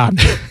hat on.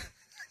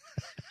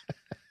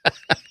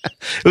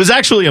 It was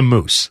actually a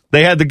moose.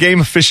 They had the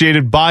game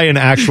officiated by an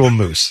actual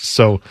moose.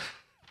 So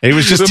it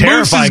was just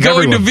terrifying. The moose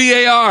is going to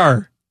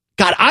VAR.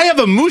 God, I have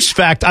a moose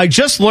fact I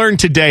just learned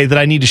today that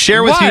I need to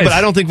share with you, but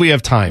I don't think we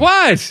have time.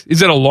 What?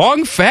 Is it a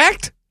long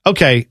fact?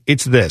 Okay,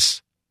 it's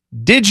this.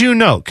 Did you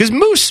know? Because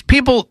moose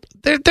people,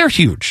 they're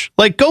huge.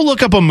 Like, go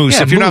look up a moose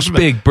if you're moose not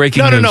big.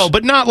 Breaking news. No,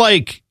 but not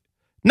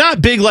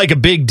big like a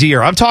big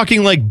deer. I'm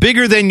talking like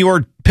bigger than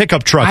your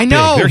pickup truck. I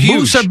know. They're huge.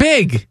 Moose are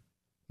big.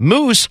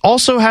 Moose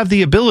also have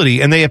the ability,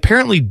 and they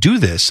apparently do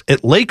this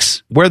at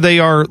lakes where they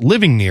are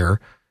living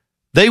near.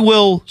 They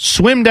will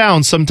swim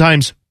down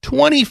sometimes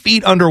 20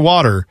 feet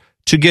underwater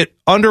to get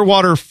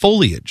underwater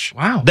foliage.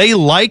 Wow. They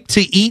like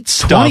to eat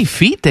stuff. 20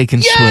 feet they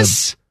can swim.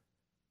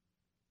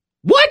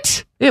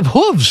 What? They have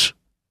hooves.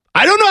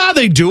 I don't know how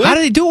they do it. How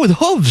do they do it with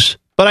hooves?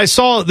 But I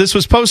saw this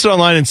was posted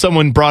online, and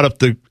someone brought up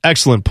the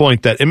excellent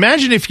point that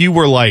imagine if you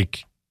were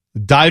like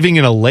diving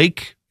in a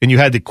lake and you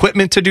had the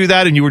equipment to do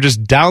that, and you were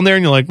just down there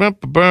and you're like, and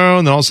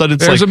then all of a sudden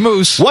it's there's a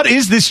moose. What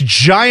is this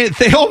giant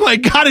thing? Oh my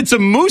God, it's a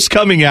moose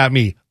coming at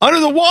me under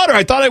the water.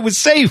 I thought I was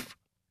safe.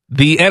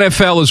 The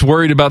NFL is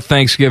worried about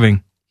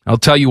Thanksgiving. I'll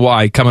tell you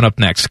why coming up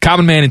next.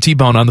 Common Man and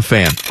T-Bone on the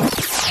Fan.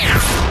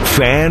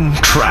 Fan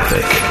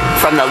traffic.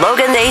 From the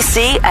Logan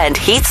AC and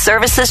Heat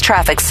Services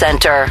Traffic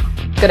Center.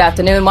 Good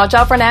afternoon. Watch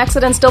out for an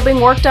accident still being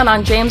worked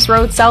on James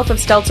Road south of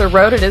Stelzer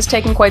Road. It is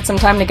taking quite some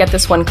time to get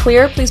this one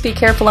clear. Please be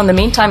careful in the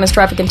meantime as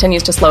traffic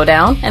continues to slow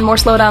down. And more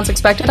slowdowns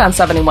expected on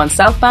 71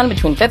 southbound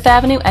between 5th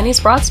Avenue and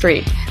East Broad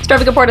Street. This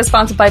traffic report is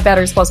sponsored by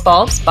Batteries Plus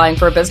Bulbs. Buying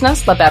for a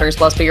business? Let Batteries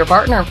Plus be your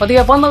partner. Whether you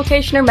have one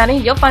location or many,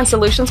 you'll find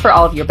solutions for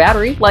all of your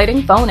battery,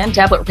 lighting, phone, and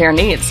tablet repair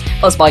needs.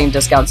 Plus volume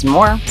discounts and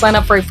more. Sign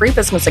up for a free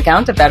business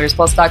account at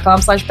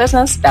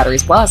batteriesplus.com/business.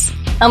 Batteries Plus.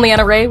 I'm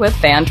Leanna Ray with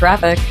Fan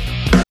Traffic.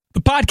 The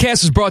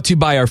podcast is brought to you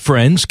by our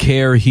friends,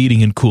 Care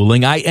Heating and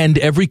Cooling. I end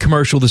every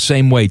commercial the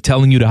same way,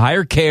 telling you to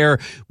hire Care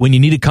when you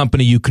need a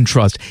company you can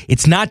trust.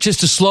 It's not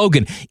just a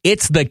slogan.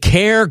 It's the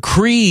Care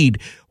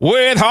creed.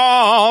 With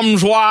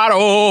arms wide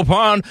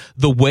open.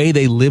 The way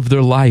they live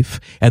their life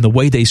and the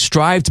way they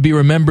strive to be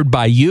remembered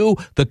by you,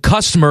 the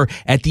customer,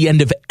 at the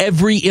end of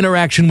every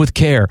interaction with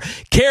Care.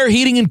 Care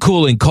Heating and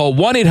Cooling. Call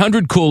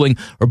 1-800-COOLING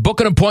or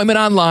book an appointment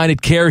online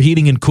at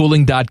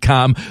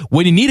careheatingandcooling.com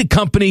when you need a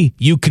company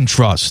you can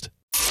trust.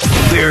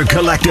 Their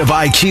collective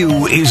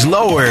IQ is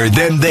lower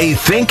than they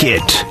think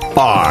it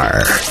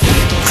are.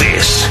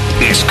 This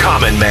is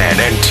Common Man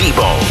and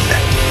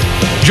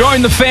T-Bone.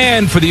 Join the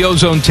Fan for the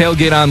Ozone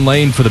Tailgate on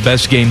Lane for the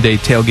best game day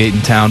tailgate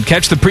in town.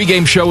 Catch the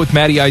pregame show with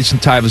Matty Ice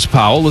and Tyvis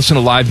Powell. Listen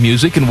to live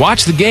music and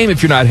watch the game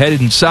if you're not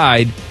headed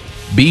inside.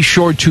 Be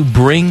sure to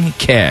bring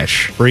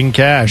cash. Bring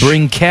cash.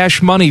 Bring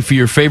cash money for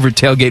your favorite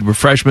tailgate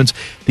refreshments.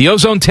 The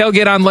Ozone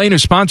Tailgate on Lane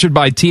is sponsored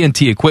by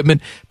TNT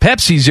Equipment,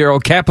 Pepsi Zero,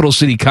 Capital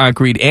City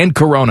Concrete, and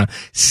Corona.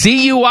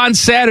 See you on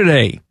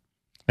Saturday.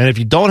 And if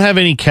you don't have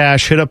any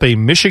cash, hit up a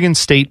Michigan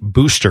State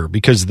booster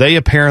because they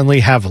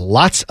apparently have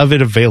lots of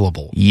it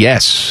available.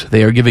 Yes,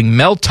 they are giving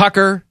Mel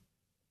Tucker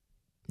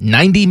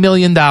 $90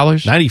 million.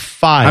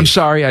 $95 I'm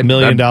sorry, $1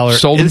 million.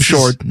 Sold him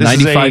short.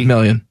 $95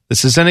 million.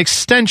 This is an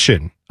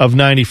extension of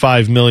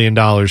 $95 million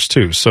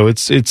too. So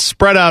it's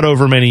spread out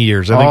over many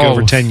years. I think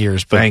over 10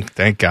 years. But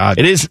thank God.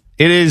 It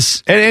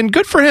is, and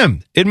good for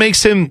him. It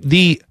makes him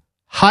the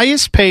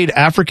highest paid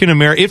African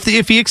American,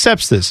 if he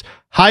accepts this,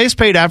 highest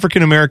paid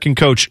African American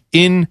coach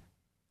in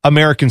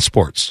American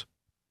sports.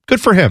 Good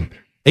for him.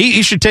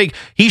 He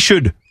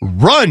should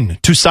run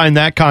to sign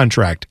that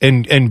contract,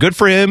 and good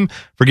for him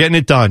for getting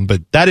it done.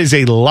 But that is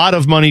a lot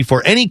of money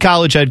for any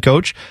college head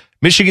coach.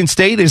 Michigan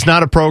State is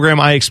not a program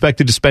I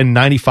expected to spend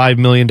 $95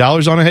 million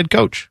on a head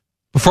coach.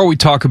 Before we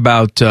talk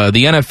about the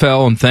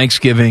NFL and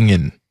Thanksgiving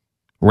and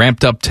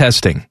ramped up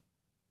testing,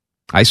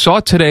 I saw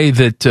today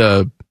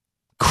that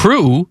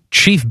Crew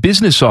Chief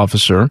Business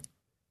Officer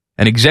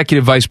and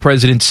Executive Vice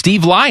President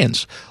Steve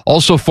Lyons,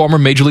 also former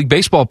Major League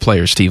Baseball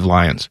player Steve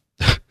Lyons,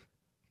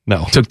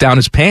 no, took down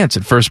his pants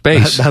at first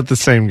base. Not the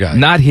same guy.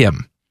 Not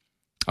him.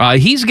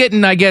 He's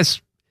getting, I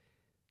guess,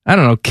 I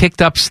don't know,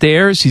 kicked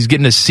upstairs. He's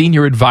getting a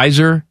senior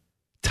advisor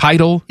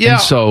title. Yeah,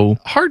 and so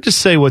hard to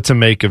say what to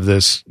make of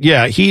this.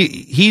 Yeah,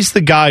 he's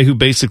the guy who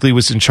basically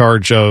was in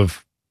charge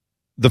of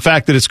the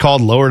fact that it's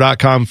called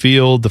Lower.com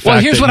Field.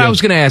 Here's what I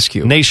was going to ask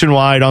you.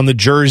 Nationwide on the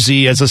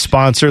jersey as a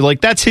sponsor.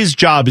 Like, that's his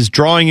job, is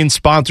drawing in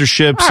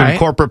sponsorships and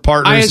corporate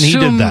partners, and he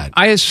did that.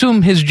 I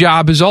assume his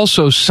job is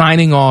also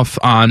signing off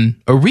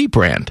on a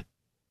rebrand.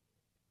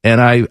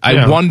 And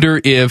I wonder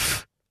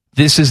if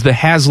this is the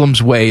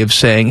Haslam's way of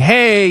saying,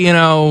 hey,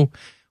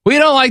 we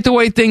don't like the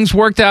way things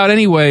worked out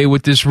anyway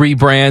with this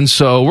rebrand,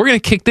 so we're going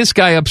to kick this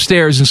guy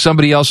upstairs and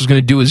somebody else is going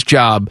to do his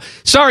job.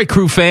 Sorry,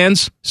 Crew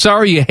fans.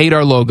 Sorry you hate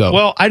our logo.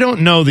 Well, I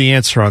don't know the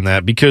answer on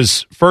that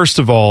because, first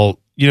of all,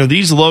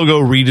 these logo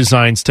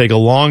redesigns take a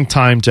long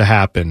time to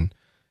happen.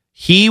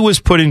 He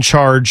was put in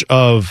charge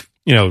of,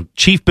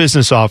 chief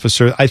business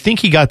officer. I think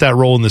he got that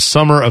role in the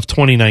summer of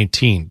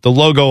 2019. The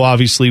logo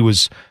obviously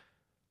was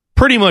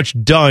pretty much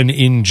done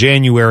in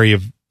January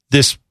of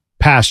this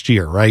past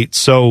year, right?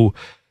 So,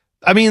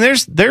 I mean,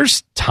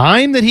 there's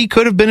time that he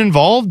could have been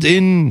involved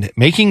in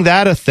making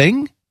that a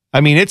thing.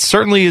 I mean, it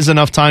certainly is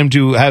enough time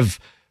to have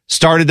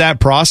started that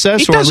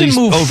process or at least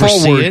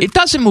oversee it. It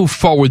doesn't move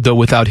forward, though,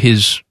 without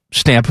his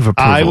stamp of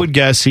approval. I would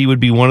guess he would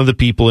be one of the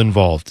people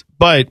involved.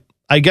 But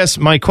I guess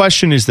my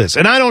question is this,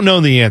 and I don't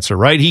know the answer,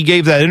 right? He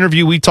gave that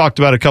interview we talked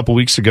about a couple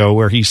weeks ago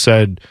where he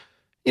said,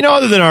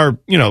 other than our,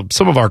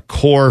 some of our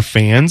core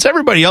fans,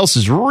 everybody else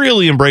is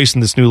really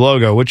embracing this new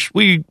logo, which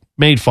we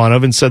made fun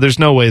of and said there's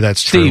no way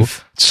that's true.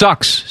 Steve,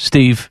 sucks,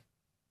 Steve.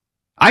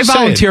 I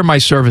volunteer my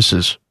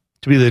services.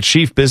 To be the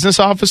chief business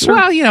officer?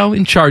 Well,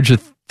 in charge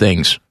of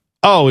things.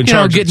 Oh, in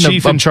charge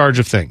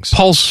of things.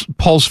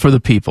 Pulse for the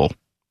people.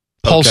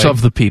 Pulse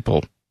of the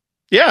people.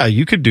 Yeah,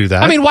 you could do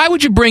that. I mean, why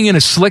would you bring in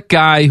a slick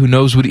guy who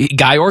knows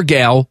guy or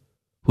gal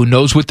who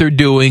knows what they're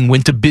doing,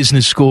 went to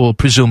business school,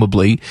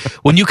 presumably,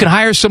 when you can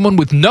hire someone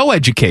with no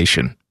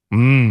education?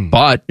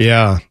 But,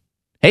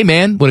 hey,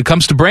 man, when it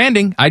comes to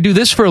branding, I do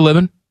this for a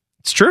living.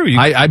 It's true.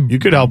 You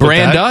could help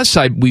brand with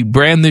that. us. We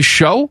brand this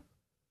show.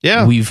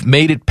 Yeah. We've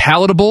made it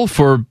palatable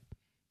for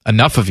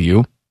enough of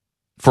you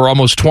for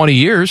almost 20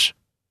 years.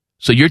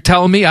 So you're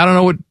telling me I don't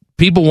know what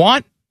people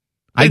want?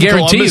 I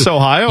guarantee Columbus, you.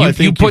 Ohio, I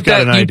think you put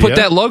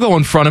that logo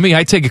in front of me,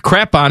 I take a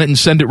crap on it and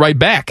send it right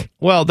back.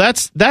 Well,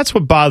 that's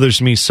what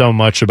bothers me so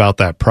much about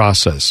that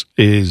process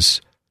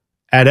is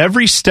at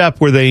every step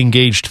where they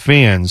engaged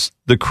fans,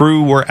 the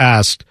Crew were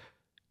asked,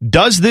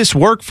 does this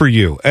work for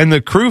you? And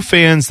the Crew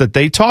fans that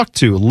they talked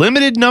to,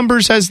 limited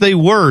numbers as they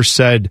were,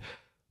 said,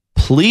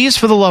 please,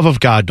 for the love of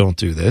God, don't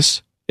do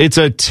this. It's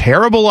a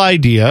terrible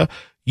idea.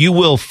 You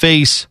will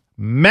face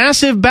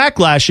massive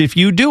backlash if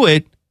you do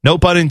it, no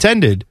pun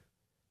intended.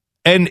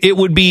 And it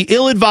would be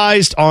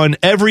ill-advised on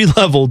every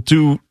level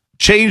to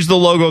change the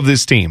logo of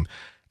this team.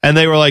 And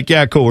they were like,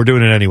 yeah, cool, we're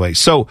doing it anyway.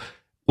 So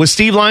was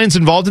Steve Lyons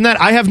involved in that?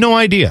 I have no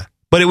idea.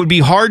 But it would be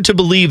hard to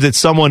believe that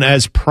someone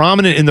as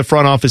prominent in the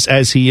front office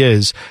as he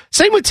is.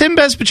 Same with Tim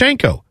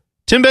Bezbatchenko.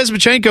 Tim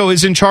Bezbatchenko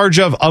is in charge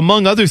of,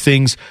 among other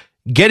things,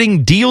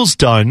 getting deals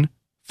done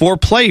for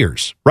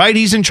players, right?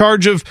 He's in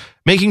charge of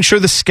making sure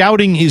the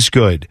scouting is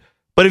good.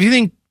 But if you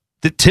think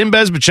that Tim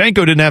Bezbatchenko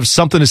didn't have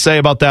something to say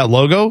about that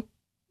logo,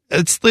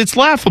 it's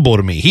laughable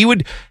to me. He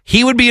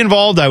would be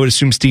involved. I would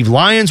assume Steve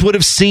Lyons would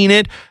have seen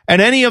it,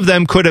 and any of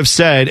them could have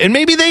said, and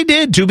maybe they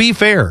did, to be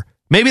fair.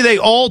 Maybe they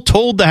all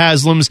told the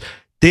Haslams,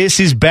 this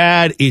is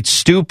bad, it's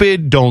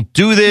stupid, don't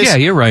do this. Yeah,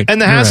 you're right.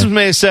 And the Haslams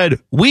may have said,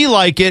 we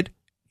like it,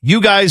 you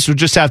guys would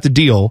just have to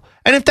deal.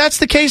 And if that's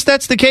the case,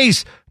 that's the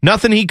case.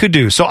 Nothing he could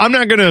do. So I'm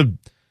not going to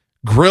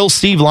grill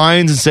Steve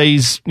Lyons and say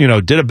he's,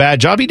 did a bad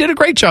job. He did a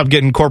great job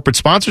getting corporate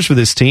sponsors for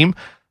this team.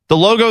 The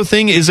logo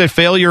thing is a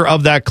failure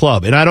of that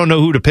club, and I don't know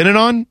who to pin it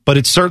on, but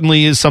it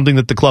certainly is something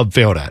that the club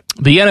failed at.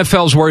 The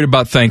NFL's worried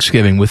about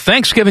Thanksgiving. With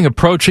Thanksgiving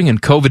approaching and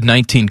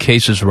COVID-19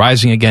 cases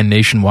rising again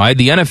nationwide,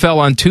 the NFL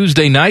on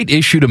Tuesday night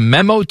issued a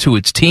memo to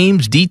its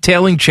teams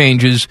detailing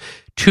changes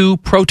to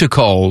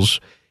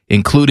protocols,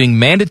 including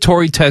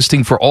mandatory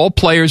testing for all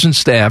players and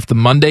staff the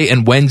Monday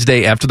and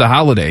Wednesday after the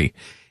holiday,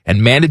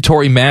 and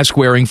mandatory mask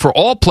wearing for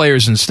all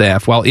players and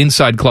staff while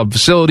inside club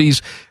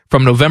facilities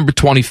from November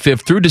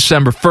 25th through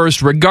December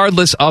 1st,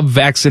 regardless of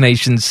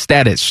vaccination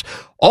status.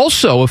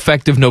 Also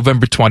effective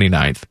November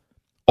 29th,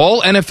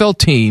 all NFL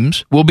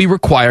teams will be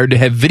required to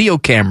have video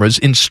cameras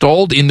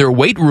installed in their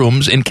weight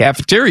rooms and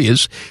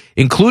cafeterias,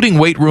 including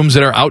weight rooms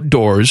that are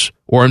outdoors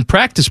or in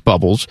practice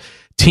bubbles.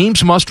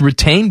 Teams must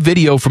retain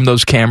video from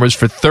those cameras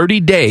for 30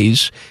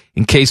 days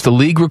in case the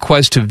league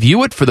requests to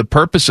view it for the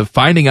purpose of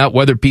finding out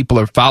whether people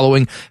are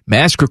following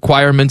mask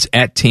requirements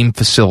at team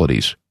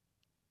facilities.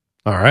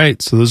 All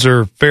right, so those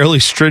are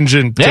fairly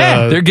stringent.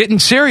 Yeah, they're getting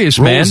serious,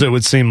 rules, man. It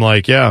would seem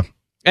like, yeah.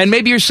 And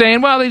maybe you're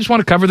saying, well, they just want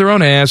to cover their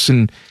own ass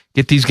and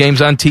get these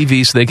games on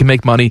TV so they can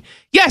make money.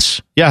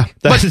 Yes, yeah,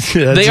 that's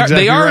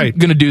they are right.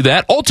 going to do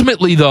that.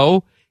 Ultimately,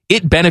 though,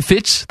 it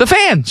benefits the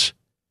fans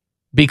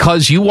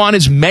because you want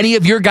as many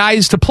of your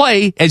guys to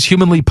play as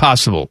humanly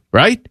possible,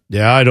 right?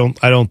 Yeah, I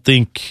don't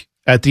think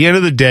at the end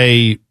of the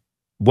day,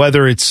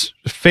 whether it's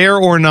fair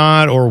or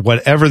not, or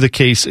whatever the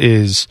case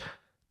is,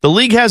 the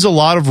league has a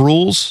lot of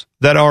rules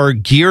that are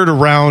geared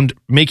around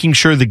making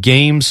sure the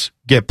games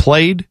get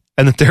played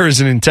and that there is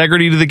an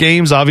integrity to the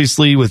games.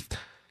 Obviously, with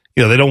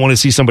they don't want to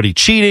see somebody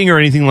cheating or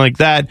anything like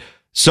that.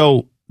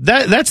 So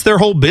that's their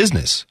whole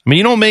business. I mean,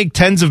 you don't make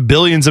tens of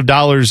billions of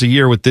dollars a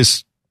year with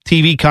this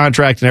TV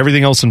contract and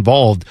everything else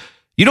involved.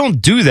 You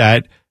don't do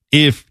that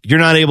if you're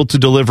not able to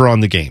deliver on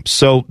the games.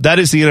 So that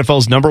is the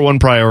NFL's number one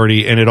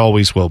priority, and it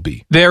always will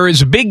be. There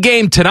is a big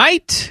game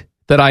tonight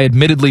that I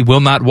admittedly will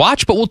not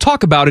watch, but we'll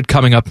talk about it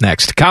coming up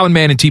next. Common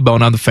Man and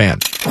T-Bone on the Fan.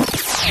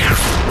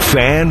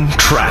 Fan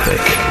traffic.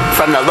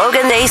 From the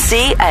Logan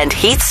AC and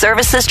Heat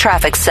Services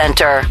Traffic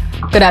Center.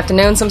 Good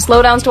afternoon. Some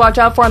slowdowns to watch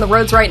out for on the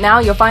roads right now.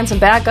 You'll find some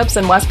backups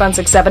in westbound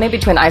 670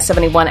 between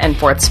I-71 and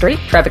 4th Street.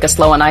 Traffic is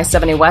slow on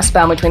I-70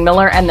 westbound between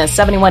Miller and the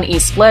 71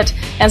 East Split.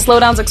 And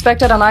slowdowns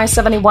expected on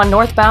I-71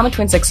 northbound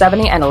between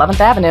 670 and 11th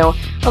Avenue.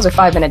 Those are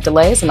 5-minute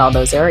delays in all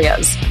those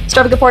areas. This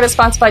traffic report is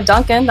sponsored by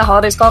Dunkin'. The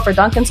holidays call for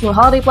Dunkin's new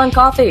Holiday Blend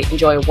coffee.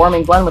 Enjoy a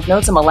warming blend with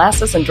notes of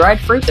molasses and dried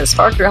fruit to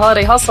spark your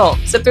holiday hustle.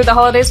 Sit through the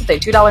holidays with a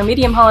 $2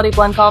 medium Holiday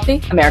Blend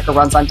coffee. America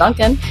runs on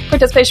Dunkin'.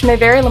 Participation may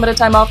vary. Limited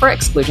time offer.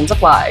 Exclusions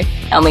apply.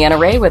 I'm Leanna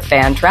Ray with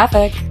Fan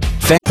Traffic.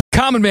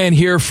 Common Man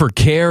here for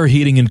Care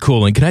Heating and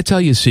Cooling. Can I tell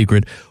you a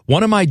secret?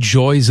 One of my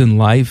joys in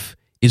life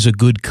is a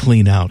good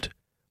clean out.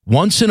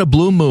 Once in a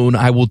blue moon,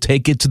 I will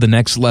take it to the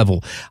next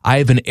level. I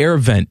have an air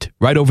vent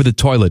right over the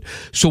toilet.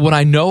 So when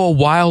I know a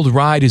wild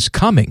ride is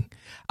coming,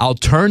 I'll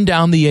turn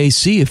down the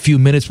AC a few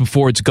minutes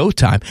before it's go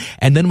time.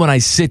 And then when I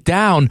sit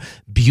down,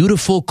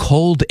 beautiful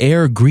cold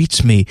air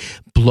greets me,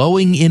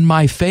 blowing in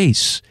my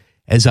face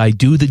as I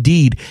do the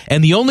deed.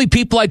 And the only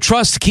people I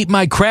trust to keep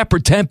my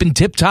crapper temp in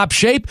tip-top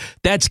shape,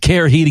 that's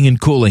Care Heating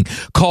and Cooling.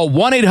 Call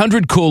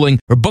 1-800-COOLING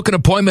or book an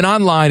appointment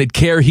online at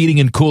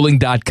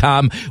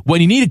careheatingandcooling.com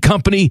when you need a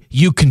company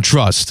you can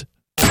trust.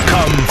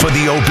 Come for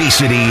the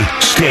obesity,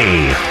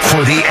 stay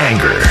for the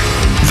anger.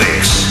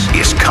 This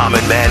is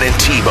Common Man and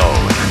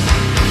T-Bone.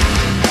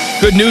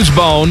 Good news,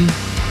 Bone.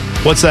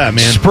 What's that,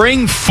 man?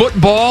 Spring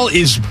football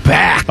is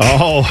back.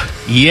 Oh.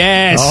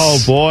 Yes. Oh,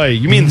 boy.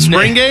 You mean the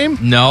spring game?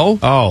 No.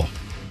 Oh.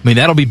 I mean,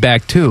 that'll be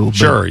back, too.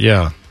 Sure,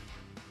 yeah.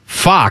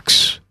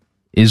 Fox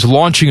is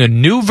launching a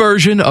new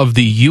version of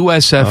the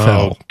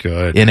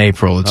USFL in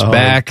April. It's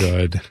back.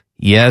 Good.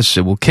 Yes,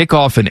 it will kick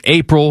off in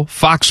April.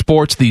 Fox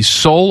Sports, the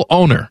sole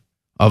owner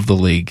of the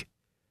league.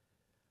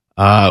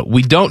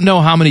 We don't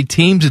know how many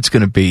teams it's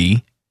going to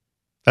be.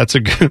 That's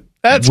a good...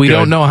 We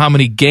don't know how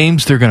many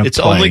games they're going to play. It's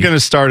only going to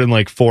start in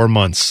like 4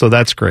 months, so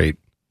that's great.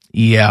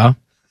 Yeah.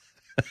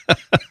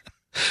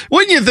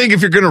 Wouldn't you think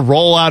if you're going to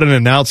roll out an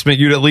announcement,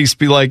 you'd at least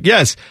be like,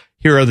 yes,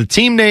 here are the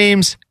team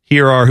names,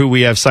 here are who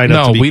we have signed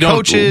up to be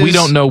coaches. We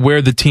don't know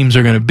where the teams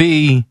are going to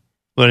be.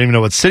 We don't even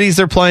know what cities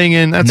they're playing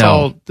in. That's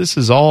all. This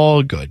is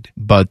all good.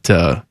 But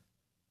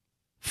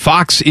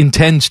Fox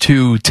intends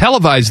to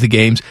televise the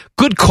games.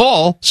 Good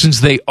call,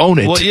 since they own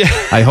it. Well, yeah.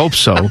 I hope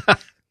so.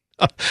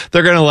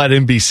 They're going to let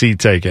NBC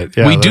take it.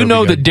 Yeah, we do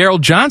know that Daryl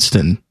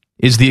Johnston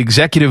is the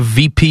executive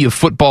VP of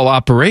football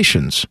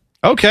operations.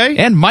 Okay.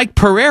 And Mike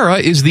Pereira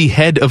is the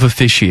head of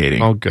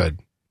officiating. Oh, good.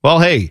 Well,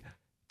 hey,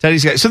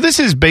 Teddy's guy. So this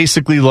is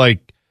basically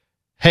like,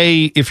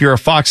 hey, if you're a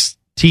Fox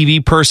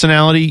TV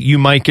personality, you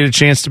might get a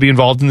chance to be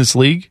involved in this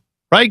league,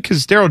 right?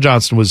 Because Daryl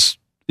Johnston is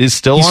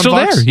still on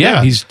Fox. There.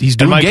 Yeah, he's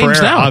doing Mike games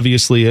Pereira now.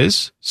 Obviously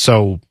is.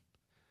 So,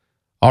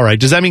 all right.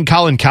 Does that mean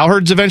Colin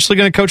Cowherd's eventually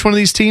going to coach one of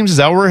these teams? Is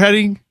that where we're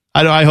heading?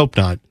 I hope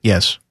not.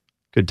 Yes.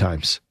 Good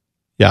times.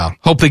 Yeah.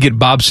 Hope they get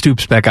Bob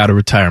Stoops back out of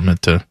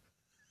retirement to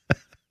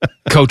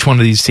coach one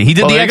of these teams. He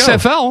did the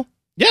XFL.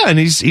 Yeah, and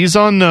he's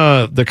on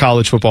the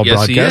college football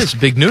broadcast. Yes, he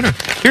is. Big nooner.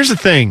 Here's the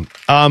thing.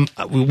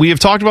 We have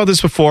talked about this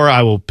before.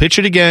 I will pitch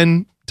it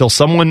again till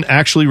someone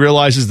actually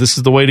realizes this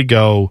is the way to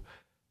go.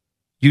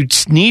 You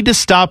need to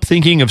stop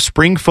thinking of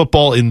spring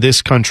football in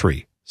this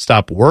country.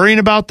 Stop worrying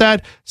about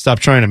that. Stop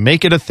trying to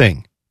make it a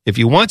thing. If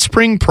you want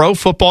spring pro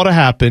football to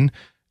happen,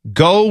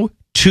 go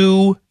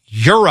to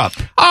Europe.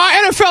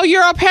 NFL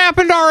Europe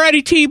happened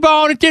already,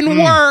 T-Bone. It didn't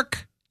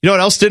work. You know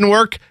what else didn't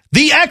work?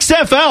 The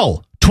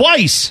XFL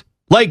twice.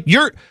 Like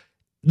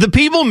the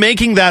people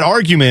making that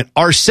argument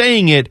are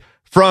saying it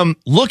from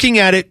looking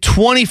at it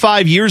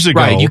 25 years ago.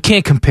 Right. You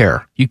can't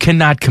compare. You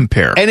cannot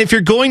compare. And if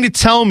you're going to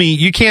tell me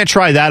you can't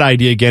try that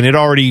idea again, it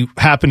already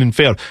happened and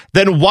failed,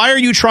 then why are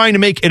you trying to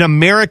make an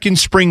American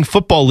Spring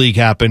Football League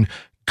happen?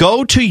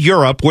 Go to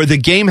Europe, where the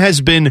game has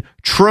been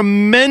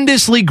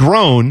tremendously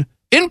grown,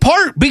 in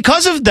part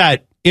because of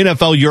that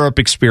NFL Europe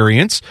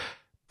experience.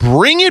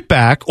 Bring it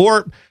back,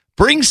 or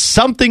bring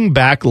something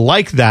back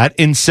like that,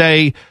 and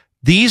say,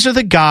 these are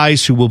the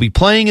guys who will be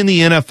playing in the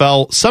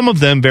NFL, some of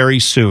them very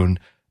soon,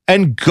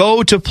 and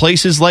go to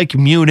places like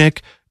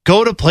Munich,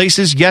 go to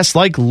places, yes,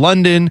 like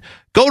London,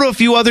 go to a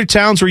few other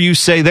towns where you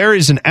say there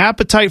is an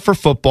appetite for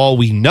football.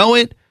 We know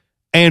it,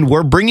 and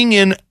we're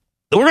going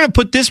to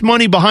put this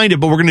money behind it,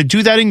 but we're going to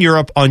do that in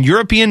Europe on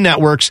European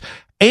networks,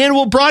 and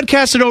we'll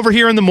broadcast it over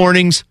here in the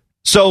mornings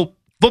so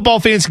football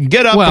fans can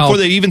get up before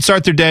they even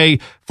start their day,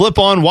 flip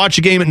on, watch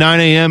a game at 9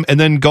 a.m., and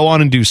then go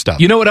on and do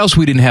stuff. You know what else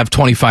we didn't have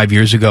 25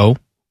 years ago?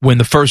 when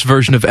the first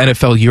version of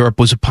NFL Europe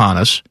was upon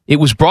us. It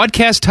was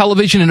broadcast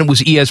television and it was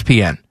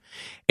ESPN.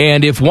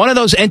 And if one of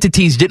those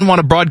entities didn't want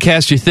to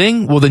broadcast your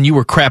thing, well, then you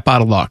were crap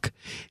out of luck.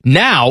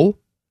 Now,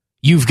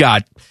 you've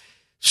got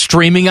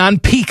streaming on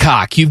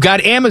Peacock. You've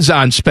got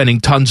Amazon spending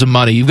tons of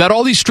money. You've got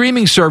all these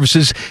streaming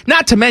services,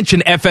 not to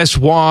mention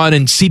FS1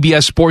 and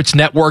CBS Sports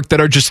Network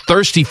that are just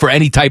thirsty for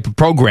any type of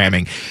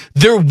programming.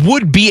 There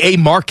would be a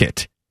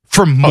market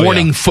for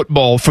morning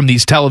football from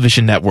these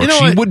television networks.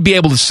 You would be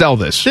able to sell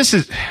this.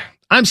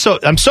 I'm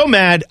so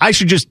mad. I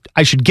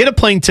should get a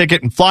plane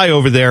ticket and fly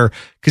over there,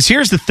 because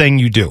here's the thing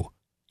you do.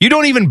 You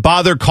don't even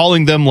bother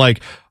calling them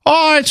like,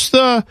 oh, it's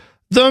the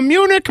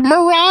Munich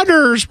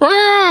Marauders.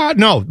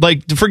 No,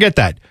 forget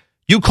that.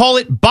 You call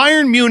it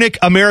Bayern Munich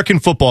American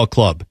Football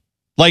Club.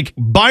 Like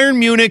Bayern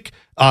Munich,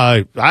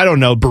 I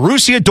don't know,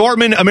 Borussia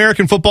Dortmund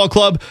American Football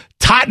Club,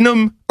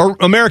 Tottenham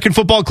American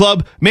Football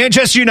Club,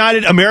 Manchester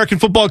United American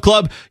Football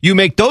Club. You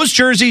make those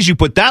jerseys, you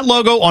put that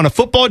logo on a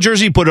football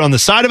jersey, put it on the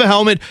side of a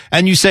helmet,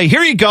 and you say,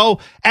 here you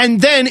go.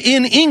 And then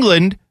in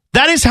England,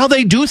 that is how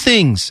they do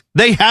things.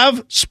 They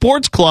have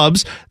sports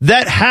clubs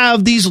that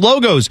have these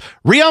logos.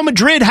 Real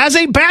Madrid has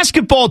a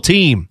basketball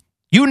team.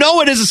 You know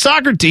it as a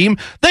soccer team.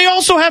 They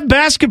also have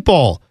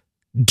basketball.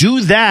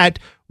 Do that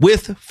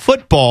with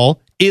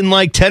football in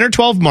like 10 or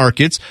 12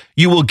 markets.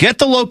 You will get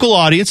the local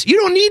audience. You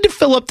don't need to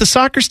fill up the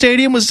soccer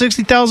stadium with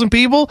 60,000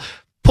 people.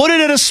 Put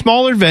it at a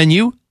smaller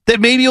venue that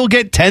maybe you'll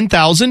get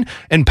 10,000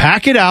 and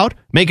pack it out.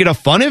 Make it a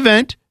fun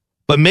event.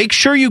 But make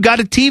sure you got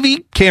a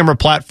TV camera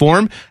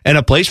platform and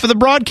a place for the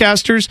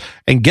broadcasters,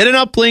 and get an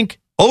uplink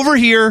over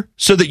here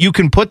so that you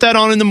can put that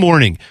on in the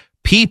morning.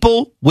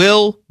 People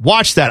will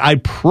watch that. I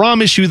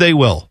promise you they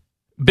will.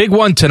 Big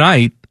one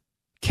tonight.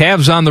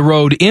 Cavs on the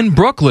road in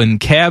Brooklyn.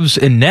 Cavs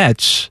and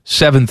Nets,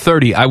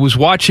 7:30. I was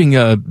watching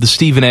the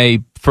Stephen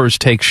A.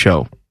 First Take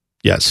show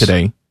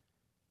today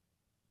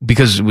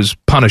because it was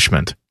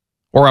punishment.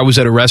 Or I was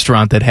at a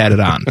restaurant that had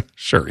it on.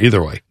 Sure,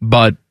 either way.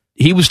 But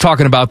he was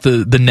talking about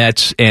the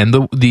Nets and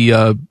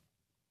the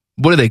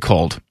what are they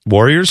called?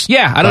 Warriors?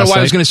 Yeah, I don't know why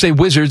I was going to say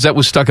Wizards. That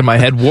was stuck in my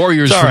head.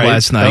 Warriors from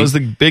last night. That was the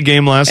big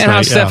game last night. And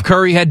how Steph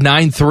Curry had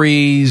 9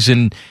 threes,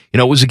 and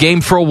it was a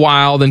game for a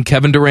while. Then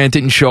Kevin Durant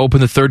didn't show up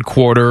in the third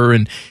quarter.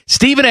 And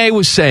Stephen A.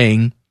 was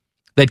saying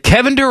that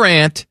Kevin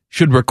Durant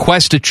should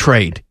request a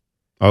trade.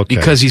 Okay.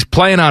 Because he's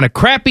playing on a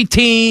crappy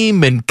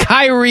team, and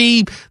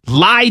Kyrie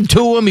lied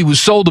to him. He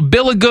was sold a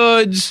bill of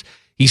goods.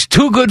 He's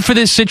too good for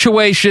this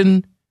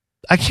situation.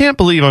 I can't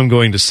believe I'm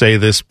going to say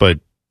this, but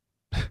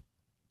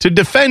to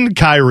defend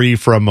Kyrie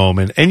for a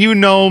moment, and you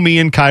know me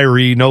and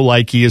Kyrie, no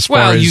likey as far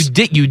as...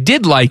 Well, you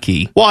did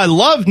likey. Well, I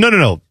love...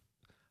 No.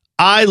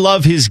 I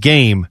love his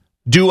game.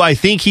 Do I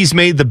think he's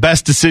made the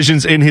best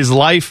decisions in his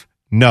life?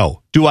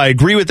 No. Do I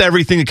agree with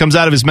everything that comes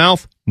out of his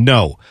mouth?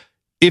 No.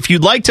 If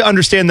you'd like to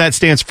understand that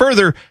stance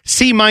further,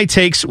 see my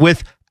takes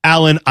with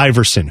Allen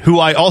Iverson, who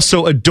I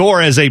also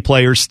adore as a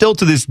player still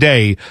to this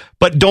day,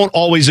 but don't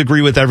always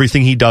agree with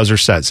everything he does or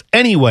says.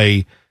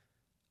 Anyway,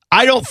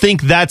 I don't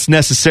think that's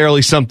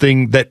necessarily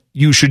something that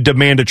you should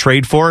demand a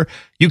trade for.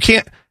 You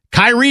can't.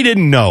 Kyrie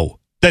didn't know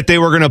that they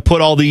were going to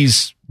put all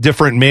these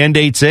different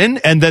mandates in,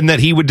 and then that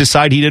he would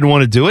decide he didn't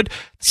want to do it.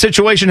 The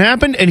situation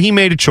happened, and he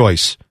made a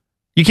choice.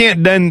 You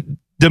can't then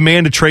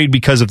demand a trade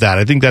because of that.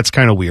 I think that's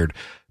kind of weird.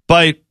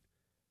 But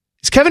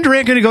is Kevin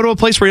Durant going to go to a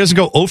place where he doesn't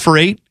go 0 for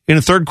 8 in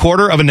a third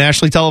quarter of a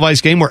nationally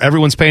televised game where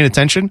everyone's paying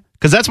attention?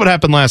 Because that's what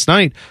happened last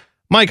night.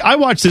 Mike, I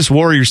watched this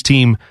Warriors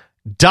team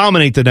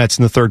dominate the Nets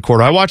in the third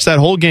quarter. I watched that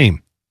whole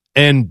game.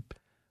 And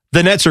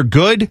the Nets are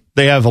good.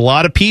 They have a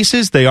lot of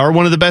pieces. They are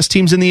one of the best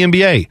teams in the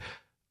NBA.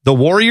 The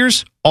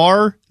Warriors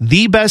are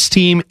the best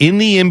team in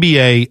the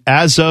NBA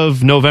as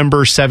of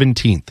November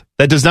 17th.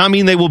 That does not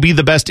mean they will be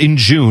the best in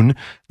June.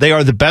 They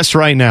are the best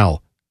right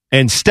now.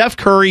 And Steph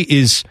Curry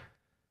is...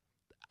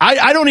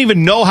 I don't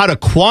even know how to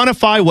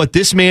quantify what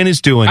this man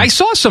is doing. I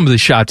saw some of the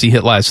shots he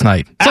hit last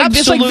night.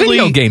 It's like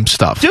video game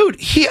stuff. Dude,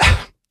 he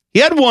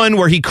had one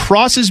where he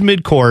crosses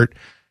midcourt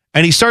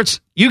and he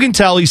starts, you can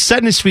tell he's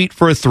setting his feet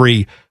for a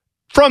three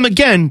from,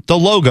 again, the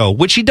logo,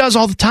 which he does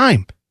all the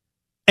time.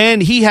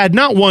 And he had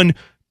not one,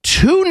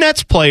 2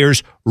 Nets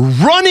players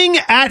running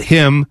at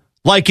him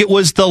like it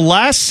was the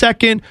last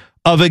second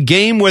of a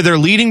game where they're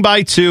leading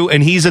by 2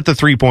 and he's at the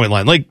 3-point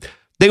line. Like,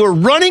 they were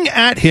running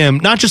at him,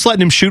 not just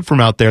letting him shoot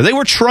from out there. They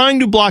were trying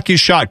to block his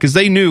shot because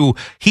they knew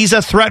he's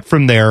a threat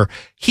from there.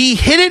 He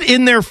hit it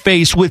in their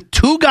face with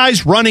 2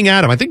 guys running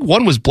at him. I think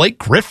one was Blake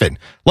Griffin.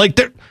 Like,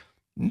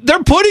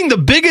 they're putting the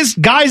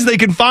biggest guys they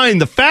can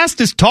find, the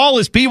fastest,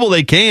 tallest people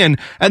they can,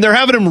 and they're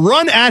having him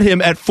run at him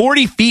at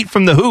 40 feet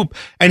from the hoop,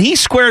 and he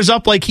squares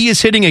up like he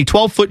is hitting a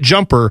 12-foot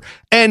jumper,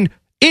 and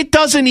it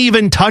doesn't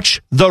even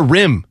touch the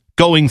rim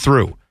going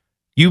through.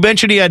 You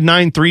mentioned he had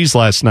 9 threes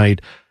last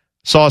night.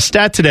 Saw a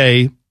stat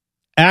today,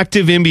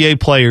 active NBA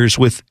players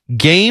with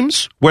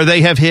games where they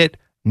have hit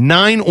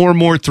 9 or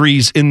more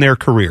threes in their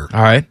career.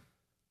 All right.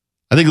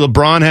 I think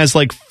LeBron has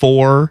like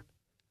 4.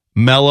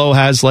 Melo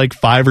has like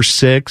 5 or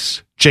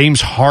 6.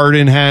 James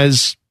Harden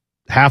has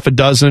half a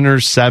dozen or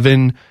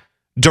 7.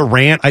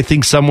 Durant, I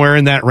think somewhere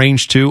in that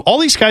range too. All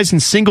these guys in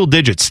single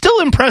digits. Still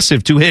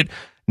impressive to hit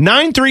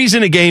 9 threes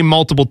in a game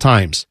multiple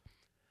times.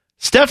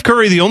 Steph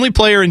Curry, the only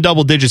player in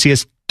double digits. He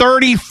has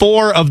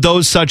 34 of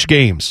those such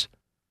games.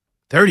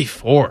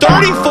 34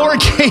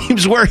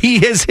 games where he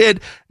has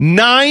hit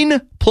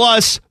 9+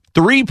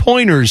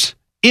 3-pointers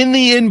in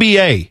the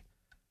NBA.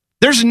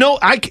 There's no...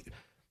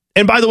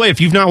 And by the way, if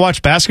you've not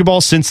watched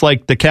basketball since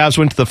like the Cavs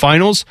went to the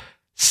finals,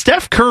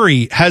 Steph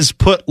Curry has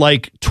put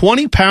like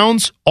 20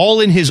 pounds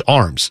all in his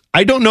arms.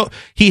 I don't know.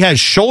 He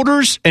has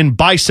shoulders and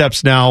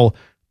biceps now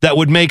that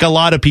would make a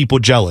lot of people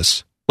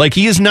jealous. Like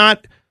he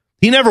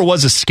never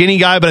was a skinny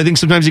guy, but I think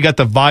sometimes he got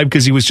the vibe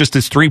because he was just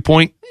this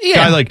 3-point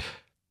guy. Like,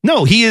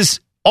 no, he is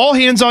all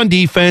hands on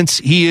defense.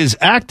 He is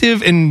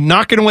active and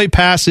knocking away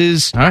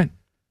passes. All right.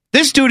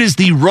 This dude is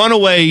the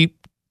runaway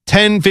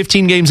 10,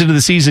 15 games into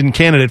the season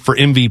candidate for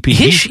MVP.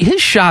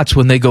 His shots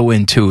when they go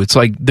in too, it's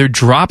like they're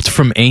dropped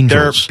from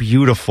angels. They're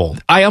beautiful.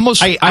 I'm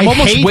almost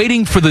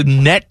waiting for the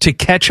net to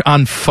catch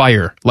on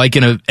fire, like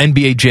in an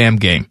NBA Jam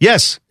game.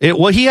 Yes.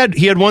 He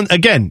had one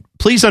again.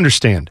 Please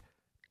understand.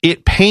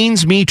 It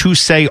pains me to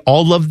say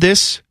all of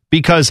this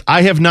because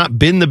I have not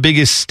been the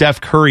biggest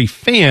Steph Curry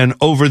fan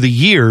over the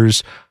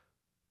years,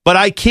 but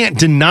I can't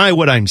deny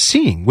what I'm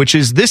seeing, which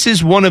is this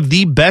is one of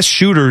the best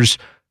shooters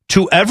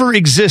to ever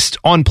exist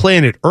on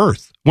planet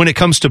Earth when it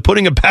comes to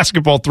putting a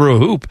basketball through a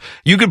hoop.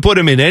 You could put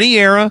him in any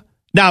era.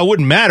 Now, it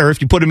wouldn't matter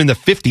if you put him in the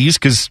 50s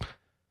because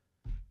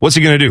what's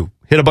he going to do?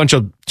 Hit a bunch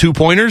of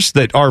 2-pointers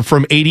that are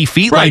from 80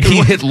 feet? Right,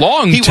 he hit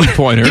long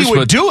 2-pointers. He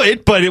would do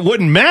it, but it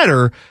wouldn't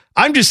matter.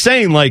 I'm just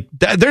saying, like,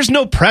 there's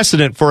no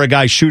precedent for a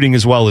guy shooting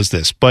as well as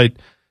this. But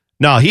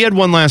no, he had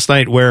one last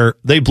night where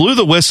they blew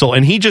the whistle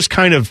and he just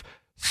kind of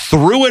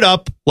threw it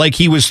up like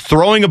he was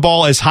throwing a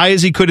ball as high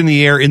as he could in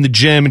the air in the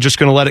gym and just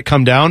going to let it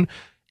come down.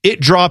 It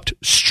dropped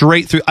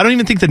straight through. I don't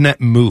even think the net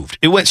moved.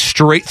 It went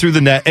straight through the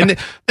net. And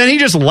then he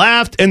just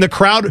laughed, and the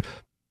crowd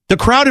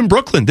in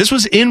Brooklyn, this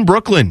was in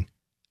Brooklyn,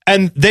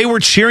 and they were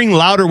cheering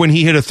louder when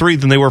he hit a 3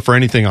 than they were for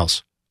anything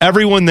else.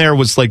 Everyone there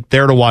was like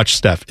there to watch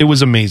Steph. It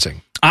was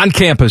amazing. On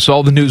campus,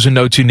 all the news and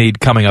notes you need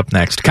coming up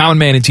next. Common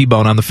Man and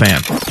T-Bone on the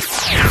Fan.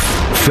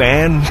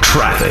 Fan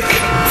traffic.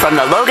 From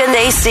the Logan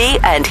AC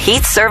and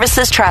Heat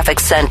Services Traffic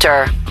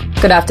Center.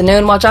 Good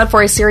afternoon. Watch out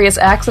for a serious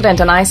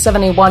accident on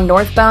I-71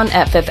 northbound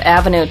at 5th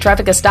Avenue.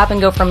 Traffic is stop and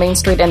go from Main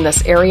Street in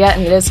this area,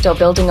 and it is still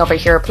building over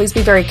here. Please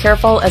be very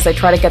careful as they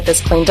try to get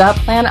this cleaned up.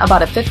 Plan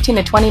about a 15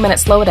 to 20 minute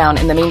slowdown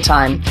in the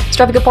meantime. This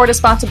traffic report is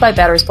sponsored by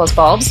Batteries Plus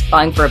Bulbs.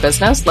 Buying for a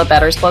business? Let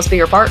Batteries Plus be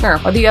your partner.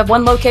 Whether you have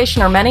one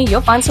location or many, you'll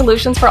find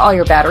solutions for all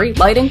your battery,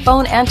 lighting,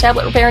 phone, and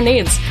tablet repair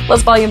needs.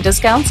 Plus volume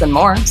discounts and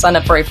more. Sign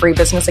up for a free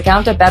business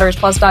account at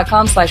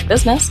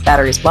batteriesplus.com/business.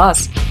 Batteries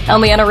Plus.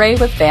 I'm Leanna Ray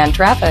with Fan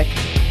Traffic.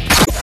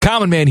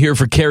 Common Man here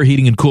for Care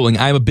Heating and Cooling.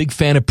 I'm a big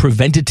fan of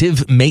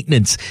preventative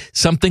maintenance.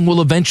 Something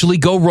will eventually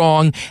go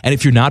wrong, and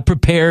if you're not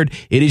prepared,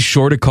 it is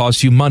sure to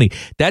cost you money.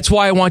 That's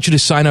why I want you to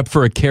sign up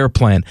for a Care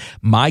plan.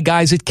 My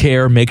guys at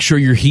Care make sure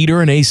your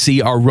heater and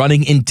AC are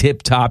running in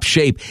tip-top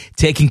shape,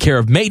 taking care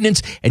of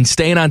maintenance and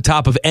staying on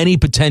top of any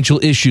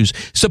potential issues.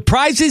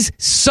 Surprises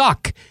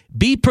suck.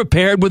 Be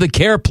prepared with a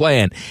Care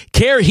plan.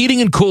 Care Heating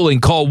and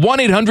Cooling. Call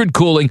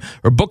 1-800-COOLING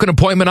or book an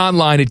appointment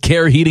online at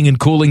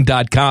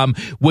careheatingandcooling.com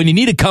when you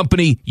need a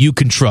company you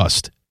can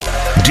trust.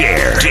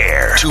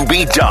 Dare to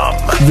be dumb.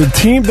 The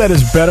team that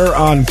is better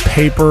on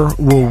paper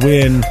will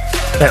win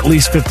at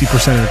least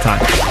 50% of the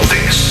time.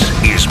 This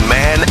is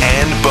Man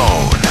and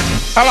Bone.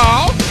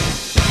 Hello?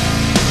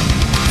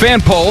 Fan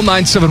poll,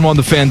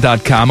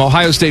 971thefan.com.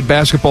 Ohio State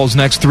basketball's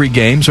next 3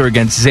 games are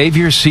against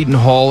Xavier, Seton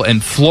Hall,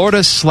 and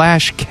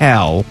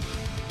Florida/Cal.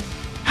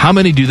 How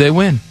many do they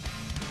win?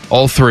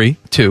 All 3,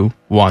 2,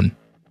 1.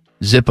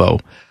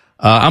 Zippo.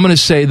 I'm going to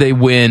say they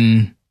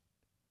win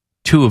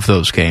 2 of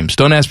those games.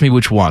 Don't ask me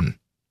which one.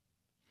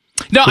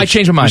 No, I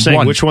changed my mind. You're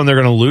saying which one they're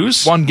going to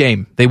lose? 1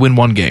 game. They win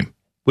 1 game.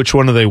 Which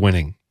one are they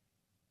winning?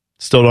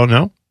 Still don't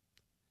know?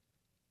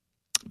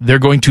 They're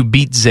going to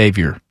beat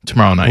Xavier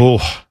tomorrow night.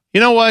 Oh,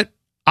 you know what?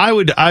 I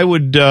would,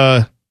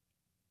 so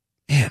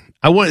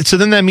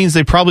then that means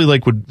they probably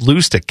would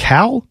lose to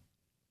Cal?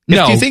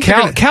 No,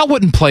 Cal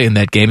wouldn't play in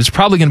that game. It's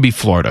probably going to be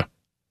Florida.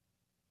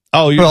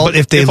 Oh, well,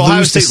 if they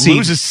lose to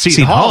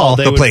Seton Hall,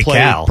 they they'll would play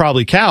Cal.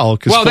 Probably Cal.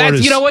 Well,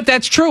 you know what?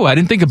 That's true. I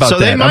didn't think about that.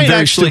 So they might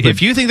actually,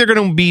 if you think they're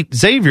going to beat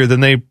Xavier, then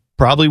they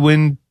probably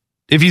win.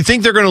 If you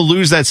think they're going to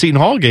lose that Seton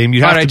Hall game,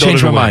 you have to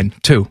change my mind.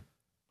 2. How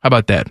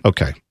about that?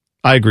 Okay.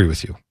 I agree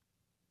with you.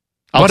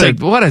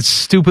 What a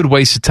stupid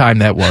waste of time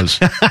that was.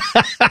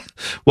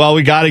 Well,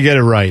 we got to get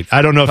it right.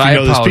 I don't know if you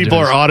know this. People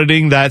are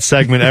auditing that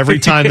segment every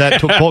time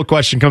that poll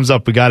question comes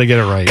up. We got to get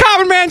it right.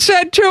 Common Man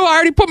said 2. I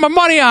already put my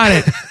money on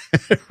it.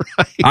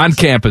 Right. On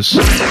campus.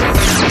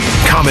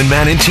 Common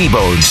Man and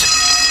T-Bones.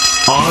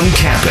 On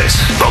campus,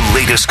 the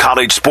latest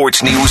college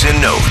sports news and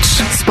notes.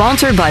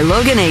 Sponsored by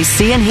Logan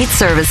AC and Heat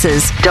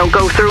Services. Don't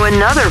go through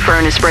another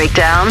furnace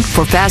breakdown.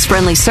 For fast,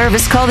 friendly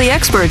service, call the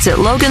experts at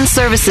Logan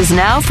Services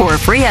now for a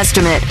free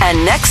estimate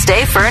and next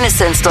day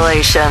furnace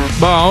installation.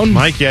 Bone.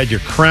 Mike, you had your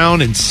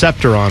crown and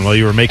scepter on while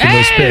you were making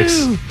those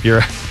picks.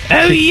 You're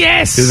Oh,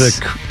 yes. You're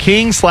the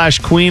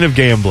king/queen of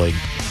gambling.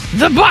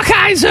 The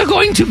Buckeyes are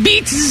going to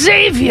beat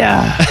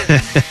Xavier.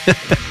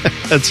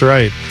 That's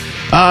right.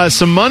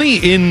 Some money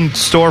in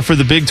store for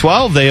the Big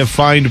 12. They have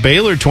fined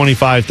Baylor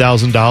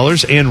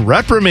 $25,000 and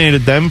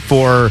reprimanded them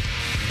for,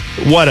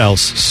 what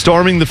else?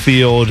 Storming the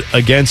field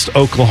against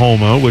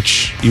Oklahoma,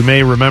 which you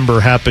may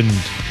remember happened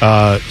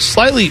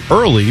slightly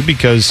early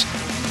because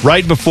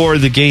right before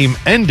the game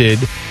ended,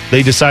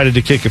 they decided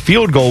to kick a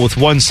field goal with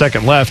 1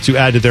 second left to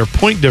add to their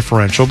point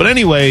differential. But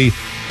anyway,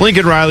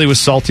 Lincoln Riley was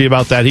salty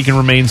about that. He can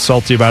remain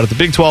salty about it. The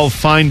Big 12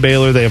 fined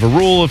Baylor. They have a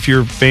rule if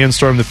your fans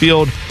storm the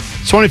field,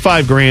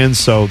 $25,000.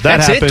 So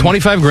that's happened. It?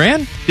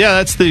 $25,000? Yeah,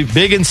 that's the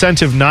big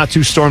incentive not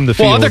to storm the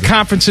field. Well, other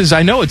conferences,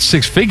 I know it's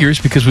six figures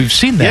because we've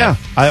seen that. Yeah,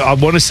 I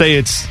want to say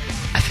I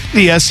think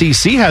the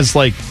SEC has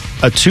like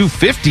a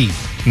 250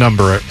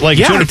 number, like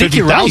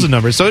 250,000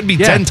 number. So it'd be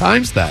 10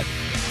 times that.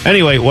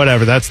 Anyway,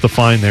 whatever. That's the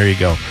fine. There you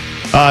go.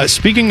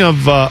 Speaking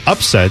of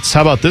upsets,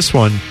 how about this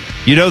one?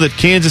 You know that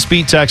Kansas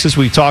beat Texas.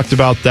 We talked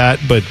about that.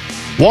 But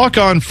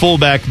walk-on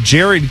fullback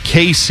Jared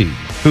Casey,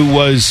 who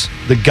was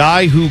the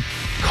guy who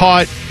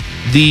caught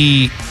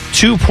the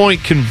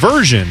 2-point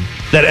conversion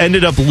that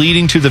ended up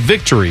leading to the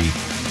victory,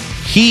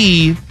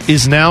 he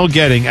is now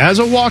getting, as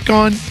a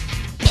walk-on,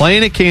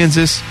 playing at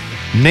Kansas,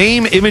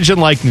 name, image, and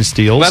likeness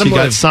deals. He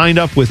got signed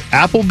up with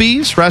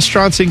Applebee's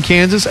restaurants in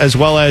Kansas, as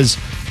well as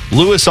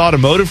Lewis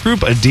Automotive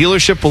Group, a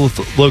dealership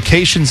with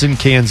locations in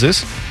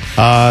Kansas.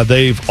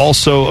 They've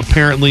also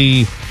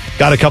apparently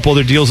got a couple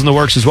other deals in the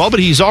works as well, but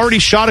he's already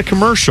shot a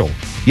commercial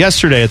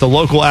yesterday at the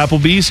local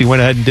Applebee's. He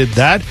went ahead and did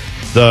that.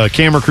 The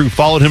camera crew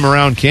followed him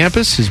around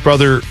campus. His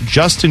brother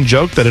Justin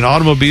joked that an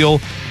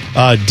automobile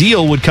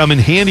deal would come in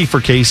handy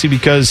for Casey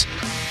because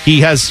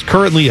he has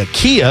currently a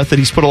Kia that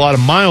he's put a lot of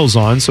miles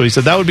on. So he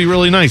said that would be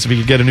really nice if he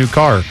could get a new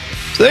car.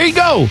 So there you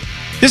go.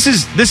 This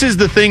is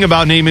the thing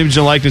about name, image,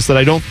 and likeness that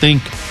I don't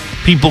think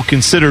people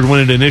considered when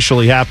it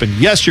initially happened.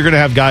 Yes, you're going to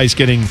have guys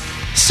getting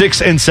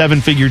 6- and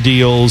 7-figure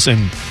deals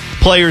and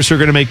players who are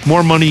going to make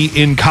more money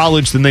in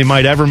college than they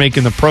might ever make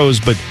in the pros,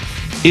 but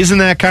isn't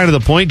that kind of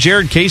the point?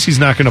 Jared Casey's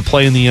not going to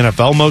play in the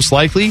NFL, most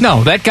likely.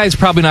 No, that guy's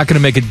probably not going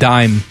to make a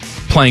dime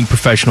playing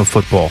professional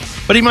football.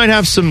 But he might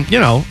have some, I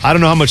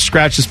don't know how much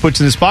scratch this puts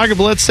in his pocket,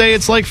 but let's say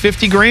it's like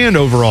 $50,000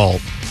 overall.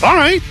 All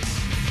right.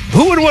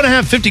 Who would want to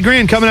have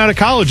 $50,000 coming out of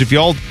college if you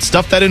all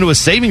stuff that into a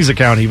savings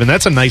account even?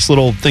 That's a nice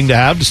little thing to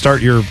have to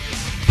start your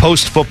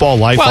post-football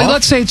life off.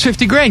 Let's say it's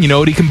 $50,000. You know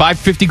what he can buy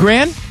for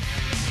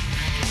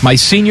 $50,000? My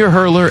senior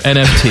hurler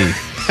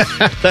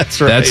NFT.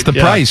 That's right. That's the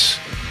price.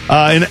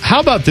 And how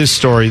about this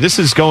story? This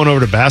is going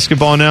over to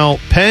basketball now.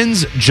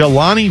 Penn's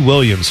Jelani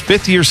Williams,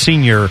 fifth-year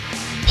senior,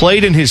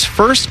 played in his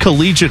first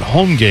collegiate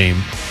home game,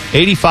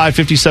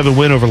 85-57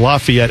 win over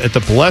Lafayette at the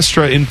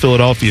Palestra in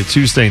Philadelphia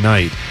Tuesday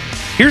night.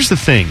 Here's the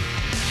thing.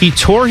 He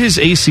tore his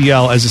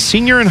ACL as a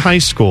senior in high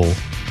school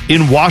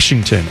in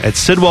Washington at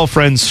Sidwell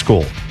Friends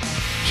School.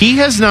 He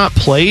has not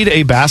played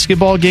a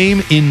basketball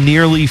game in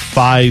nearly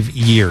 5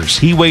 years.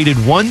 He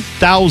waited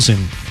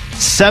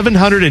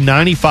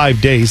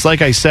 1,795 days.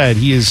 Like I said,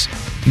 he is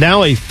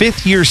now a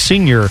fifth-year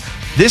senior.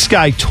 This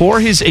guy tore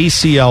his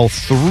ACL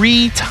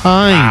 3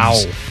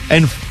 times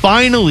and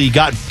finally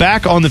got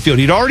back on the field.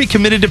 He'd already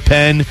committed to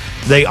Penn.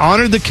 They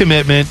honored the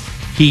commitment.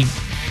 He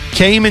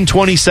came in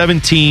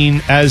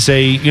 2017 as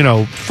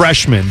a,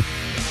 freshman,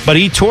 but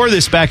he tore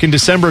this back in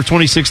December of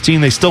 2016.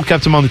 They still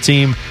kept him on the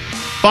team.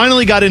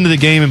 Finally got into the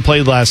game and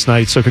played last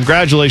night, so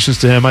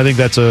congratulations to him. I think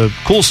that's a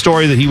cool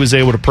story that he was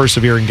able to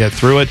persevere and get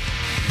through it.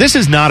 This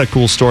is not a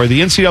cool story.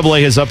 The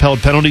NCAA has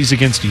upheld penalties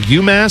against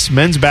UMass,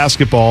 men's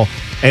basketball,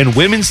 and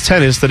women's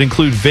tennis that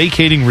include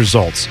vacating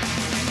results.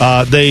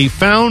 They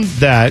found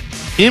that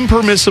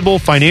impermissible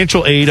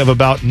financial aid of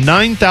about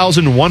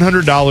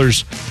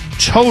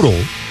 $9,100 total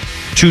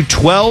to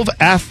 12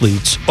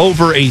 athletes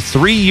over a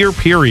 3-year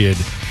period.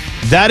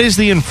 That is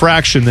the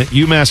infraction that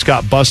UMass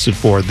got busted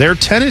for. Their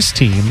tennis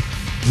team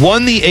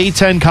won the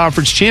A-10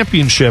 Conference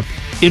Championship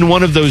in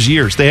one of those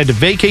years. They had to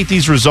vacate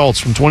these results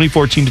from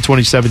 2014 to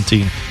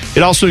 2017.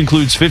 It also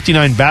includes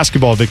 59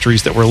 basketball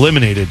victories that were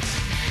eliminated.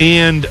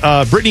 And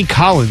Brittany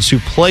Collins, who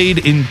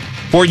played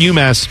for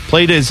UMass,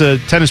 played as a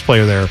tennis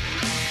player there.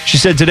 She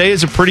said, "Today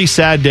is a pretty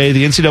sad day.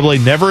 The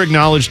NCAA never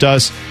acknowledged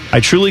us. I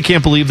truly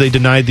can't believe they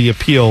denied the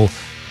appeal."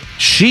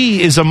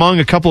 She is among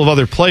a couple of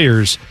other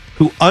players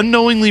who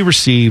unknowingly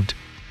received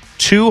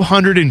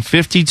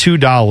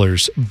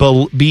 $252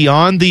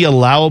 beyond the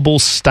allowable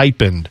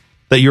stipend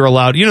that you're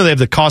allowed. They have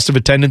the cost of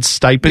attendance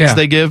stipends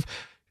they give.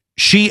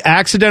 She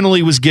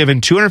accidentally was given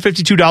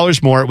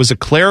 $252 more. It was a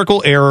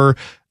clerical error.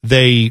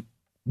 They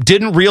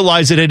didn't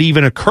realize it had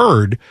even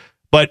occurred,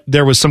 but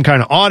there was some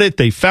kind of audit.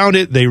 They found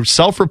it. They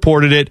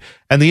self-reported it,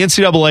 and the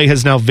NCAA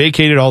has now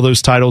vacated all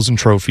those titles and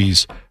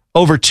trophies.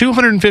 Over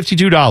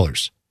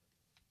 $252.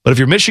 But if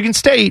you're Michigan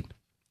State,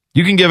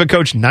 you can give a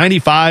coach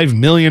 $95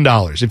 million.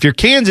 If you're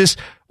Kansas,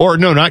 or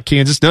no, not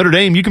Kansas, Notre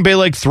Dame, you can pay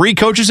like 3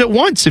 coaches at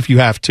once if you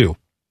have to.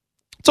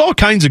 It's all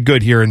kinds of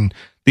good here in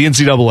the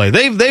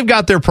NCAA. They've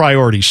got their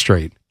priorities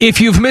straight. If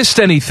you've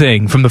missed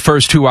anything from the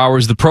first 2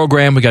 hours of the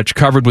program, we got you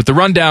covered with the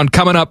rundown.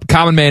 Coming up,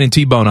 Common Man and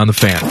T-Bone on the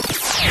Fan.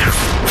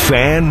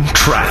 Fan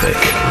traffic.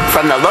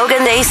 From the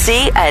Logan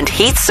AC and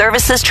Heat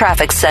Services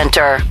Traffic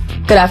Center.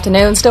 Good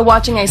afternoon. Still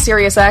watching a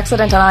serious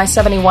accident on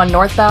I-71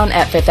 northbound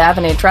at 5th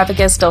Avenue. Traffic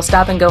is still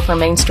stop and go from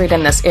Main Street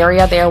in this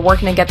area. They are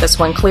working to get this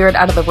one cleared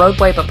out of the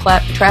roadway, but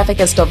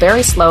traffic is still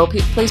very slow.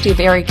 Please be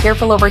very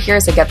careful over here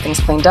as they get things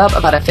cleaned up.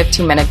 About a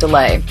 15-minute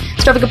delay.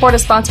 This traffic report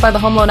is sponsored by the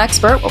Home Loan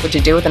Expert. What would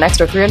you do with an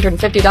extra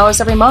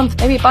 $350 every month?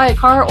 Maybe buy a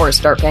car or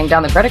start paying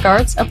down the credit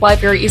cards. Apply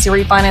for your easy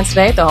refinance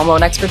today at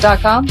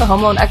thehomeloanexpert.com. The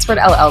Home Loan Expert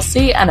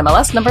LLC,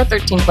 NMLS number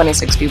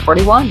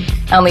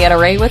 1326-241. I'm Leanna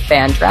Ray with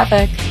Fan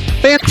Traffic.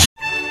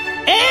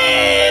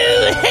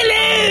 Oh,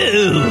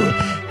 hello!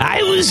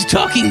 I was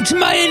talking to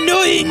my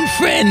annoying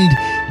friend,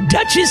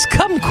 Duchess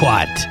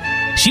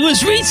Kumquat. She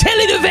was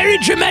retelling a very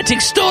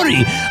dramatic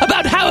story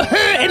about how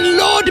her and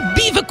Lord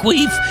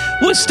Beaverqueef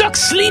were stuck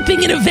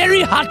sleeping in a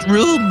very hot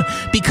room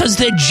because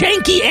their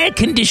janky air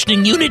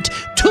conditioning unit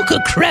took a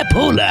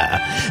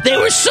crapola. They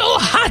were so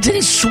hot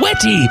and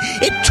sweaty,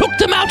 it took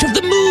them out of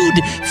the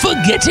mood for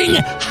getting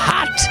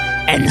hot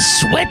and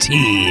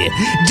sweaty.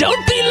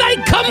 Don't be like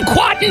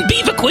Kumquat and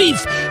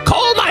Beaverqueef.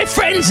 Call my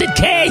friends at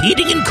Care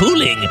Heating and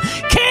Cooling.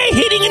 Care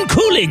Heating and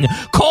Cooling.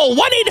 Call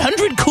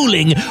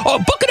 1-800-COOLING or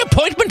book an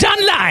appointment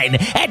online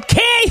at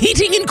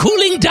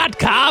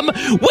careheatingandcooling.com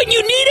when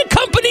you need a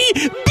company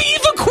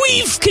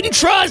Beaverqueef can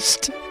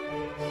trust.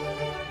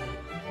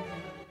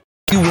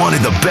 You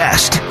wanted the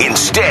best.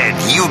 Instead,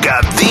 you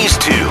got these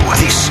two.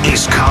 This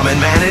is Common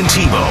Man and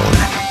T-Bone.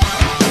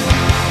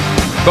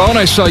 Bone,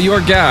 I saw your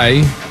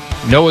guy,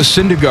 Noah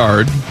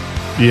Syndergaard,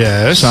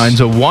 signs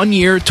a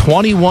 1-year,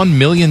 $21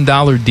 million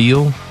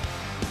deal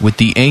with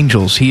the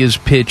Angels. He has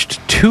pitched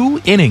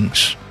 2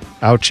 innings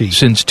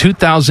since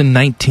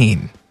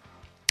 2019.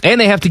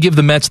 And they have to give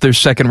the Mets their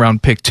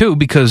second-round pick, too,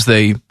 because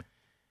they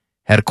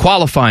had a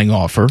qualifying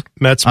offer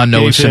Mets on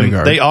Noah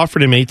Syndergaard. They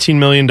offered him $18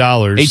 million.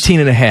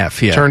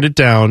 18.5, yeah. Turned it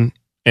down,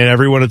 and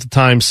everyone at the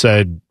time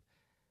said,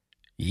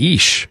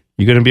 yeesh,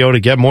 you going to be able to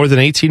get more than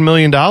 $18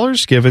 million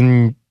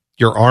given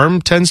your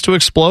arm tends to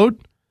explode?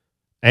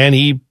 And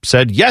he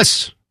said,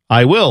 yes,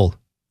 I will.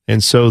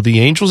 And so the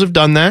Angels have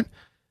done that.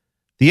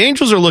 The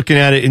Angels are looking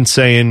at it and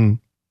saying,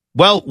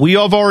 well, we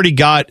have already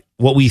got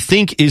what we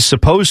think is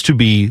supposed to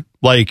be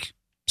like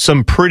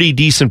some pretty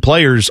decent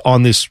players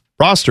on this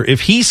roster.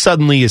 If he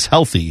suddenly is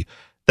healthy,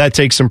 that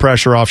takes some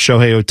pressure off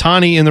Shohei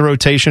Ohtani in the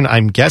rotation,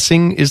 I'm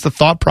guessing is the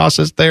thought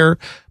process there.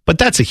 But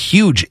that's a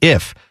huge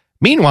if.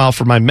 Meanwhile,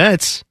 for my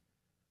Mets,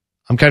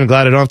 I'm kind of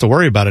glad I don't have to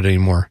worry about it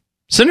anymore.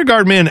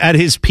 Syndergaard, man, at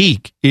his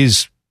peak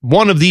is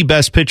one of the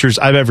best pitchers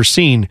I've ever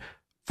seen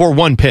for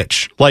one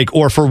pitch,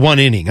 or for one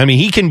inning. I mean,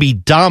 he can be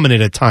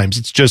dominant at times.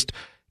 It's just,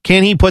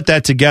 can he put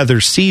that together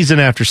season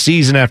after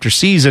season after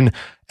season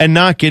and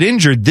not get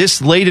injured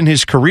this late in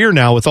his career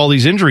now with all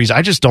these injuries?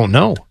 I just don't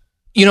know.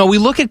 You know, we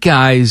look at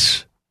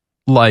guys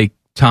like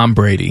Tom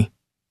Brady,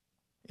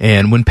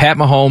 and when Pat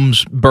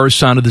Mahomes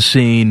bursts onto the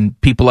scene,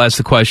 people ask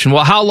the question,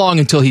 well, how long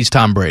until he's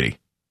Tom Brady?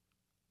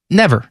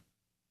 Never.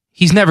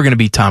 He's never going to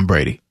be Tom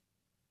Brady.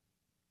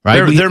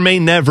 Right? There may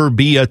never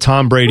be a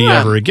Tom Brady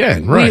ever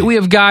again. Right. We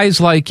have guys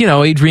like,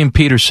 Adrian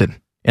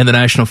Peterson in the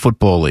National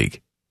Football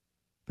League.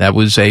 That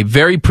was a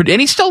very,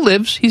 and he still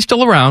lives, he's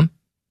still around,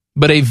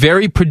 but a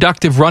very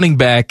productive running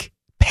back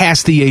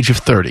past the age of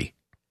 30.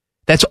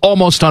 That's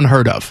almost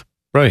unheard of.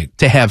 Right.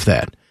 To have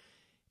that.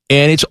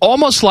 And it's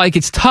almost like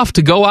it's tough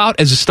to go out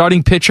as a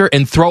starting pitcher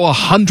and throw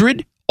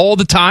 100 all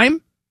the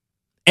time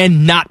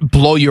and not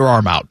blow your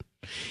arm out.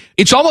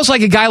 It's almost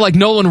like a guy like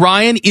Nolan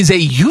Ryan is a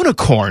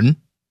unicorn.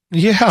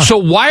 Yeah. So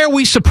why are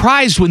we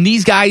surprised when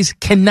these guys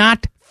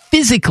cannot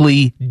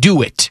physically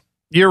do it?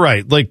 You're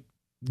right. Like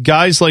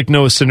guys like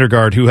Noah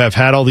Syndergaard who have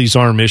had all these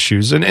arm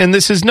issues, and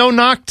this is no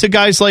knock to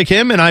guys like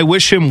him, and I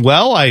wish him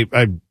well. I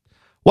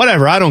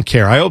whatever. I don't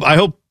care. I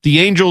hope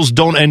the Angels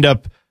don't end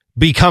up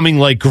becoming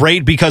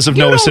great because of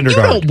Noah Syndergaard.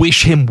 You don't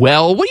wish him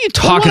well. What are you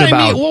talking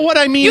about? What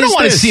I mean you don't is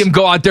want to see him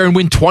go out there and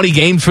win 20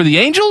 games for the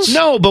Angels?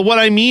 No, but what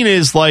I mean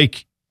is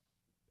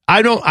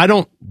I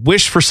don't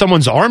wish for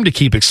someone's arm to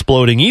keep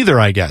exploding either,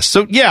 I guess.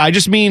 So, yeah, I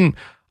just mean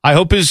I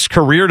hope his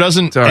career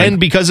doesn't end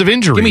because of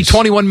injuries. Give me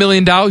 $21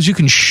 million, you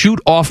can shoot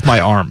off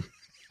my arm.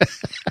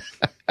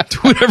 Do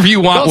whatever you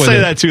want with it. Don't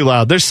say that too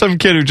loud. There's some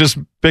kid who just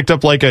picked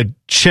up a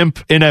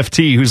chimp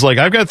NFT who's like,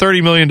 I've got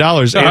 $30 million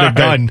and a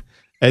gun.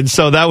 And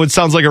so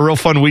sounds like a real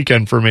fun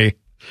weekend for me.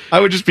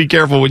 I would just be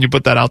careful when you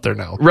put that out there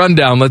now.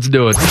 Rundown, let's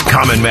do it.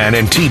 Common Man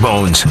and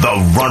T-Bone's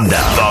The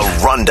Rundown.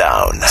 The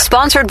Rundown.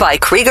 Sponsored by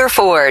Krieger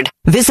Ford.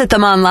 Visit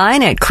them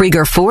online at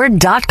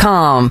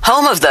KriegerFord.com.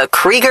 Home of the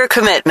Krieger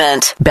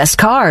Commitment. Best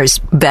cars,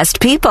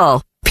 best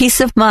people, peace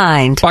of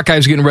mind.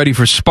 Buckeyes getting ready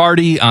for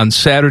Sparty on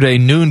Saturday,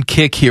 noon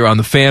kick here on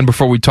The Fan.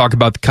 Before we talk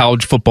about the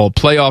college football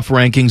playoff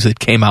rankings that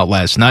came out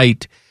last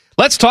night,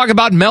 let's talk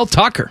about Mel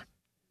Tucker,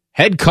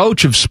 head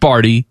coach of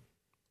Sparty,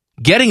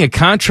 getting a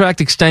contract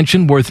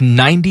extension worth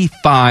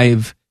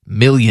 $95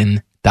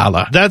 million.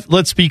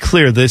 Let's be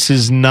clear. This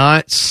is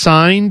not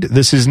signed.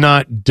 This is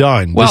not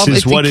done. Well,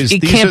 this is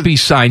it can't be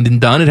signed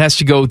and done. It has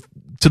to go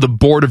to the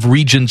Board of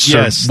Regents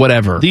or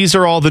whatever. These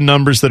are all the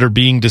numbers that are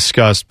being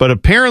discussed. But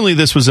apparently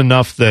this was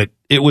enough that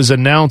it was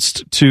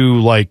announced to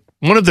like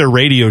one of their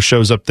radio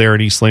shows up there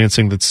in East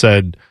Lansing that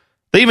said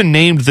they even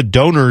named the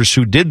donors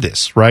who did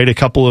this, right? A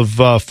couple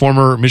of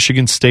former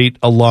Michigan State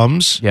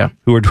alums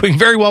who are doing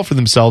very well for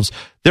themselves.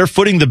 They're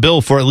footing the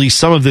bill for at least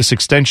some of this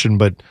extension.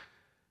 But,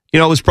 it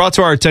was brought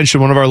to our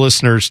attention. One of our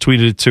listeners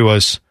tweeted it to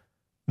us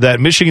that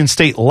Michigan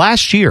State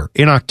last year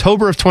in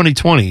October of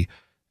 2020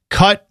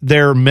 cut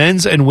their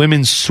men's and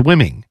women's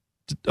swimming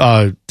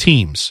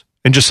teams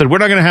and just said, we're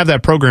not going to have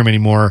that program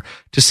anymore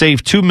to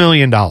save $2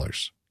 million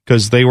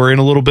because they were in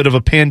a little bit of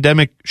a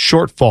pandemic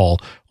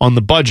shortfall on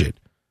the budget.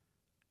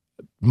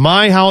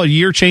 How a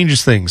year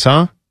changes things,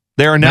 huh?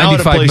 They are now at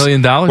a place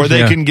 $95 million where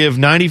they can give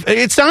 90.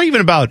 It's not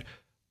even about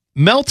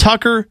Mel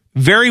Tucker.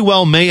 Very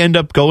well may end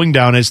up going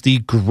down as the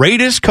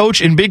greatest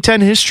coach in Big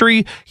Ten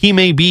history. He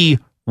may be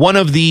one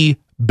of the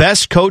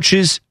best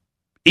coaches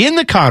in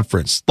the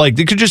conference. Like,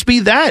 it could just be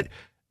that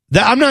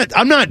I'm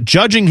not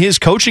judging his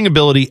coaching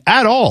ability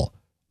at all.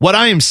 What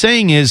I am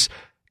saying is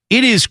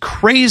it is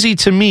crazy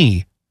to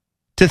me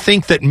to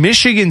think that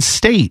Michigan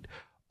State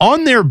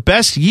on their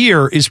best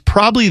year is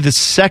probably the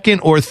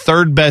second or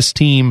third best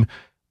team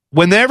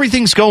when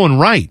everything's going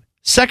right.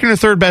 Second or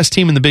third best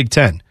team in the Big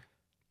Ten.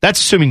 That's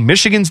assuming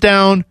Michigan's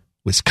down,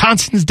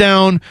 Wisconsin's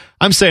down.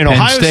 I'm saying Penn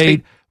Ohio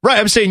State. Right.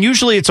 I'm saying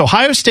usually it's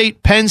Ohio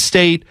State, Penn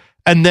State,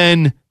 and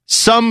then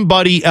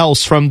somebody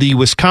else from the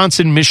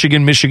Wisconsin,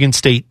 Michigan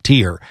State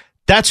tier.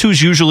 That's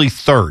who's usually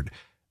third.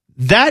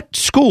 That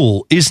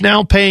school is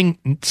now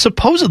paying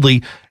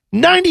supposedly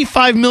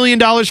 $95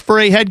 million for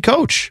a head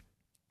coach.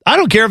 I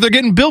don't care if they're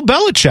getting Bill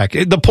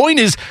Belichick. The point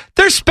is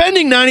they're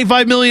spending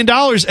 $95 million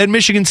at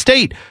Michigan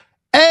State.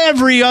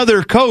 Every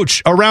other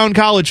coach around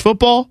college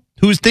football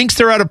who thinks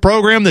they're at a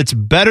program that's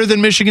better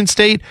than Michigan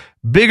State,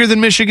 bigger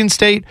than Michigan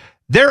State,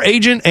 their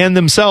agent and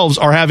themselves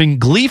are having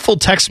gleeful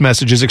text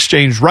messages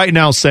exchanged right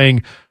now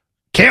saying,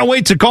 can't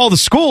wait to call the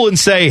school and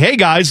say, hey,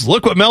 guys,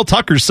 look what Mel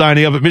Tucker's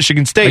signing up at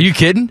Michigan State. Are you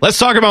kidding? Let's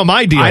talk about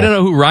my deal. I don't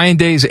know who Ryan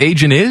Day's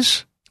agent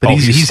is, but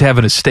he's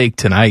having a steak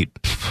tonight.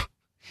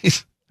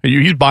 He's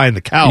buying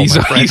the cow.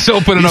 He's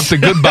opening up the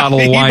good bottle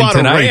of wine he bought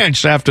tonight. A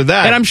ranch after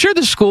that. And I'm sure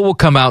the school will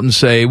come out and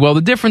say, well,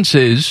 the difference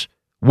is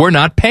we're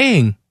not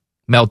paying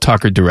Mel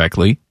Tucker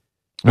directly.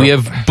 We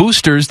have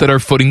boosters that are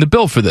footing the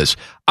bill for this.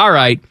 All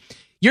right.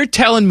 You're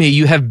telling me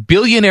you have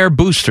billionaire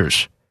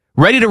boosters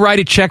ready to write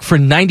a check for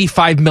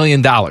 $95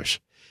 million.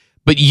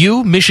 But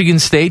you, Michigan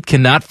State,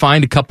 cannot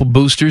find a couple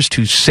boosters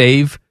to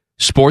save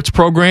sports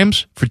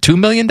programs for $2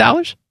 million?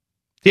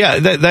 Yeah,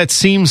 that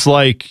seems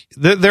like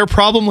their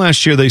problem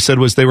last year, they said,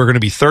 was they were going to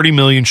be $30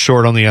 million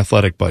short on the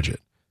athletic budget,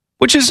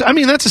 which is,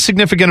 that's a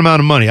significant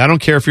amount of money. I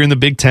don't care if you're in the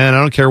Big Ten. I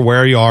don't care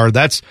where you are.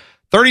 That's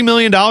 $30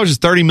 million is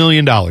 $30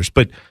 million.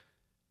 But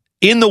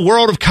in the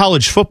world of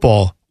college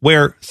football,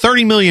 where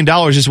 $30 million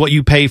is what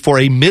you pay for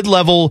a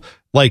mid-level,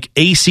 like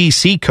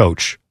ACC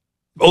coach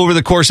over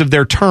the course of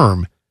their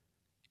term,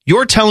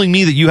 you're telling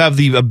me that you have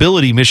the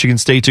ability, Michigan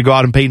State, to go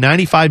out and pay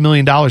 $95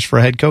 million for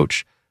a head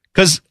coach?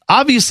 Because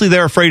obviously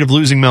they're afraid of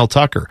losing Mel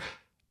Tucker.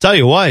 Tell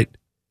you what,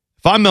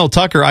 if I'm Mel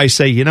Tucker, I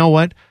say, you know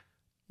what?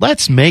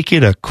 Let's make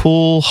it a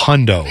cool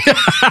hundo.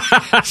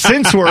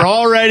 Since we're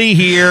already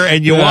here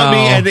and you want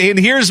me, and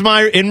here's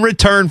my, in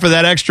return for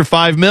that extra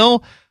 $5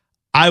 million,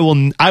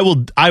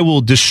 I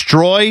will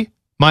destroy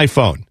my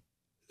phone.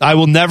 I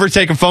will never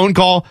take a phone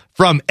call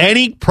from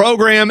any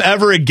program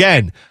ever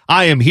again.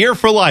 I am here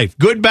for life,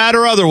 good, bad,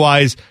 or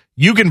otherwise.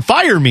 You can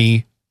fire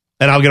me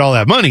and I'll get all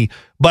that money,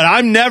 but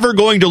I'm never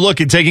going to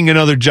look at taking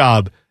another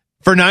job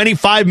for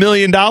 $95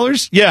 million.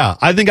 Yeah,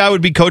 I think I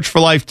would be coach for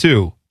life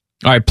too.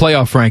 All right,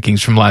 playoff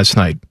rankings from last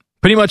night.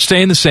 Pretty much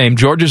staying the same.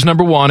 Georgia's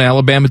number 1,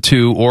 Alabama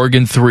 2,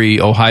 Oregon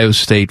 3, Ohio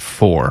State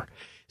 4.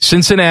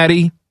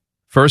 Cincinnati,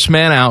 first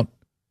man out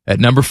at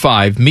number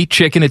 5. Meat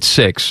Chicken at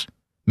 6.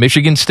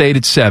 Michigan State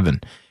at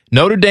 7.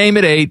 Notre Dame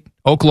at 8.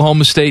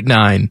 Oklahoma State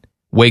 9.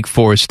 Wake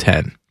Forest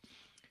 10.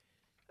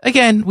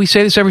 Again, we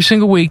say this every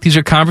single week. These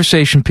are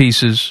conversation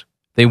pieces.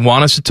 They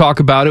want us to talk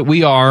about it.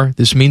 We are.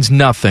 This means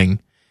nothing.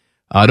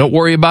 Don't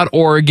worry about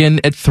Oregon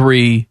at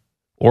 3.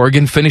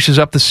 Oregon finishes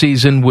up the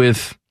season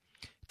with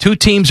 2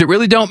 teams that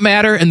really don't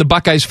matter, and the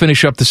Buckeyes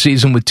finish up the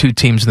season with 2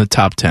 teams in the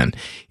top 10.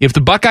 If the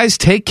Buckeyes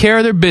take care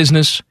of their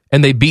business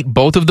and they beat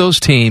both of those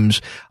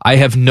teams, I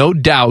have no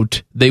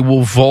doubt they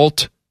will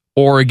vault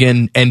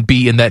Oregon and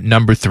be in that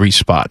number 3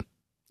 spot.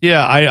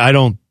 Yeah, I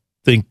don't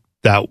think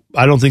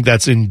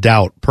that's in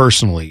doubt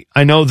personally.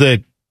 I know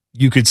that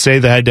you could say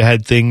the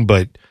head-to-head thing,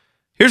 but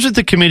here's what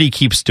the committee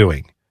keeps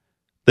doing.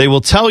 They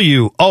will tell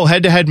you,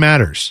 head-to-head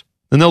matters.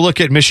 Then they'll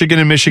look at Michigan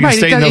and Michigan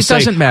State and they'll say, it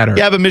doesn't matter.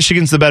 Yeah, but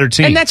Michigan's the better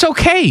team. And that's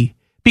okay.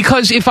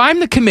 Because if I'm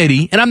the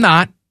committee, and I'm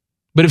not,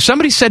 but if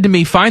somebody said to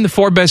me, find the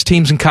 4 best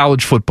teams in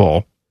college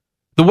football,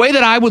 the way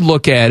that I would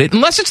look at it,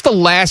 unless it's the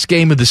last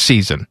game of the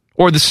season,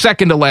 or the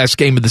second to last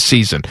game of the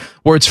season,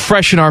 where it's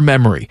fresh in our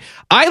memory.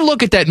 I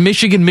look at that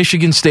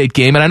Michigan State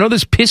game, and I know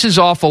this pisses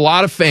off a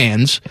lot of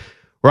fans,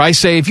 where I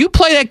say, if you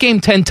play that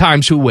game 10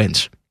 times, who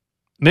wins?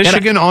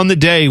 Michigan on the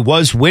day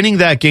was winning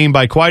that game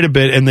by quite a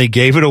bit, and they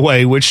gave it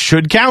away, which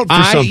should count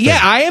for something. Yeah,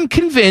 I am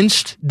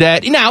convinced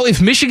that, now,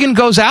 if Michigan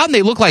goes out and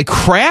they look like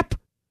crap,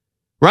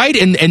 right,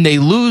 and they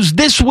lose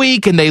this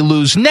week and they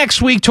lose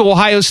next week to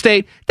Ohio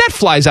State, that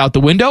flies out the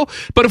window.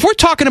 But if we're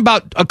talking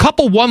about a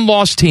couple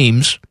one-loss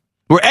teams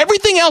where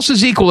everything else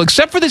is equal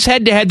except for this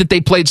head-to-head that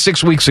they played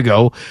 6 weeks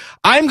ago,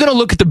 I'm going to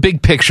look at the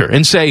big picture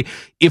and say,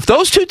 if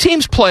those two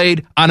teams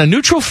played on a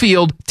neutral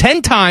field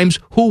 10 times,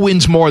 who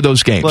wins more of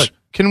those games? Look,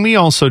 can we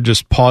also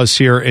just pause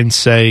here and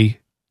say,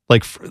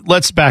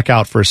 let's back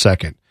out for a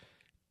second.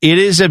 It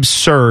is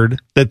absurd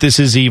that this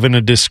is even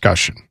a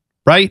discussion,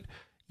 right?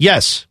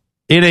 Yes.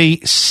 In a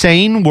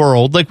sane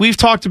world, like we've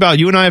talked about,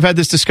 you and I have had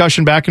this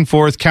discussion back and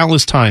forth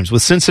countless times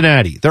with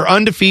Cincinnati. They're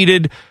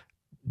undefeated.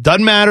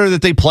 Doesn't matter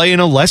that they play in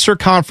a lesser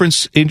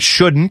conference. It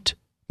shouldn't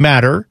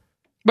matter.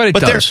 But it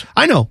does.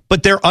 I know,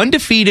 but they're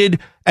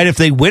undefeated. And if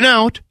they win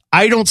out,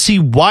 I don't see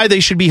why they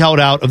should be held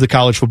out of the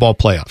college football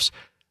playoffs.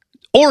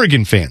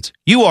 Oregon fans,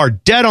 you are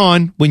dead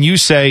on when you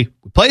say,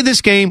 we played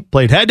this game,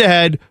 played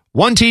head-to-head,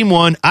 one team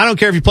won. I don't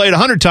care if you played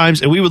 100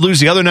 times and we would lose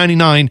the other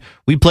 99.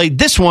 We played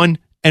this one,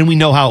 and we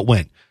know how it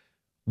went.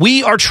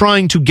 We are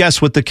trying to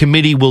guess what the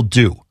committee will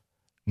do,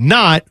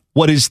 not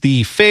what is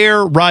the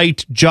fair,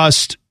 right,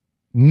 just,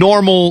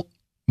 normal,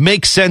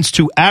 makes sense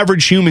to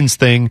average humans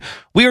thing.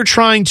 We are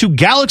trying to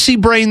galaxy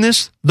brain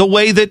this the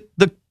way that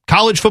the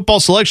College Football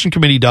Selection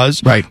Committee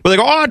does. Right. Where they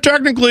go,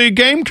 technically,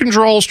 game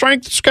control,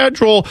 strength of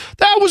schedule,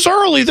 that was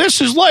early, this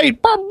is late.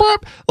 Burp,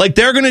 burp. Like,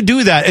 they're going to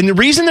do that. And the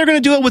reason they're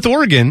going to do it with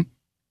Oregon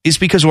is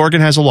because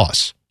Oregon has a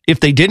loss. If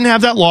they didn't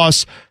have that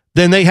loss,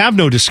 then they have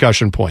no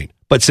discussion point.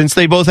 But since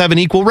they both have an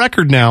equal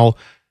record now,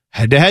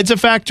 head-to-head's a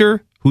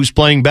factor. Who's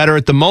playing better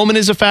at the moment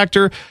is a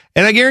factor.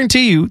 And I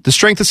guarantee you, the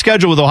strength of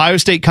schedule with Ohio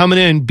State coming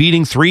in,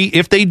 beating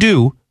if they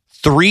do,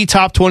 three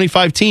top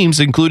 25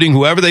 teams, including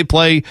whoever they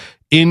play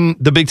in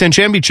the Big Ten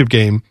championship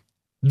game,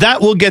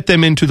 that will get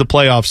them into the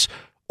playoffs.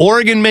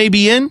 Oregon may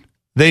be in,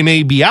 they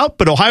may be out,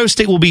 but Ohio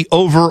State will be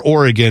over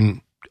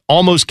Oregon,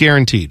 almost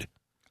guaranteed.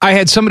 I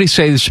had somebody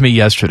say this to me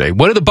yesterday.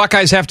 What do the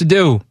Buckeyes have to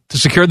do to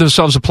secure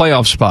themselves a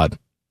playoff spot?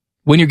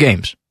 Win your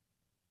games.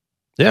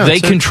 Yeah, they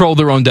control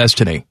their own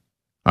destiny.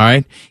 All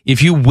right?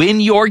 If you win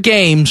your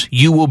games,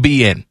 you will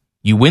be in.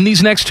 You win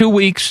these next 2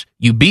 weeks,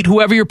 you beat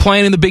whoever you're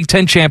playing in the Big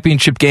Ten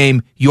championship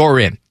game, you're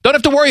in. Don't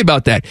have to worry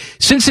about that.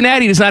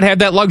 Cincinnati does not have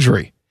that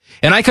luxury.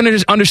 And I can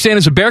understand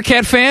as a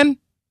Bearcat fan,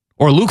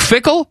 or Luke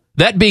Fickell,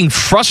 that being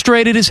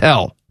frustrating as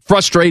hell.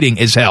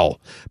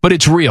 But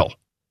it's real.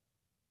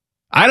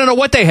 I don't know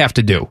what they have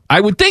to do. I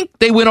would think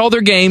they win all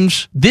their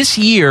games this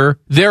year,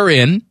 they're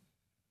in.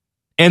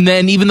 And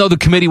then, even though the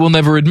committee will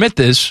never admit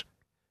this,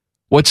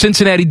 what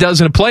Cincinnati does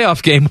in a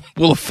playoff game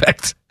will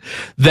affect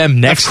them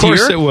next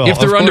year. It will. If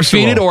they're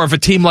undefeated, or if a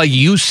team like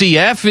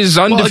UCF is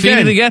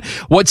undefeated again.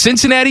 What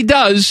Cincinnati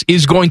does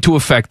is going to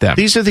affect them.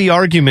 These are the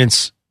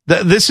arguments.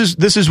 This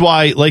is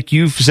why, like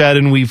you've said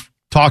and we've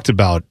talked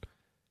about,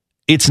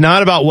 it's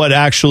not about what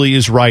actually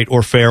is right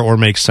or fair or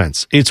makes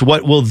sense. It's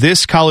what will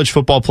this college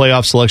football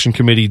playoff selection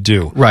committee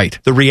do? Right.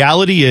 The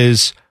reality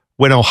is,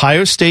 when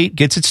Ohio State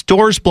gets its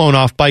doors blown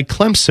off by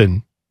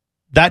Clemson,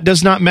 that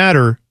does not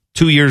matter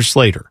 2 years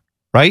later,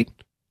 right?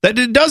 That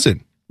it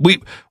doesn't. We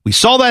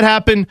saw that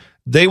happen.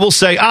 They will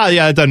say,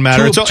 yeah, it doesn't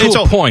matter. It's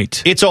a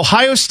point. It's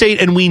Ohio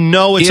State, and we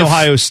know it's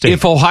Ohio State.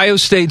 If Ohio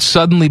State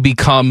suddenly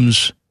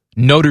becomes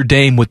Notre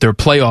Dame with their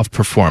playoff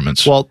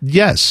performance, well,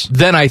 yes,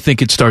 then I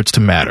think it starts to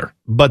matter.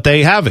 But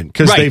they haven't,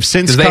 because they've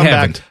since come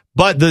back.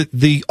 But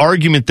the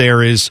argument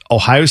there is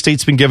Ohio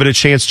State's been given a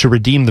chance to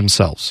redeem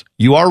themselves.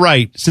 You are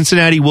right.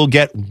 Cincinnati will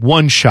get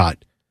one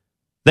shot.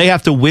 They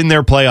have to win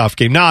their playoff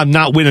game. Now, I'm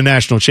not win a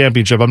national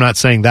championship. I'm not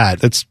saying that.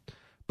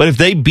 But if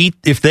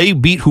they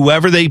beat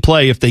whoever they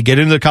play, if they get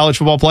into the college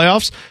football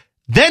playoffs,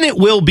 then it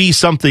will be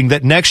something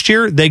that next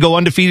year they go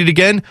undefeated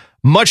again.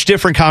 Much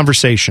different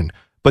conversation.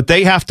 But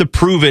they have to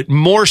prove it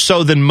more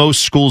so than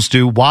most schools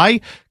do.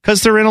 Why?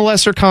 Because they're in a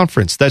lesser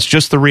conference. That's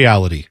just the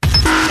reality.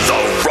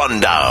 The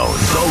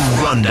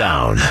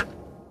Rundown.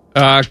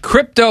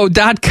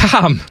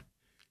 Crypto.com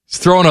is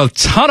throwing a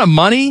ton of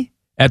money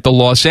at the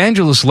Los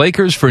Angeles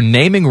Lakers for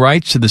naming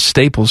rights to the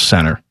Staples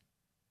Center.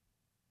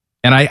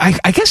 And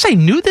I guess I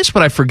knew this,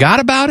 but I forgot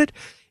about it.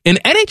 An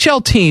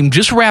NHL team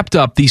just wrapped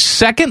up the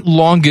second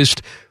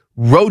longest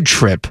road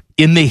trip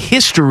in the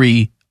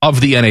history of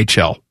the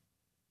NHL.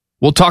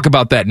 We'll talk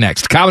about that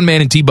next. Common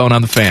Man and T-Bone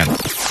on the Fan.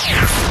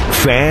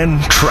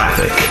 Fan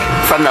traffic.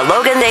 From the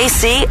Logan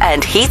AC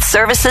and Heat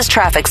Services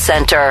Traffic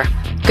Center.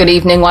 Good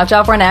evening. Watch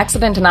out for an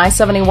accident on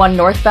I-71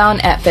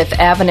 northbound at 5th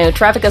Avenue.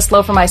 Traffic is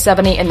slow from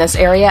I-70 in this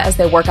area as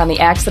they work on the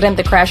accident.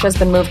 The crash has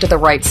been moved to the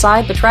right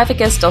side, but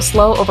traffic is still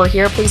slow over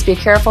here. Please be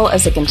careful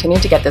as they continue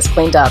to get this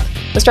cleaned up.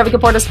 This traffic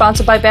report is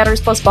sponsored by Batteries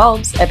Plus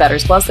Bulbs. At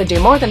Batteries Plus, they do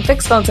more than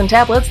fix phones and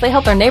tablets. They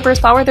help their neighbors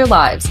power their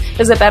lives.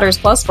 Visit Batteries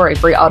Plus for a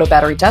free auto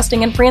battery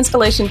testing and free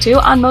installation too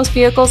on most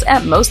vehicles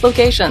at most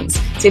locations.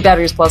 See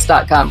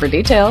batteriesplus.com for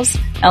details.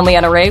 I'm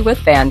Leanna Ray with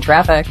Fan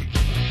Traffic.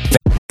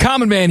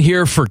 Common Man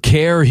here for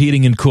Care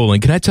Heating and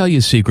Cooling. Can I tell you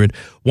a secret?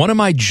 One of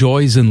my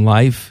joys in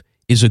life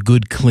is a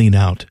good clean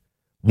out.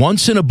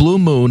 Once in a blue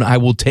moon, I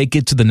will take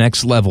it to the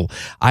next level.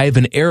 I have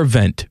an air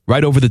vent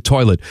right over the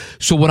toilet.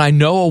 So when I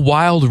know a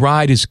wild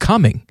ride is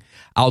coming,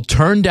 I'll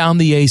turn down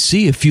the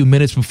AC a few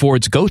minutes before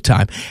it's go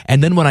time.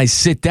 And then when I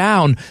sit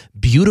down,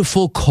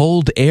 beautiful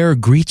cold air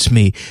greets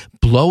me,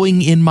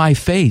 blowing in my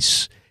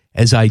face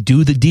as I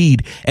do the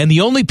deed. And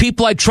the only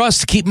people I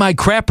trust to keep my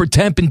crapper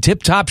temp in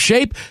tip-top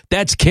shape,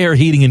 that's Care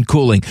Heating and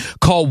Cooling.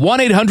 Call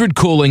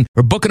 1-800-COOLING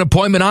or book an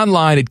appointment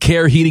online at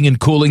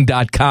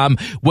careheatingandcooling.com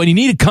when you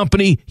need a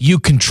company you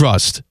can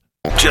trust.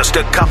 Just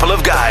a couple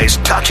of guys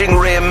touching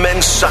rim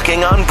and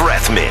sucking on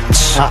breath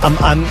mints. No.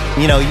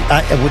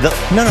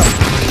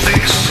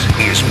 This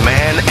is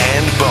Man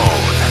and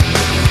Bone.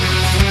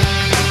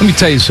 Let me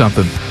tell you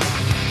something.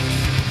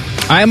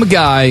 I am a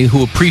guy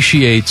who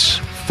appreciates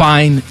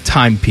fine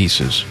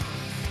timepieces.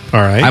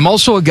 All right. I'm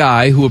also a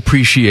guy who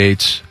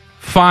appreciates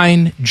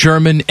fine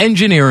German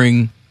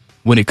engineering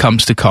when it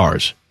comes to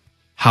cars.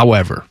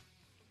 However,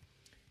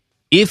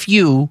 if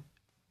you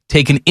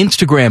take an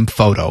Instagram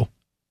photo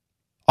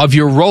of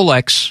your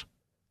Rolex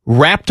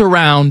wrapped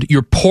around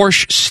your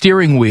Porsche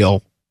steering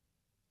wheel,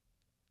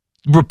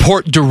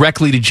 report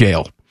directly to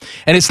jail.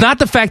 And it's not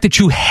the fact that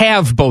you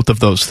have both of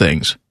those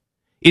things.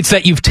 It's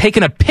that you've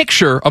taken a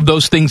picture of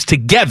those things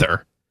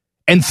together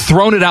and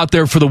thrown it out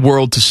there for the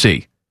world to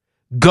see.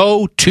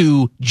 Go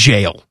to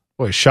jail.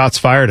 Boy, shots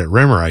fired at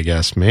Rimmer, I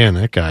guess. Man,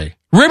 that guy.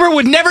 Rimmer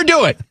would never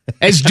do it.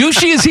 As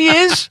douchey as he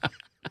is,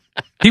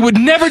 he would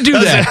never do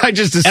that. I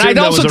just assumed and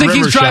I also that was a think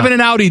he's Rimmer driving shot.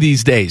 an Audi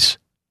these days.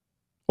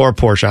 Or a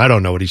Porsche. I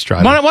don't know what he's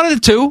driving. One of the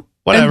two.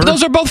 Whatever. And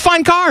those are both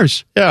fine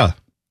cars. Yeah.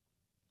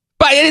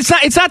 But it's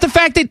not the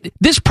fact that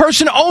this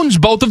person owns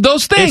both of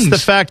those things. It's the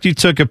fact you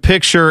took a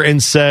picture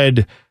and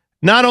said,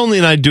 not only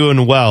am I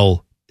doing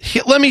well,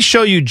 let me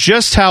show you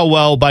just how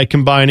well by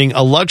combining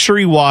a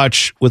luxury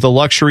watch with a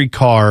luxury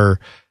car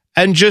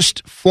and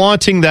just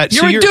flaunting that.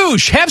 You're a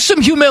douche. Have some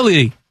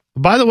humility.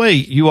 By the way,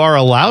 you are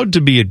allowed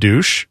to be a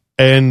douche.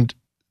 And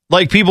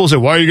like people say,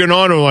 why are you getting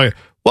on? Like,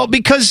 well,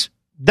 because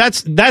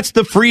that's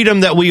the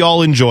freedom that we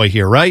all enjoy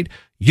here, right?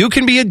 You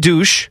can be a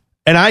douche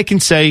and I can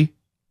say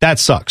that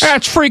sucks.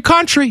 That's free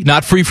country.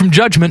 Not free from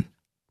judgment.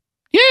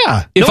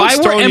 Yeah. If I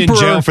were in emperor,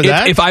 jail for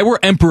that. If I were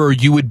emperor,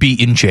 you would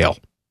be in jail.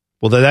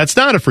 Well, that's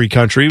not a free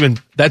country. Even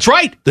that's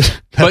right.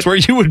 That's where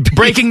you would be.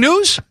 Breaking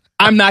news: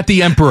 I'm not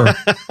the emperor.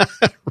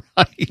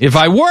 Right. If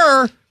I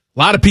were, a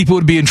lot of people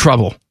would be in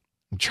trouble.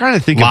 I'm trying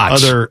to think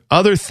of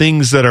other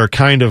things that are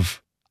kind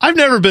of. I've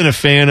never been a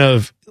fan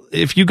of.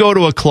 If you go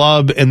to a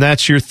club and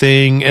that's your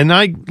thing, and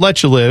I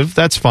let you live,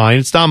 that's fine.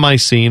 It's not my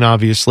scene,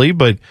 obviously,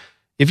 but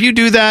if you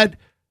do that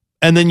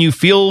and then you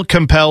feel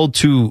compelled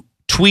to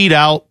tweet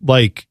out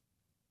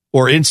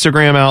or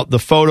Instagram out the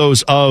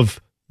photos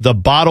of the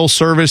bottle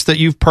service that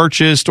you've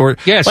purchased, or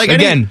yes,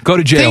 go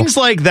to jail. Things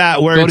like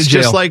that where it's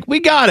just like, we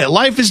got it.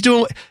 Life is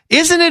doing.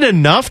 Isn't it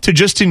enough to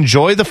just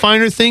enjoy the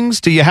finer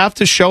things? Do you have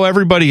to show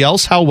everybody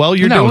else how well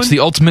you're doing? No, it's the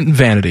ultimate in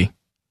vanity.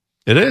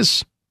 It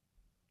is.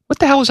 What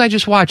the hell was I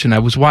just watching? I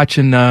was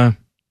watching. It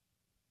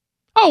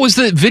was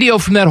the video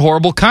from that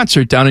horrible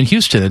concert down in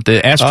Houston at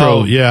the Astro.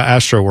 Oh yeah,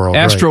 Astro World.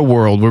 Astro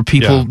World, where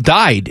people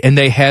died, and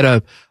they had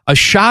a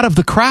shot of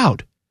the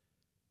crowd.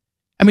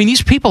 I mean,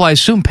 these people, I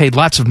assume, paid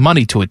lots of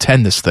money to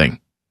attend this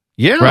thing.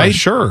 Yeah, right?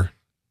 Sure.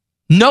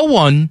 No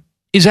one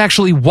is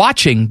actually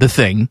watching the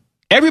thing.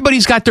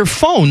 Everybody's got their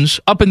phones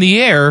up in the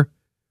air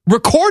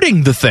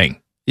recording the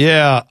thing.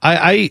 Yeah,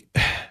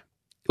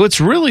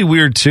 what's really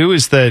weird, too,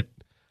 is that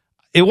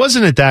it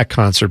wasn't at that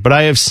concert, but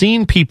I have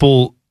seen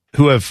people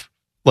who have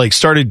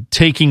started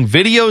taking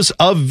videos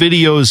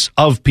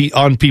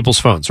on people's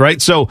phones,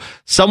 right? So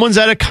someone's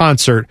at a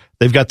concert,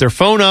 they've got their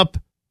phone up,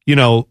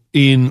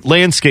 in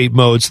landscape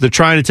mode, so they're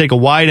trying to take a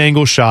wide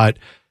angle shot.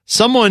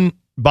 Someone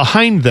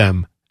behind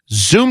them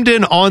zoomed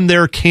in on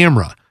their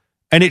camera,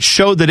 and it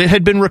showed that it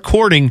had been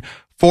recording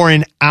for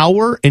an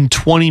hour and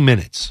 20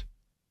 minutes.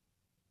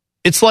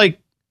 It's like,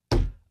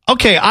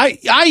 okay,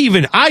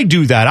 I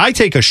do that. I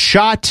take a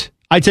shot.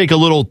 I take a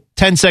little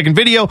 10-second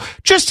video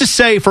just to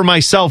say for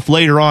myself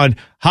later on,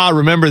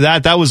 remember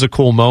that? That was a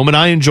cool moment.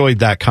 I enjoyed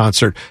that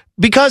concert.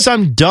 Because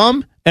I'm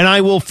dumb and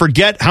I will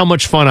forget how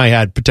much fun I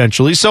had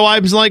potentially. So I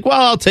was like, well,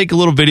 I'll take a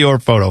little video or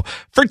photo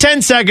for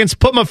 10 seconds,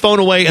 put my phone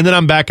away, and then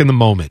I'm back in the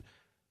moment.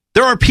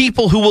 There are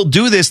people who will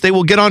do this. They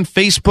will get on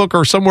Facebook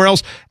or somewhere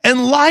else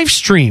and live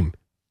stream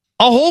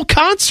a whole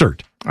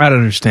concert. I don't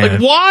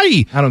understand.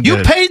 Why? I don't get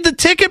You paid the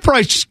ticket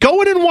price. Just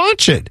go in and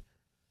watch it.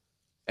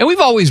 And we've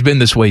always been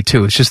this way,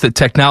 too. It's just that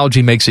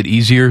technology makes it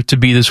easier to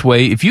be this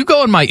way. If you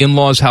go in my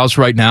in-laws' house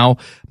right now,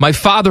 my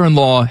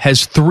father-in-law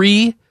has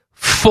 3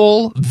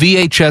 full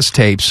VHS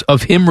tapes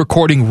of him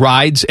recording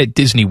rides at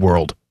Disney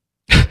World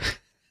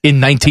in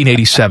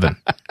 1987.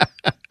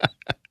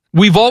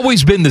 We've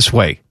always been this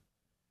way.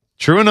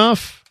 True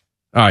enough.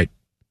 All right.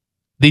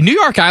 The New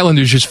York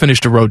Islanders just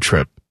finished a road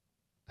trip.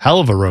 Hell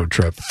of a road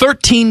trip.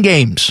 13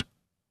 games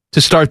to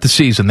start the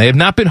season. They have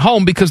not been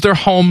home because their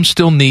home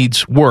still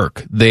needs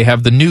work. They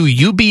have the new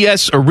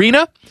UBS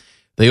Arena.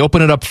 They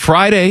open it up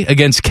Friday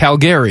against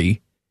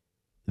Calgary.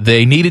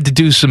 They needed to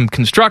do some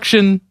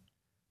construction.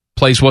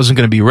 Place wasn't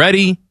going to be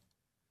ready.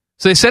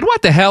 So they said,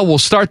 what the hell? We'll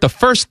start the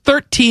first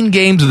 13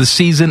 games of the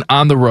season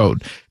on the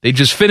road. They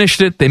just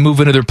finished it. They move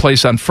into their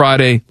place on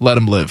Friday. Let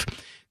them live.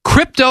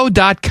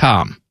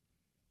 Crypto.com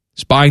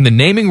is buying the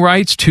naming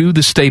rights to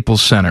the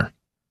Staples Center.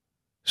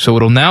 So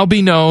it'll now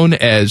be known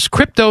as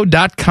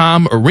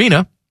Crypto.com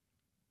Arena,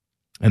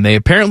 and they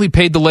apparently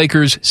paid the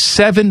Lakers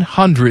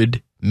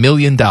 $700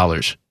 million.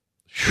 Let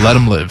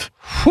them live.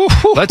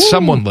 Let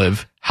someone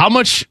live. How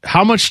much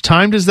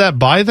time does that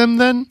buy them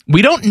then?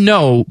 We don't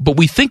know, but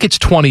we think it's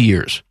 20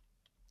 years.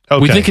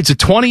 Okay. We think it's a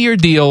 20-year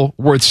deal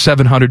worth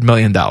 $700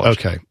 million.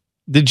 Okay.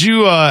 Did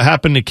you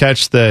happen to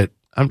catch that?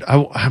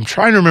 I'm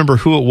trying to remember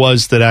who it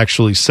was that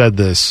actually said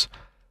this.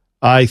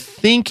 I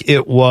think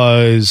it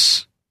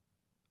was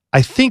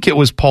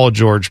Paul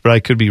George, but I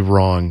could be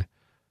wrong,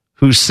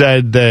 who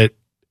said that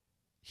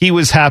he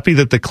was happy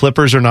that the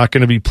Clippers are not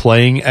going to be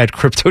playing at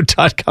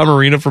Crypto.com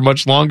Arena for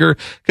much longer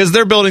because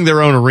they're building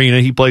their own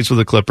arena. He plays for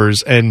the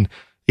Clippers, and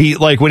he,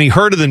 like, when he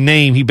heard of the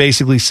name, he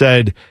basically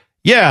said,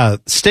 yeah,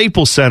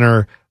 Staples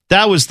Center,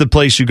 that was the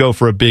place you go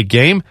for a big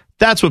game.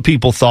 That's what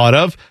people thought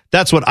of.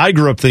 That's what I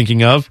grew up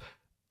thinking of.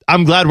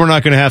 I'm glad we're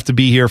not going to have to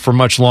be here for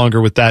much longer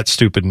with that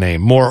stupid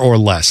name, more or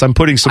less. I'm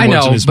putting some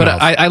words in his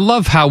mouth. I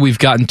love how we've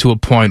gotten to a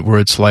point where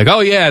it's like, oh,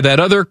 yeah, that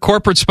other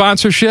corporate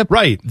sponsorship?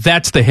 Right.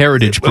 That's the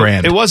Heritage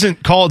brand. It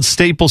wasn't called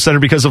Staples Center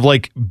because of,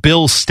 like,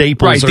 Bill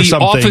Staples or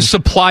something. Right, the office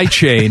supply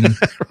chain.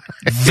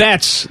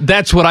 Right.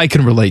 That's what I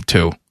can relate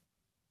to.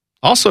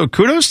 Also,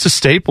 kudos to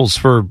Staples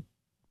for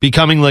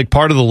becoming, like,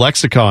 part of the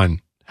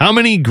lexicon. How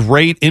many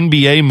great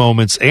NBA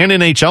moments and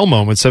NHL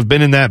moments have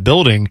been in that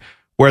building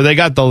where they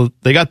got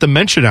the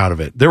mention out of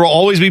it? There will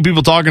always be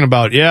people talking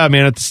about, yeah,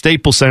 man, at the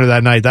Staples Center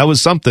that night, that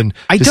was something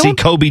to see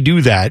Kobe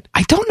do that.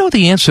 I don't know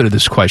the answer to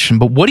this question,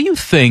 but what do you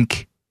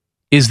think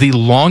is the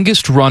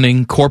longest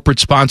running corporate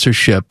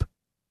sponsorship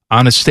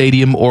on a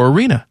stadium or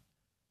arena?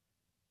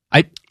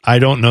 I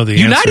don't know the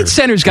answer. United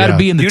Center's got to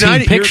be in the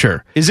team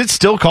picture. Is it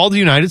still called the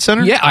United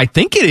Center? Yeah, I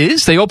think it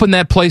is. They opened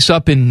that place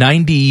up in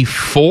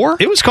 94.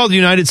 It was called the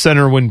United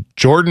Center when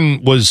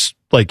Jordan was,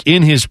 like,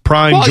 in his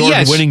prime,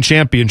 winning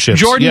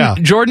championships.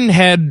 Jordan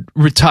had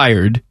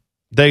retired.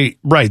 They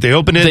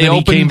opened it. They then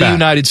opened he came the back.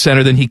 United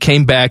Center. Then he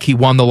came back. He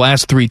won the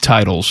last 3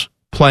 titles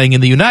playing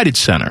in the United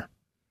Center.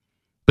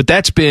 But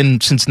that's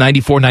been since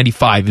 94,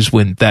 95 is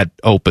when that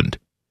opened.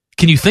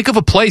 Can you think of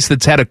a place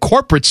that's had a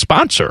corporate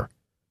sponsor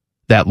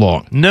that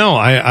long? No,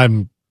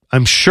 I'm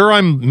sure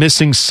I'm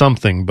missing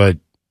something, but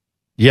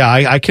yeah,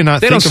 I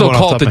cannot. They think don't of one still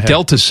call off it the the top of my head.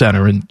 Delta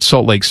Center in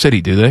Salt Lake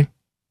City, do they?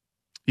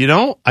 You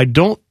know, I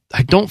don't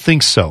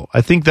think so.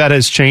 I think that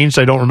has changed.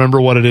 I don't remember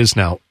what it is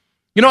now.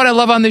 You know what I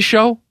love on this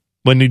show?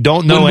 When you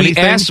don't know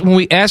anything. When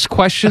we ask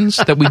questions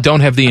that we don't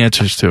have the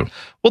answers to.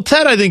 Well,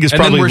 Ted, I think, is and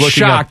probably then we're looking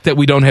shocked up, that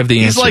we don't have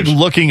the answers. He's like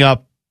looking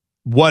up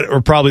what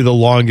are probably the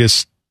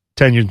longest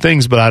tenured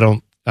things, but I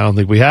don't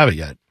think we have it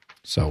yet.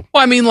 So,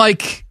 well, I mean,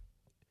 like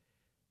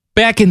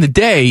back in the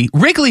day,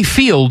 Wrigley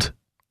Field.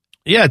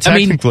 Yeah,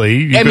 technically,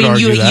 you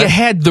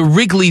had the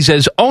Wrigley's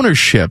as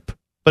ownership,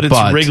 but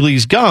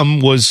Wrigley's Gum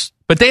was.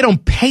 But they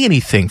don't pay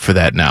anything for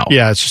that now.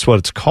 Yeah, it's just what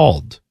it's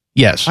called.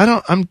 Yes,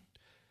 I'm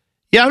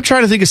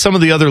trying to think of some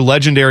of the other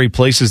legendary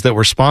places that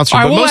were sponsored.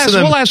 All right, but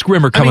we'll ask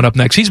Rimmer coming up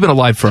next. He's been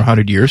alive for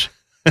 100 years.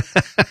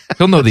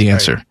 He'll know the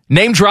answer. Right.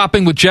 Name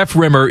dropping with Jeff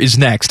Rimmer is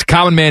next.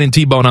 Common Man and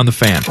T-Bone on the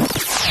Fan.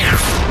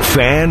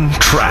 Fan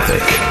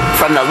traffic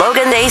from the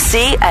Logan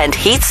AC and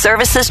Heat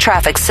Services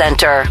Traffic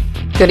Center.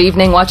 Good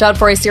evening. Watch out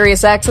for a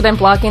serious accident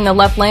blocking the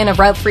left lane of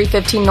Route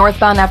 315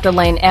 northbound after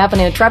Lane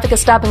Avenue. Traffic is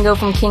stop and go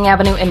from King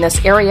Avenue in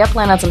this area.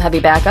 Plan on some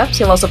heavy backups.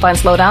 You'll also find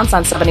slowdowns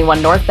on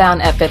 71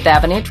 northbound at 5th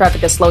Avenue.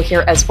 Traffic is slow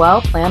here as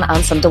well. Plan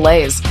on some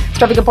delays. This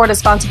traffic report is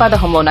sponsored by the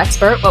Home Loan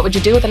Expert. What would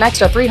you do with an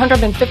extra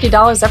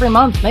 $350 every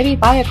month? Maybe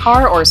buy a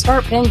car or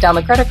start paying down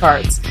the credit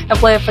cards.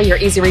 Apply for your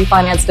easy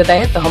refinance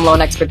today at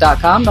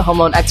thehomeloanexpert.com. The Home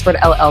Loan Expert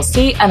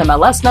LLC,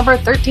 NMLS number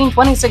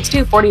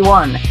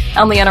 1326-241.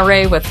 I'm Leanna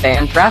Ray with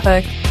Fan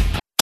Traffic.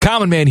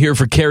 Common Man here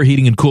for Care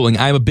Heating and Cooling.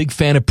 I'm a big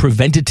fan of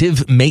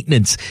preventative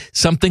maintenance.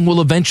 Something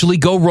will eventually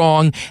go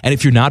wrong, and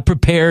if you're not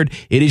prepared,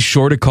 it is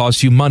sure to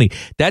cost you money.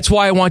 That's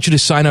why I want you to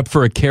sign up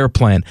for a Care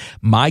plan.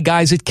 My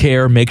guys at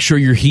Care make sure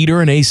your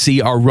heater and AC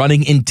are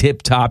running in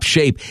tip-top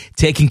shape,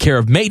 taking care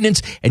of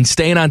maintenance and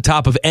staying on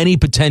top of any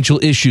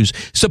potential issues.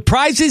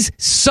 Surprises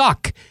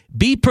suck.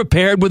 Be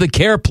prepared with a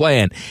Care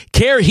plan.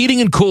 Care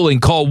Heating and Cooling.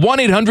 Call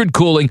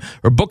 1-800-COOLING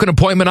or book an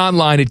appointment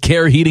online at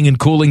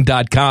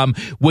careheatingandcooling.com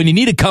when you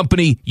need a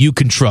company you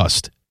can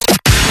trust.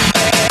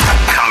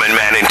 Common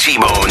Man and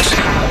T-Bones.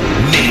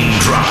 Name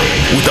Drop.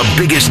 With the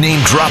biggest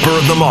name dropper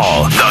of them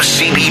all, the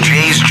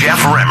CBJ's Jeff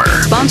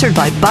Remmer. Sponsored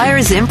by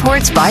Buyers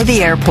Imports by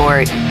the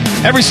Airport.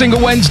 Every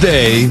single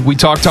Wednesday, we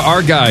talk to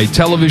our guy,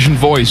 television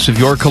voice of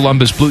your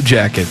Columbus Blue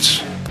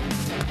Jackets.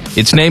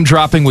 It's Name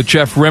Dropping with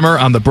Jeff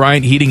Remmer on the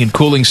Bryant Heating and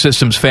Cooling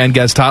Systems Fan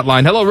Guest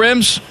Hotline. Hello,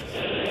 Rims.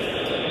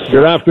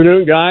 Good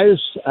afternoon, guys.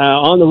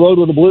 On the road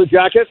with the Blue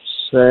Jackets,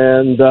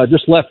 and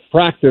just left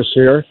practice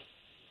here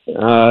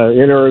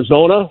in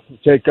Arizona.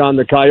 Take on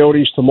the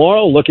Coyotes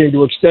tomorrow, looking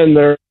to extend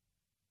their...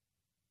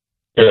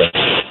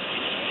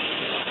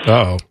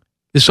 Uh-oh.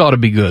 This ought to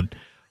be good.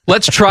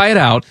 Let's try it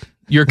out.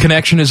 Your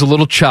connection is a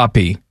little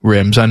choppy,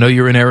 Rims. I know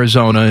you're in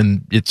Arizona,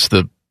 and it's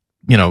the,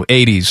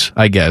 80s,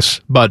 I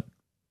guess. But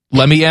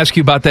let me ask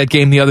you about that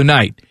game the other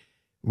night.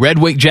 Red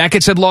Wing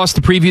Jackets had lost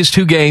the previous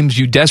 2 games.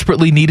 You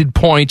desperately needed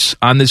points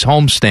on this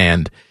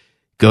homestand.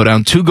 Go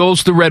down 2 goals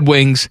to the Red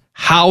Wings.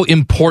 How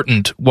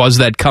important was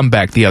that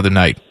comeback the other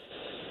night?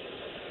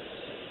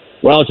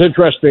 Well, it's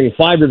interesting.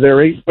 5 of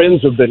their 8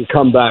 wins have been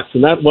comebacks,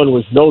 and that one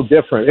was no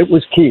different. It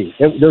was key.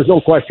 There's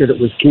no question it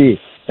was key.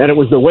 And it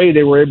was the way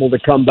they were able to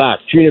come back.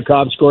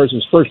 Chinakhov scores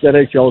his first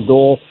NHL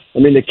goal. I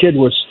mean, the kid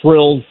was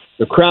thrilled.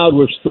 The crowd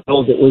was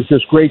thrilled. It was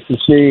just great to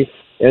see.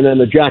 And then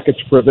the Jackets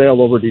prevailed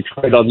over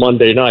Detroit on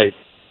Monday night.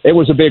 It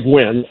was a big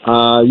win.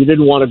 You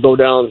didn't want to go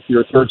down to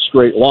your 3rd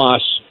straight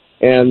loss.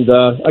 And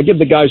I give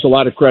the guys a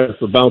lot of credit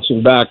for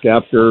bouncing back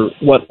after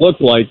what looked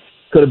like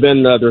could have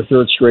been their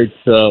 3rd straight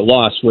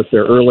loss with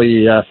their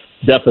early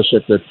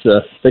deficit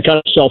that they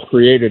kind of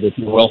self-created, if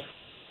you will.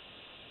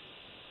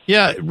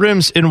 Yeah,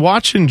 Rims, in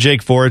watching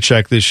Jake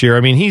Voracek this year,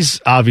 I mean,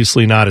 he's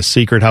obviously not a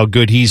secret how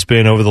good he's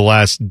been over the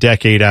last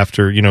decade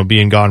after,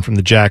 being gone from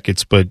the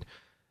Jackets. But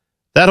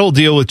that whole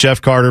deal with Jeff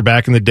Carter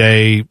back in the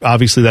day,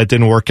 obviously that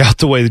didn't work out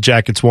the way the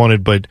Jackets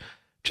wanted. But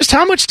just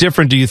how much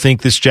different do you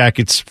think this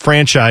Jackets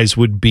franchise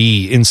would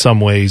be in some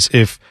ways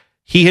if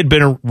he had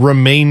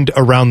remained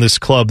around this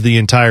club the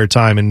entire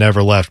time and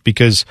never left?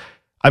 Because,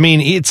 I mean,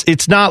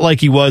 it's not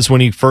like he was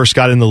when he first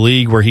got in the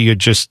league where he had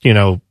just,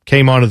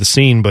 came onto the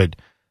scene. But,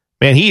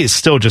 man, he is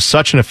still just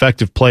such an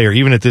effective player,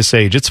 even at this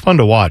age. It's fun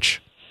to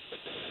watch.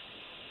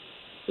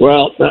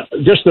 Well,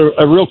 just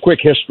a real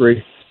quick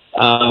history.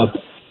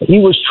 He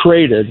was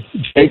traded,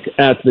 Jake,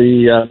 at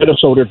the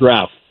Minnesota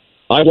draft.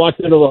 I walked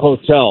into the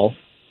hotel,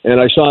 and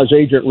I saw his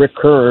agent, Rick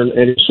Kern,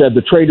 and he said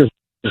the trade is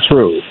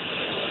true.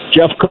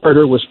 Jeff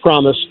Carter was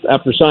promised,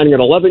 after signing an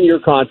 11-year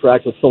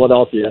contract with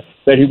Philadelphia,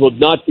 that he would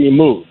not be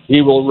moved.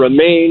 He will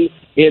remain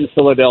in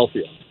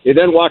Philadelphia. He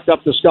then walked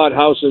up to Scott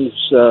Housen's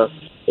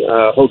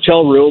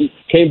hotel room,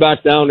 came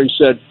back down and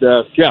said,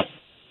 Jeff,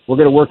 we're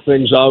going to work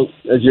things out.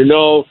 As you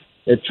know,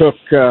 it took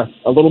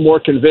a little more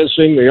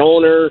convincing. The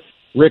owner,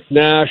 Rick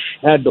Nash,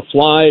 had to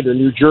fly to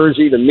New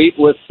Jersey to meet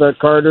with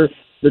Carter.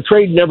 The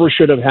trade never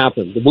should have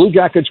happened. The Blue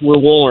Jackets were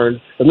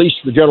warned, at least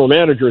the general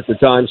manager at the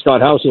time,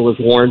 Scott Housen, was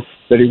warned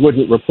that he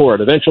wouldn't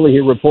report. Eventually he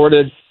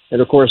reported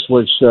and, of course,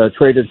 was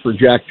traded for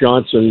Jack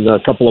Johnson a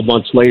couple of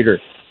months later.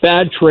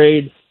 Bad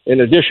trade.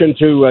 In addition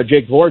to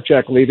Jake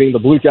Voracek leaving, the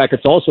Blue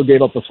Jackets also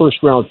gave up a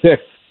first-round pick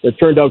that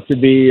turned out to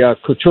be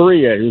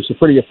Couturier, who's a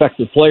pretty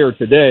effective player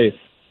today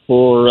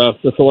for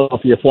the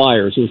Philadelphia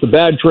Flyers. It was a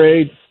bad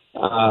trade.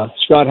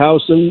 Scott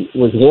Housen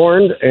was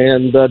warned,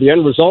 and the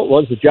end result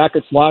was the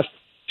Jackets lost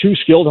 2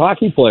 skilled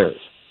hockey players.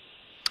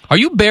 Are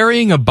you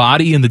burying a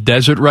body in the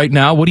desert right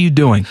now? What are you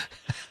doing?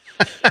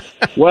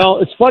 Well,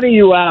 it's funny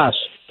you ask,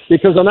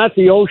 because I'm at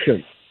the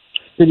ocean.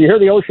 Did you hear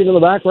the ocean in the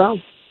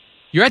background?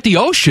 You're at the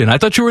ocean. I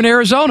thought you were in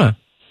Arizona.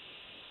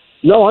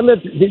 No,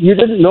 you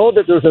didn't know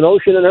that there's an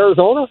ocean in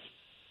Arizona?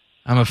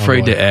 I'm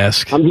afraid to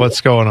ask.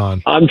 What's going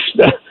on? I'm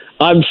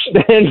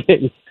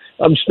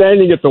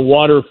standing at the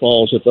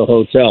waterfalls at the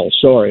hotel.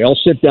 Sorry, I'll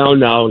sit down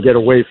now and get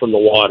away from the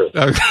water.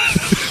 They're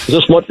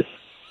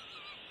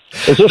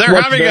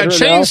having a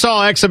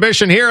chainsaw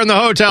exhibition here in the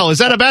hotel. Is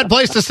that a bad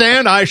place to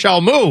stand? I shall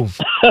move.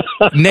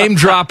 Name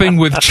dropping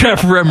with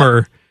Jeff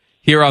Remmer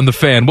here on The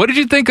Fan. What did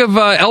you think of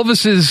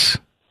Elvis's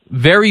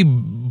very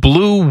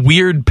blue,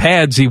 weird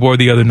pads he wore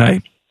the other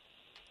night?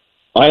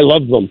 I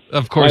love them.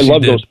 Of course, I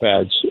love those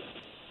pads.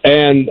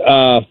 And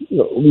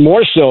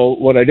more so,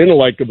 what I didn't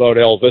like about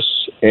Elvis,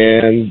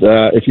 and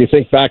if you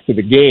think back to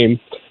the game,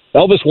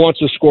 Elvis wants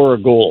to score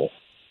a goal.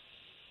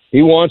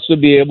 He wants to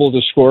be able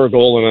to score a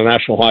goal in a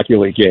National Hockey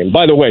League game.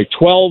 By the way,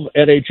 12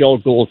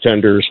 NHL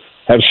goaltenders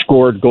have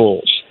scored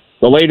goals,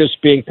 the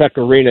latest being Pekka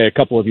Rinne a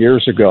couple of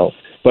years ago.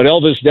 But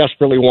Elvis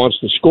desperately wants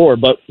to score,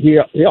 but he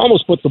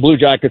almost put the Blue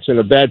Jackets in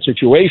a bad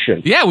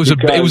situation. Yeah, it was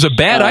a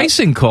bad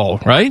icing call,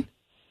 right?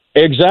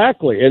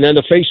 Exactly. And then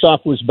the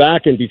faceoff was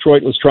back, and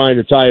Detroit was trying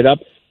to tie it up.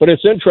 But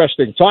it's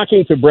interesting.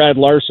 Talking to Brad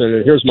Larson,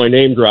 and here's my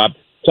name drop,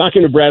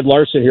 talking to Brad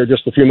Larson here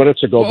just a few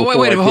minutes ago.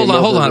 Wait, hold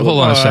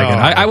on a second.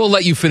 I will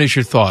let you finish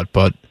your thought,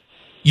 but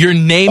your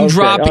name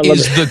drop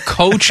is the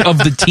coach of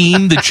the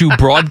team that you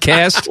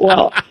broadcast?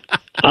 Well,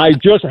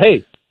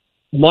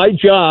 my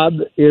job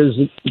is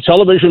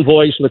television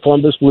voice of the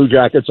Columbus Blue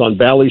Jackets on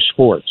Bally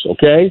Sports,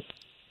 okay?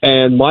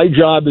 And my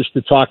job is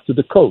to talk to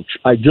the coach.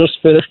 I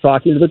just finished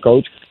talking to the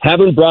coach.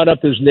 Haven't brought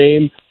up his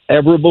name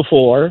ever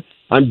before.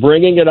 I'm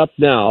bringing it up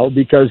now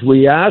because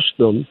we asked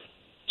him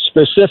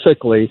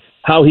specifically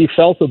how he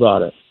felt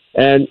about it.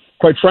 And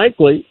quite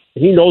frankly,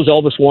 he knows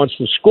Elvis wants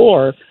to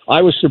score.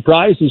 I was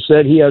surprised he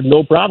said he had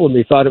no problem.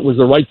 He thought it was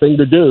the right thing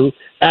to do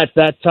at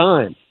that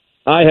time.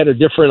 I had a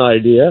different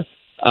idea.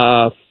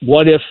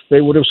 What if they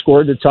would have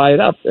scored to tie it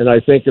up? And I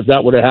think if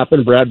that would have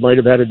happened, Brad might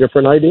have had a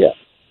different idea.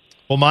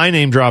 Well, my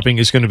name dropping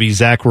is going to be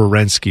Zach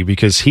Werenski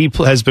because he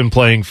has been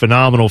playing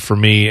phenomenal for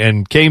me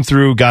and came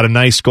through, got a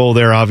nice goal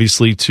there,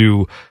 obviously,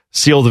 to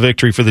seal the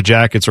victory for the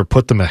Jackets or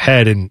put them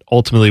ahead and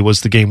ultimately was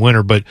the game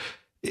winner. But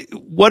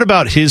what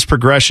about his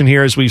progression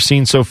here as we've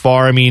seen so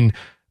far? I mean,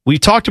 we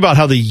talked about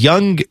how the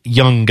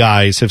young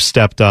guys have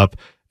stepped up,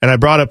 and I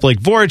brought up like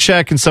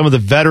Voracek and some of the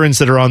veterans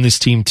that are on this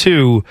team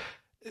too.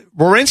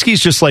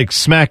 Werenski's just like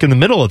smack in the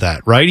middle of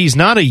that, right? He's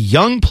not a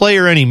young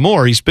player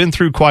anymore. He's been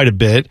through quite a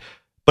bit,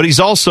 but he's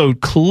also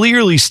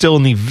clearly still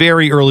in the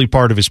very early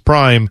part of his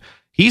prime.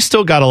 He's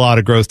still got a lot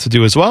of growth to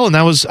do as well, and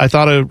that was, I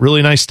thought, a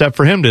really nice step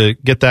for him to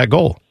get that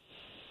goal.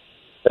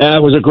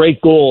 It was a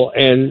great goal,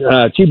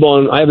 and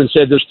T-Bone, I haven't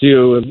said this to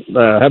you,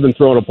 haven't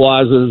thrown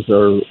applauses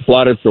or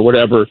plaudits or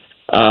whatever.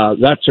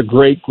 That's a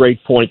great,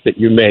 great point that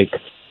you make,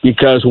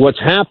 because what's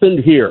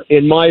happened here,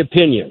 in my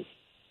opinion,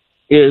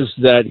 is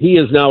that he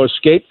has now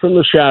escaped from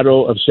the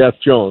shadow of Seth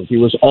Jones. He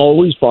was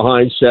always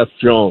behind Seth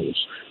Jones.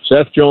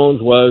 Seth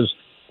Jones was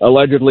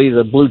allegedly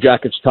the Blue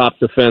Jackets' top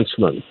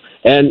defenseman.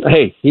 And,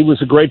 hey, he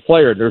was a great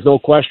player. There's no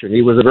question.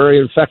 He was a very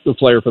effective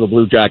player for the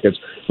Blue Jackets.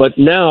 But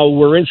now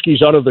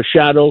Werenski's out of the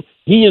shadow.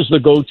 He is the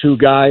go-to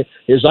guy.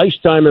 His ice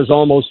time is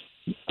almost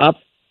up,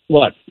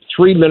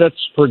 3 minutes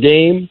per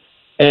game,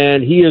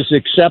 and he has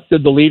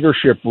accepted the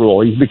leadership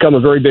role. He's become a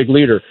very big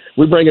leader.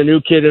 We bring a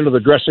new kid into the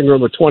dressing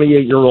room, a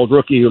 28-year-old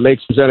rookie who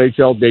makes his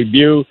NHL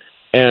debut,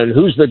 and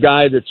who's the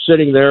guy that's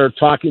sitting there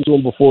talking to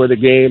him before the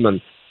game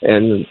and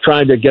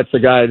trying to get the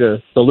guy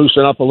to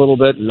loosen up a little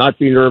bit and not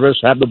be nervous,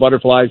 have the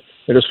butterflies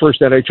in his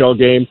first NHL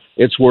game.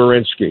 It's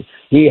Werenski.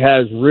 He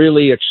has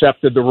really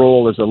accepted the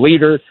role as a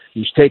leader.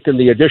 He's taken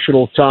the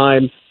additional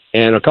time,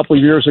 and a couple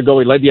of years ago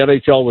he led the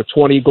NHL with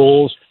 20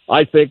 goals.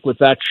 I think with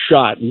that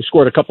shot, he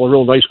scored a couple of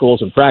real nice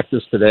goals in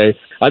practice today.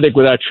 I think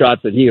with that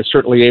shot that he is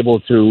certainly able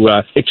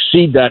to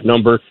exceed that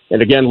number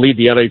and, again, lead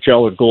the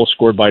NHL with goals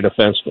scored by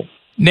defensemen.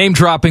 Name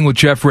dropping with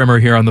Jeff Rimmer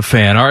here on The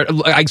Fan. All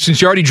right,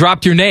 since you already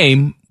dropped your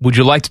name, would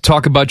you like to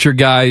talk about your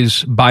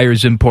guys,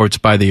 Byers Imports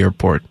by the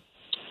airport?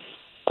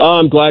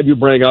 I'm glad you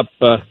bring up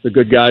the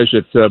good guys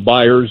at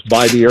Byers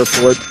by the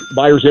airport.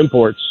 Byers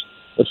Imports.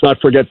 Let's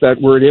not forget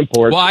that word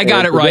import. Well, I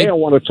got it right.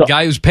 The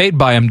guy who's paid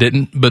by him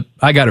didn't, but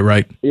I got it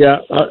right. Yeah,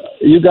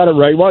 you got it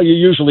right. Well, you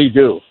usually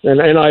do,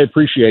 and I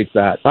appreciate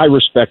that. I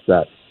respect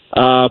that.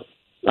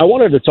 I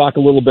wanted to talk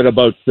a little bit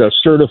about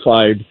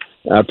certified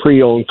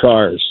pre-owned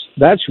cars.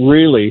 That's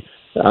really,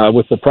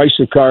 with the price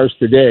of cars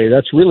today,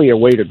 that's really a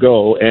way to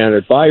go. And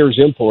at Byers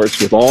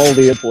Imports, with all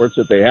the imports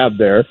that they have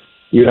there,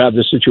 you have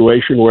the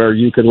situation where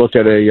you can look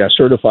at a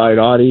certified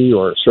Audi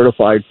or a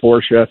certified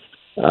Porsche.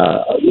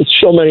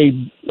 So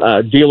many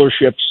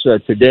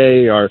dealerships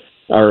today are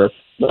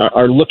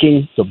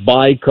looking to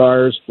buy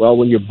cars. Well,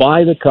 when you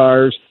buy the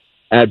cars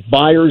at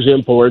Byers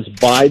Imports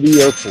by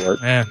the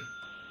airport,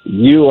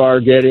 you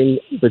are getting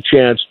the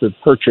chance to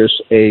purchase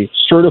a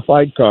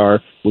certified car,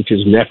 which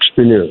is next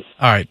to new.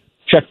 All right.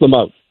 Check them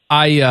out.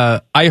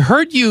 I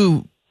heard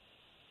you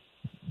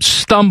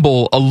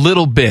stumble a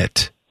little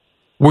bit.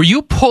 Were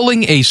you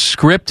pulling a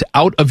script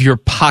out of your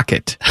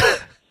pocket?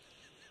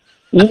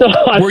 No,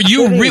 were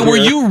you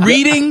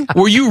reading?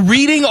 Were you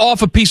reading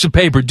off a piece of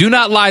paper? Do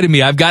not lie to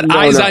me. I've got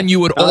eyes on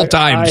you at all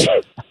times.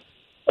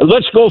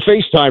 Let's go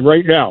FaceTime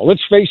right now.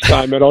 Let's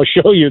FaceTime, and I'll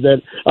show you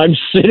that I'm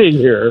sitting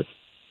here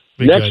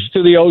next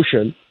to the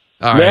ocean,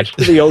 to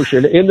the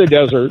ocean in the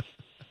desert,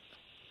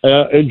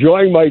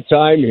 enjoying my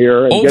time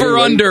here. And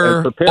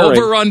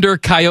over under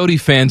Coyote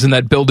fans in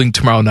that building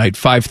tomorrow night,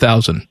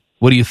 5,000.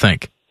 What do you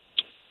think?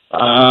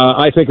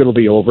 I think it'll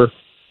be over.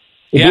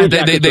 Yeah,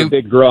 they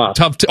big draw.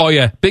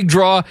 Big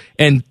draw,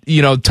 and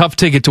tough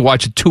ticket to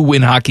watch a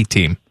 2-win hockey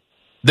team.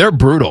 They're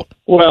brutal.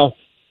 Well,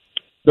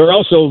 they're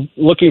also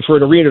looking for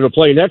an arena to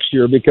play next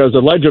year because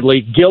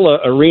allegedly Gila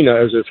Arena,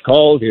 as it's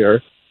called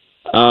here,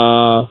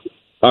 are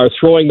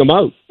throwing them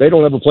out. They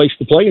don't have a place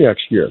to play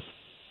next year.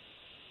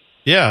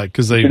 Yeah,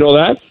 because they. You know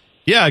that?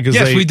 Yeah,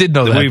 because we did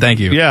know that.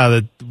 Thank you.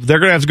 Yeah, they're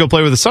going to have to go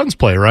play where the Suns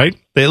play, right?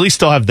 They at least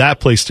still have that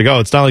place to go.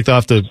 It's not like they'll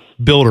have to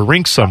build a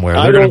rink somewhere.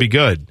 They're going to be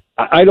good.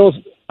 I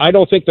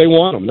don't think they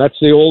want them. That's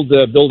the old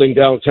building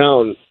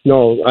downtown.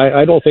 No,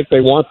 I don't think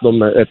they want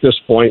them at this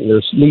point.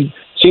 There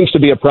seems to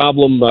be a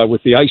problem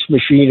with the ice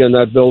machine in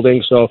that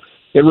building, so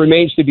it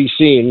remains to be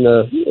seen.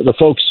 The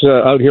folks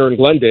out here in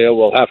Glendale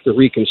will have to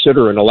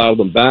reconsider and allow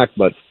them back,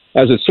 but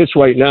as it sits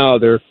right now,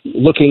 they're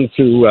looking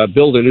to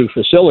build a new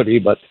facility,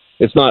 but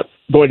it's not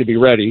going to be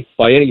ready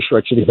by any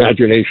stretch of the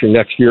imagination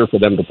next year for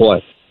them to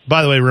play.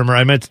 By the way, Rimmer,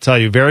 I meant to tell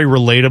you, very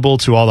relatable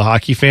to all the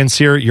hockey fans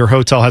here. Your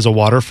hotel has a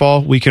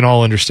waterfall. We can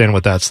all understand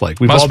what that's like.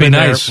 We've all been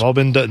nice. There, all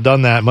been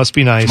done that. Must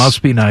be nice.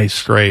 Must be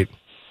nice. Great.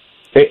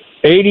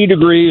 80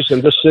 degrees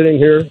and just sitting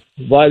here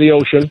by the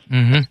ocean.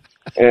 Mm-hmm.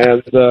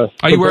 And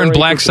are you wearing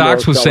black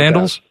socks with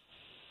sandals?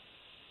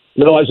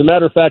 No, as a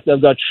matter of fact,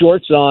 I've got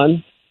shorts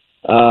on.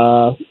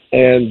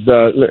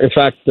 In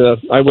fact,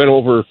 I went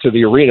over to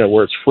the arena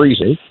where it's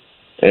freezing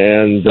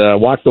and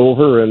walked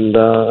over, and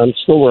I'm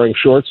still wearing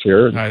shorts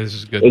here. All right, this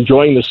is good.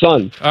 Enjoying the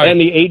sun and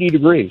the 80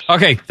 degrees.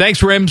 Okay,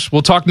 thanks, Rims.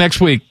 We'll talk next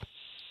week.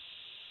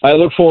 I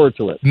look forward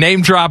to it.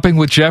 Name dropping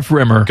with Jeff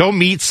Rimmer. Go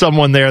meet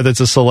someone there that's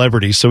a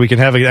celebrity so we can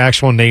have an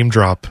actual name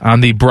drop.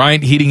 On the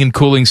Bryant Heating and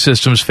Cooling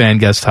Systems fan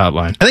guest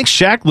hotline. I think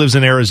Shaq lives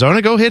in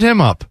Arizona. Go hit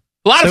him up.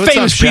 A lot of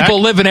famous people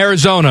live in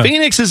Arizona.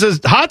 Phoenix is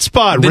a hot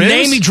spot. The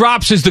name he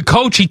drops is the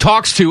coach he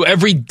talks to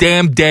every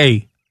damn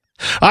day.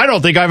 I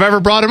don't think I've ever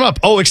brought him up.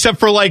 Oh, except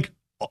for like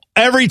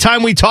every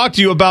time we talk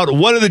to you about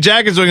what are the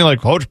Jackets doing, you're like,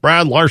 Coach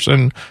Brad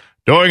Larson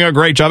doing a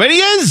great job. And he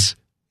is.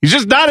 He's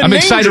just not a name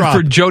drop. I'm excited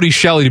for Jody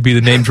Shelley to be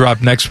the name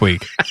drop next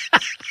week.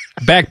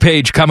 Back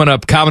page coming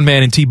up. Common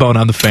Man and T-Bone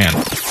on the Fan.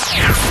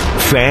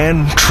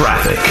 Fan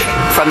traffic.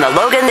 From the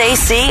Logan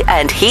AC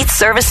and Heat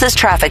Services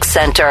Traffic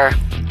Center.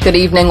 Good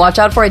evening. Watch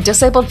out for a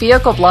disabled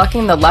vehicle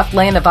blocking the left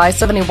lane of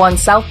I-71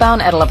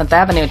 southbound at 11th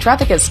Avenue.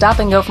 Traffic is stop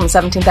and go from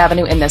 17th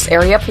Avenue in this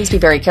area. Please be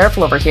very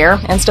careful over here.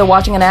 And still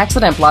watching an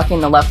accident blocking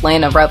the left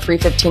lane of Route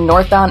 315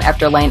 northbound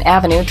after Lane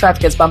Avenue.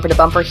 Traffic is bumper to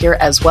bumper here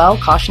as well.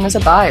 Caution is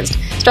advised.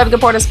 This traffic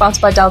report is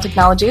sponsored by Dell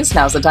Technologies.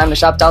 Now's the time to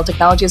shop Dell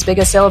Technologies'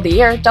 biggest sale of the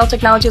year. Dell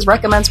Technologies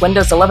recommends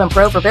Windows 11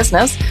 Pro for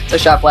business. So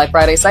shop Black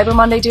Friday, Cyber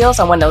Monday deals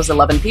on Windows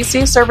 11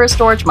 PC, servers,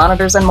 storage,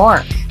 monitors, and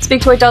more.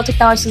 Speak to a Dell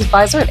Technologies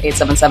advisor at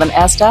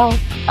 877-ASK-DELL.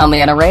 I'm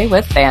Leanna Ray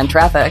with Fan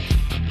Traffic.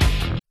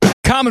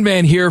 Common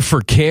Man here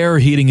for Care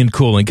Heating and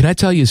Cooling. Can I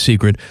tell you a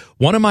secret?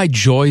 One of my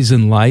joys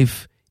in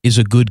life is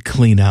a good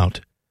clean out.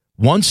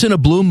 Once in a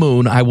blue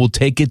moon, I will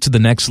take it to the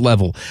next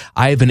level.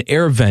 I have an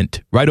air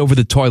vent right over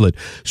the toilet.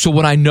 So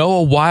when I know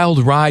a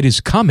wild ride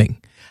is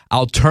coming,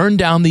 I'll turn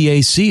down the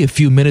AC a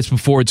few minutes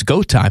before it's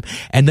go time.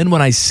 And then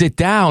when I sit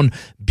down,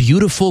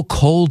 beautiful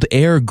cold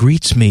air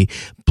greets me,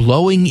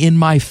 blowing in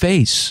my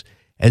face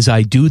as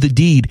I do the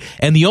deed.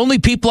 And the only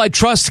people I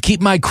trust to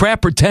keep my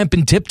crapper temp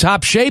in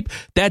tip-top shape,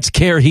 that's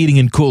Care Heating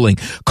and Cooling.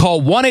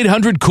 Call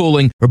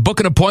 1-800-COOLING or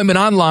book an appointment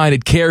online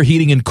at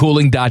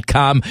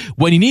careheatingandcooling.com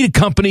when you need a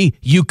company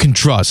you can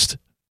trust.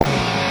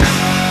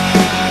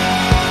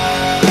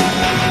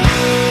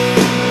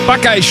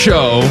 Buckeye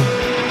Show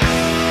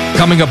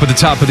coming up at the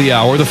top of the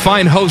hour. The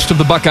fine host of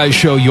the Buckeye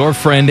Show, your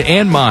friend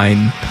and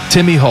mine,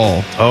 Timmy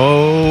Hall.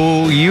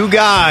 Oh, you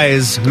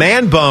guys,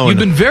 man bone. You've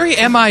been very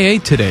MIA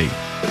today.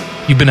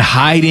 You've been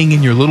hiding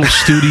in your little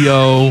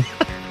studio.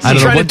 I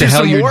don't know what the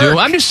hell you're doing.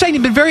 I'm just saying,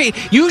 you've been very...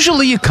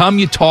 Usually you come,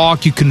 you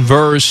talk, you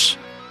converse.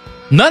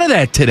 None of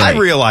that today. I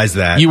realize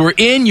that. You were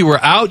in, you were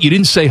out, you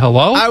didn't say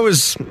hello. I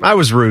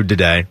was rude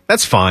today.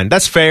 That's fine.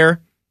 That's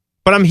fair.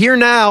 But I'm here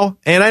now,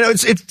 and I know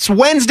it's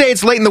Wednesday,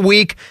 it's late in the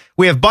week.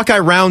 We have Buckeye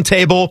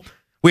Roundtable.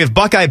 We have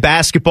Buckeye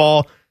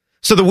Basketball.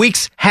 So the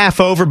week's half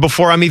over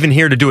before I'm even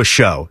here to do a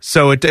show.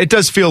 So it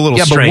does feel a little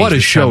strange. Yeah, but what a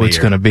show it's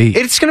going to be.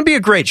 It's going to be a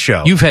great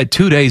show. You've had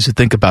 2 days to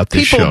think about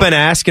this show. People have been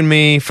asking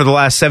me for the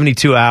last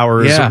 72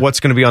 hours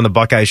what's going to be on the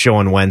Buckeye Show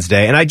on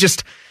Wednesday. And I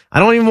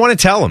don't even want to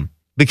tell them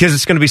because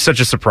it's going to be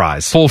such a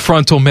surprise. Full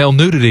frontal male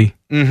nudity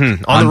on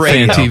the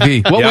radio. Fan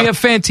TV. Well, we have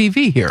Fan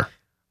TV here.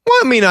 Well,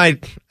 I mean, I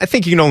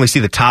think you can only see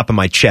the top of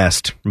my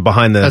chest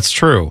behind the... That's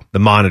true. The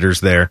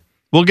monitors there.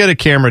 We'll get a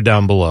camera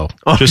down below.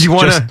 Oh, you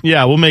want to?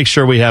 Yeah, we'll make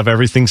sure we have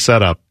everything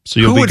set up. So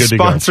you'll be good to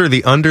go. Who would sponsor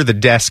the under the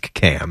desk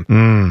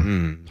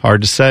cam?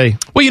 Hard to say.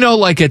 Well, you know,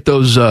 like at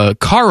those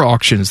car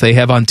auctions they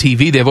have on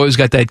TV, they've always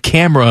got that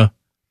camera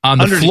on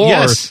the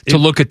floor to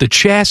look at the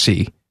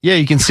chassis. Yeah,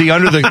 you can see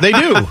under the. They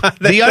do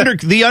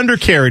the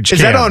undercarriage.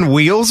 Is that on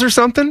wheels or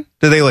something?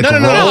 Do they like no,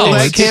 roll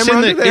that camera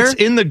under there? It's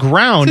in the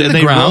ground, and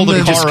they roll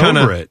the car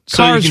over it.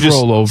 Cars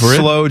roll over it.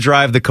 Slow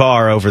drive the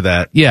car over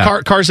that.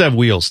 Yeah, cars have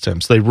wheels,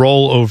 Tim. So they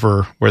roll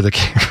over where the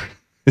camera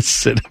is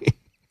sitting. You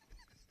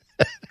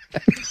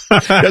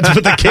have to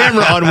put the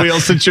camera on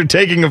wheels since you're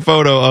taking a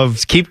photo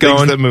of keep going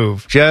things that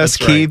move. Just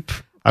keep.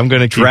 I'm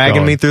going to keep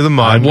dragging me through the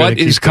mud. What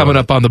is coming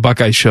up on the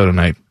Buckeye Show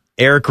tonight?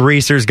 Eric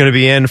Reeser is going to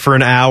be in for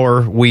an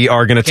hour. We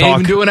are going to talk.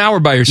 Can't even do an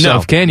hour by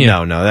yourself, can you?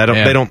 No.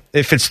 They don't.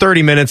 If it's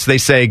 30 minutes, they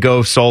say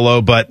go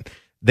solo, but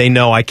they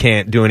know I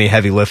can't do any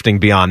heavy lifting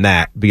beyond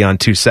that,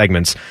 beyond 2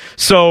 segments.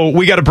 So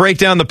we got to break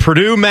down the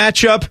Purdue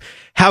matchup.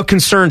 How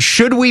concerned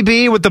should we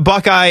be with the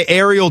Buckeye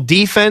aerial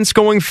defense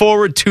going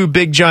forward? 2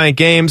 big giant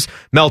games.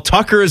 Mel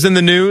Tucker is in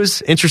the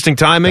news. Interesting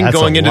timing. That's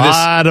going a into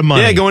lot of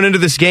money. Yeah, going into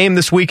this game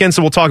this weekend.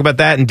 So we'll talk about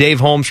that. And Dave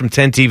Holmes from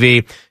 10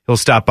 TV, he'll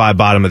stop by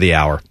bottom of the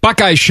hour.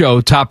 Buckeye Show,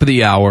 top of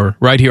the hour,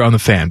 right here on the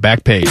Fan.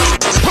 Back page.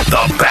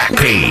 The Back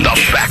Page.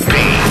 The Back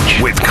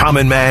Page with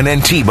Common Man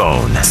and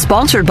T-Bone.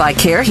 Sponsored by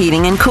Care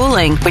Heating and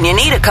Cooling. When you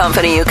need a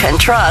company you can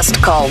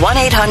trust, call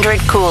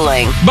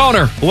 1-800-COOLING.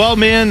 Boner. Well,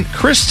 man,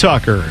 Chris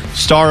Tucker,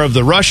 star of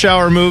the Rush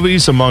Hour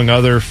movies, among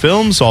other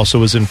films, also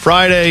was in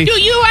Friday.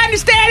 Do you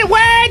understand the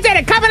words that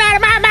are coming out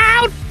of my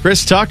mouth?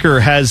 Chris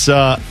Tucker has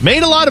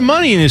made a lot of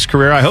money in his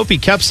career. I hope he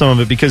kept some of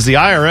it because the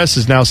IRS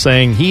is now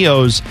saying he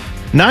owes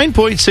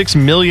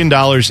 $9.6 million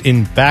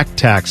in back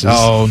taxes.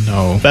 Oh,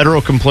 no.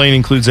 Federal complaint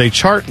includes a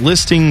chart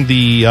listing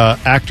the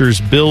actor's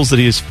bills that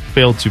he has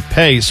failed to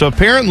pay. So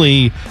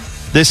apparently,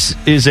 this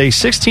is a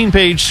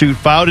 16-page suit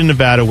filed in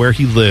Nevada where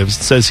he lives.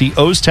 It says he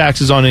owes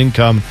taxes on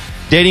income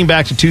dating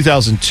back to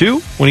 2002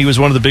 when he was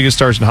one of the biggest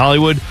stars in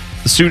Hollywood.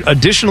 The suit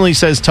additionally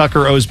says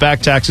Tucker owes back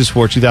taxes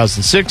for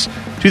 2006,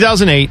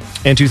 2008,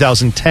 and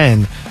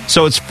 2010.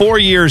 So it's 4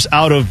 years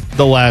out of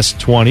the last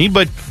 20,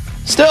 but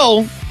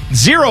still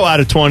 0 out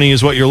of 20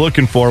 is what you're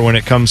looking for when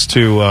it comes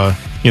to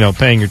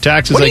paying your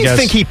taxes. What do I you guess.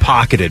 think he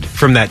pocketed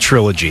from that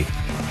trilogy?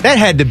 That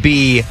had to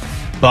be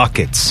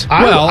buckets.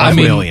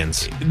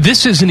 Millions.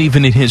 This isn't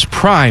even in his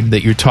prime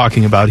that you're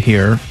talking about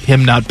here.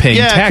 Him not paying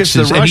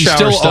taxes, and he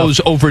still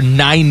owes over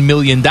 $9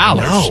 million.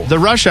 No, the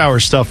Rush Hour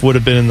stuff would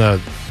have been in the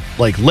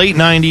late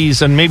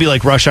 90s and maybe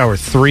Rush Hour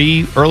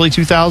 3, early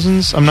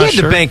 2000s. I'm not sure. He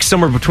had to bank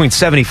somewhere between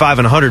 75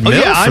 and 100 mil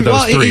for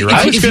those three, right?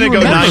 I was going to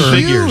go 9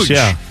 figures.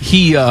 Yeah,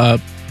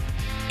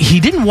 he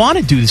didn't want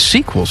to do the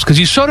sequels because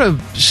he sort of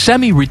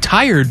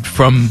semi-retired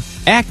from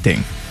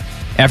acting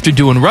after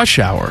doing Rush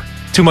Hour.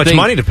 Too much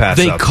money to pass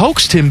They up.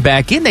 coaxed him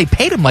back in. They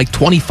paid him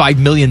 $25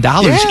 million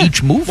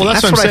each movie. Well,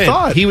 that's what I'm saying. I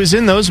thought. He was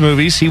in those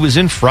movies. He was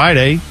in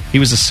Friday. He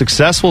was a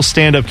successful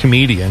stand-up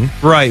comedian.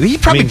 Right. He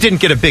probably didn't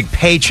get a big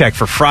paycheck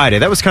for Friday.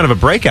 That was kind of a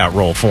breakout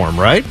role for him,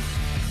 right?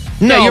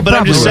 No, but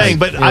I'm just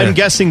saying, I'm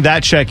guessing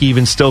that check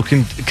even still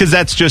can, because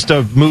that's just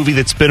a movie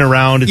that's been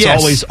around. It's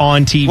always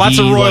on TV. Lots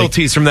of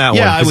royalties from that one.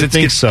 Yeah, I would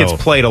think so.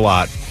 Gets played a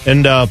lot.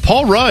 And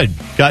Paul Rudd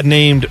got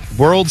named the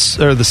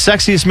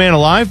sexiest man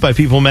alive by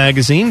People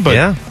magazine,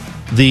 but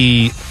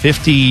the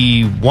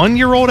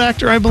 51-year-old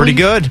actor, I believe, pretty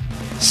good,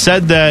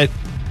 said that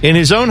in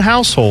his own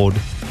household,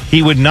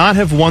 he would not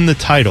have won the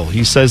title.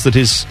 He says that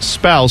his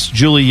spouse,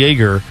 Julie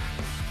Yeager,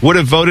 would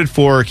have voted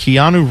for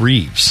Keanu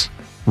Reeves.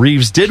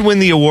 Reeves did win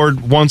the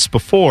award once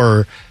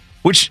before,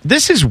 which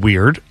this is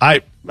weird.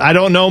 I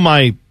don't know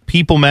my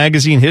People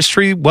magazine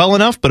history well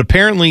enough, but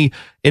apparently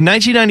in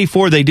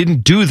 1994 they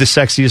didn't do the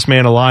Sexiest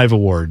Man Alive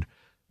award.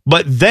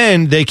 But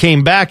then they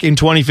came back in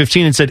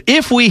 2015 and said,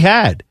 if we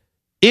had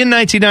in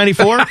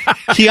 1994,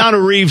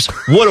 Keanu Reeves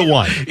would have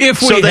won. If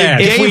they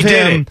gave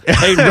him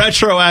a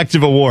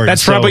retroactive award.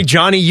 That's probably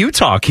Johnny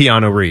Utah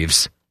Keanu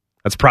Reeves.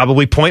 That's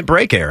probably Point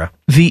Break era.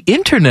 The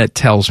internet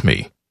tells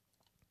me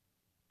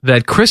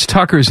that Chris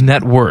Tucker's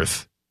net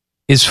worth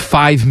is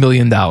 $5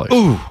 million.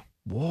 Ooh.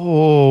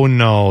 Whoa,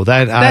 no.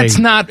 That's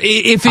not.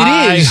 If it is,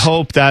 I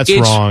hope that's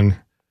wrong.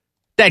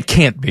 That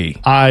can't be.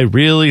 I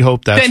really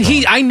hope that's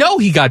wrong. I know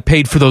he got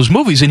paid for those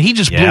movies, and he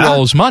just blew all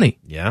his money.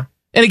 Yeah.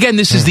 And again,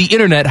 this is the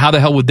internet. How the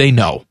hell would they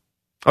know?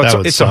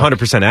 Oh, it's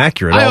 100%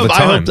 accurate all the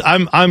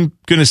time. I'm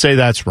going to say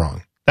that's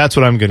wrong. That's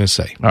what I'm going to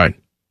say. All right.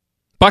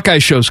 Buckeye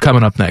Show's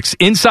coming up next.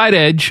 Inside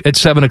Edge at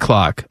 7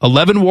 o'clock.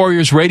 11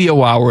 Warriors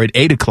Radio Hour at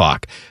 8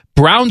 o'clock.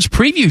 Browns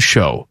Preview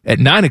Show at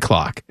 9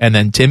 o'clock. And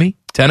then Timmy,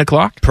 10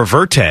 o'clock.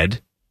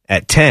 Perverted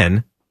at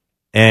 10.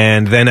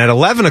 And then at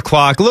 11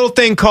 o'clock, a little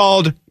thing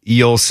called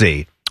You'll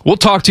See. We'll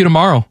talk to you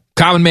tomorrow.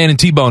 Common Man and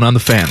T-Bone on the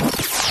Fan.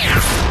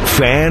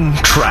 Fan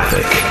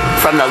Traffic.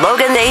 From the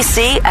Logan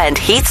AC and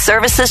Heat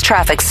Services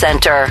Traffic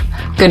Center.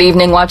 Good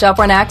evening. Watch out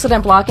for an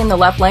accident blocking the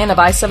left lane of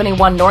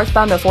I-71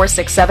 northbound before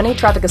 670.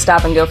 Traffic is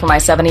stop and go from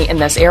I-70 in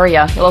this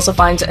area. You'll also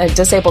find a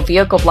disabled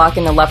vehicle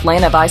blocking the left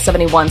lane of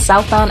I-71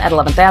 southbound at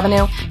 11th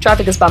Avenue.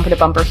 Traffic is bumper to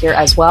bumper here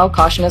as well.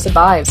 Caution is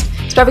advised.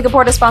 This traffic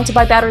report is sponsored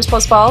by Batteries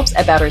Plus bulbs.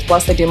 At Batteries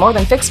Plus, they do more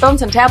than fix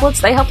phones and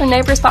tablets. They help their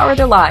neighbors power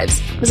their lives.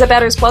 Visit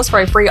Batteries Plus for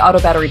a free auto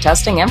battery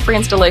testing and free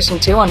installation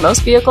too on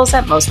most vehicles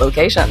at most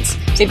locations.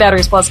 See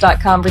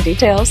batteriesplus.com for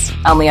details.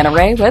 I'm Leanna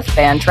Ray with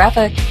Fan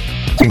Traffic.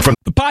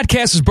 The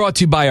podcast is brought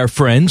to you by our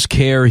friends,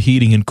 Care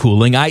Heating and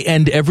Cooling. I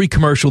end every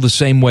commercial the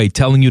same way,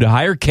 telling you to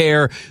hire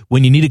Care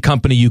when you need a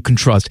company you can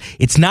trust.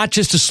 It's not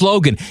just a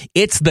slogan.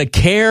 It's the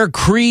Care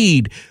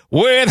creed.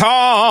 With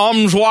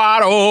arms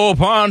wide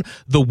open,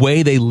 the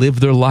way they live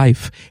their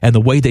life and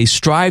the way they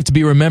strive to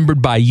be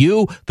remembered by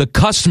you, the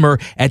customer,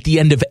 at the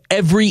end of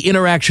every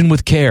interaction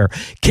with Care.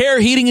 Care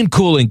Heating and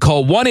Cooling.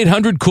 Call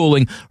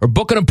 1-800-COOLING or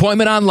book an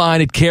appointment online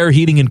at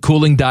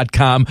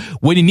careheatingandcooling.com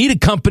when you need a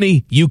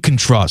company you can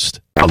trust.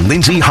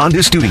 Lindsay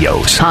Honda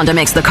Studios. Honda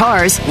makes the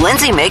cars.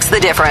 Lindsay makes the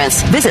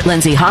difference. Visit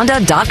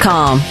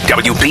lindsayhonda.com.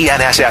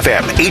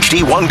 WBNS-FM,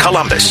 HD1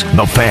 Columbus,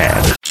 The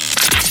Fan.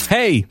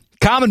 Hey,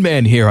 Common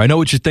Man here. I know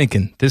what you're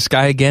thinking. This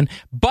guy again.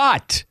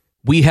 But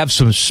we have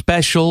some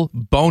special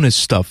bonus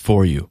stuff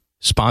for you.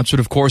 Sponsored,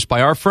 of course,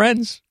 by our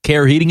friends,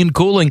 Care Heating and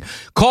Cooling.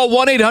 Call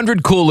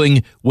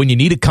 1-800-COOLING when you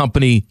need a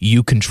company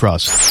you can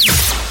trust.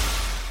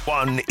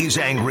 One is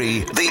angry,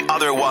 the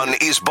other one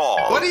is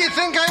bald. What do you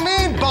think I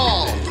mean,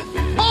 bald?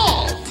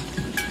 Bald!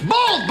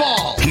 Bald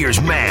Ball.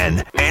 Here's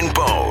Man and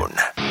Bone.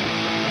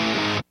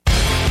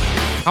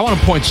 I want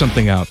to point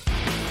something out.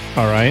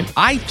 All right.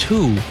 I,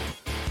 too,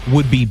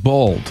 would be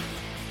bald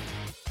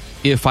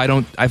if I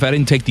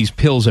didn't take these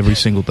pills every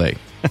single day.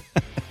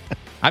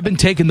 I've been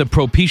taking the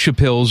Propecia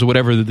pills, or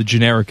whatever the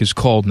generic is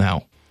called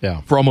now,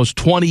 for almost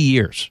 20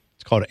 years.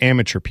 It's called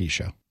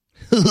Amateurpecia.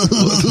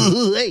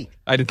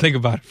 I didn't think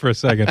about it for a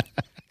second.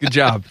 Good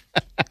job.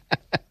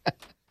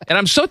 And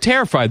I'm so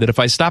terrified that if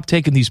I stop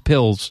taking these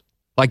pills,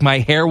 like my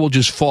hair will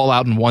just fall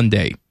out in one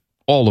day.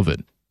 All of it.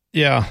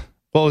 Yeah.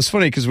 Well, it's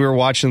funny because we were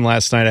watching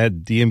last night. I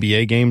had the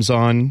NBA games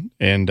on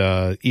and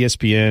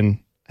ESPN.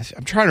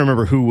 I'm trying to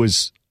remember who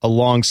was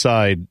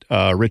alongside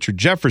Richard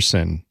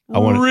Jefferson.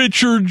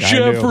 Richard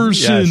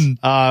Jefferson.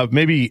 Yes.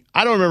 Maybe,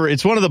 I don't remember.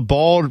 It's one of the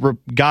bald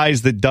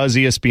guys that does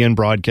ESPN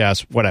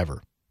broadcasts,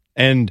 whatever.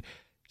 And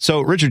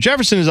so Richard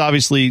Jefferson is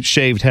obviously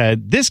shaved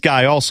head. This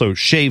guy also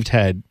shaved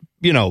head,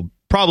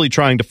 probably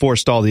trying to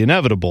forestall the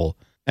inevitable.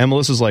 And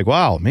Melissa's like,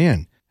 wow,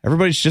 man,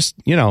 everybody's just,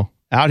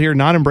 out here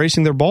not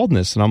embracing their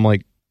baldness. And I'm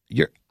like,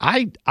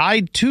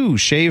 I too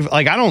shave.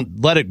 Like, I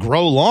don't let it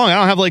grow long. I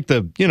don't have like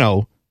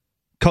the,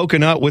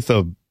 coconut with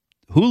a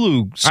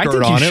Hulu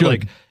skirt on it.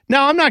 Like,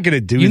 no, I'm not going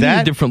to do that. You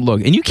need a different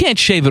look. And you can't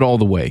shave it all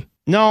the way.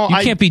 No, you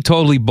can't be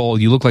totally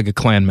bald. You look like a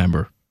Klan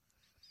member.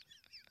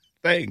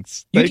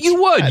 Thanks. You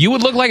would. You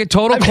would look like a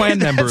total Klan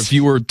member if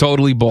you were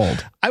totally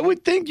bald. I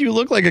would think you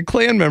look like a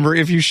Klan member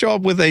if you show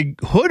up with a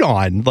hood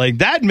on. Like,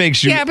 that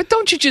makes you... Yeah, but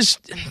don't you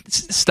just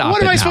stop.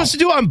 What am I supposed to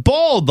do? I'm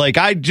bald. Like,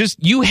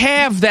 You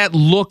have that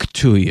look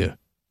to you.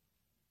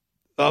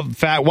 A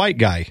fat white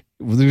guy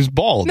who's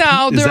bald.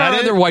 No, there are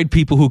other white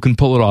people who can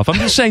pull it off. I'm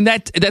just saying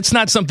that's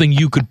not something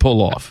you could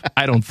pull off.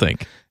 I don't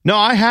think. No,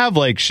 I have,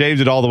 shaved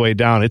it all the way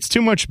down. It's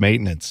too much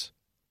maintenance.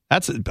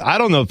 I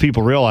don't know if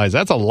people realize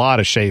that's a lot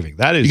of shaving.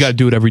 That is, you got to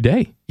do it every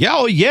day.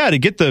 Yeah, to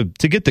get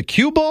the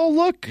cue ball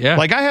look. Yeah,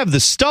 like I have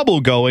the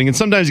stubble going, and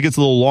sometimes it gets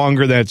a little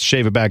longer. Then I have to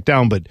shave it back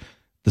down. But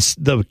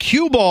the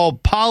cue ball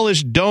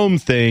polished dome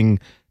thing,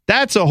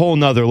 that's a whole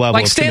nother level.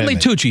 Like of Stanley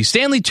commitment. Tucci.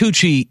 Stanley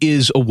Tucci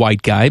is a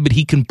white guy, but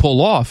he can pull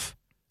off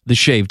the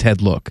shaved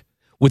head look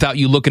without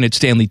you looking at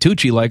Stanley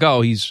Tucci like,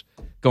 oh, he's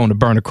going to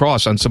burn a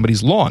cross on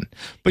somebody's lawn.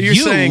 But you're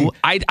saying,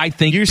 I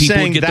think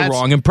people get the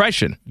wrong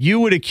impression. You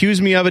would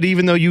accuse me of it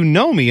even though you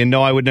know me and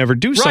know I would never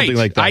do something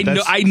like that.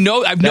 I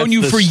know. I've known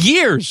you for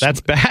years.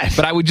 That's bad.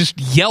 But I would just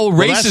yell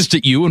racist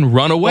at you and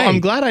run away. Well, I'm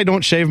glad I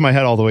don't shave my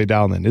head all the way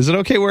down then. Is it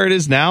okay where it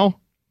is now?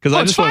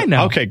 Because it's fine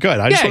now. Okay, good.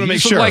 I just want to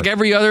make sure. Look like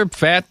every other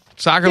fat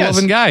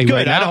soccer-loving guy good.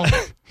 right now.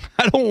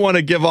 I don't want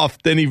to give off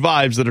any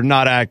vibes that are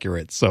not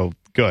accurate. So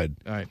good.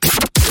 All right.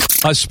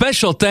 A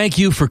special thank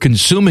you for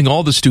consuming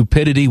all the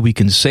stupidity we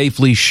can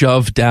safely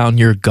shove down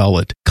your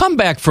gullet. Come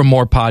back for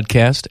more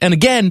podcast. And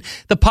again,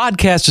 the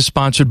podcast is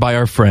sponsored by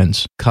our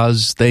friends,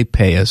 because they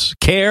pay us.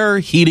 Care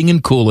Heating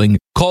and Cooling.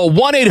 Call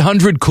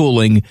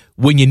 1-800-COOLING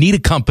when you need a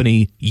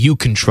company you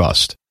can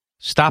trust.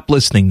 Stop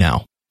listening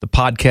now. The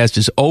podcast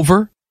is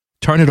over.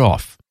 Turn it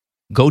off.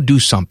 Go do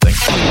something.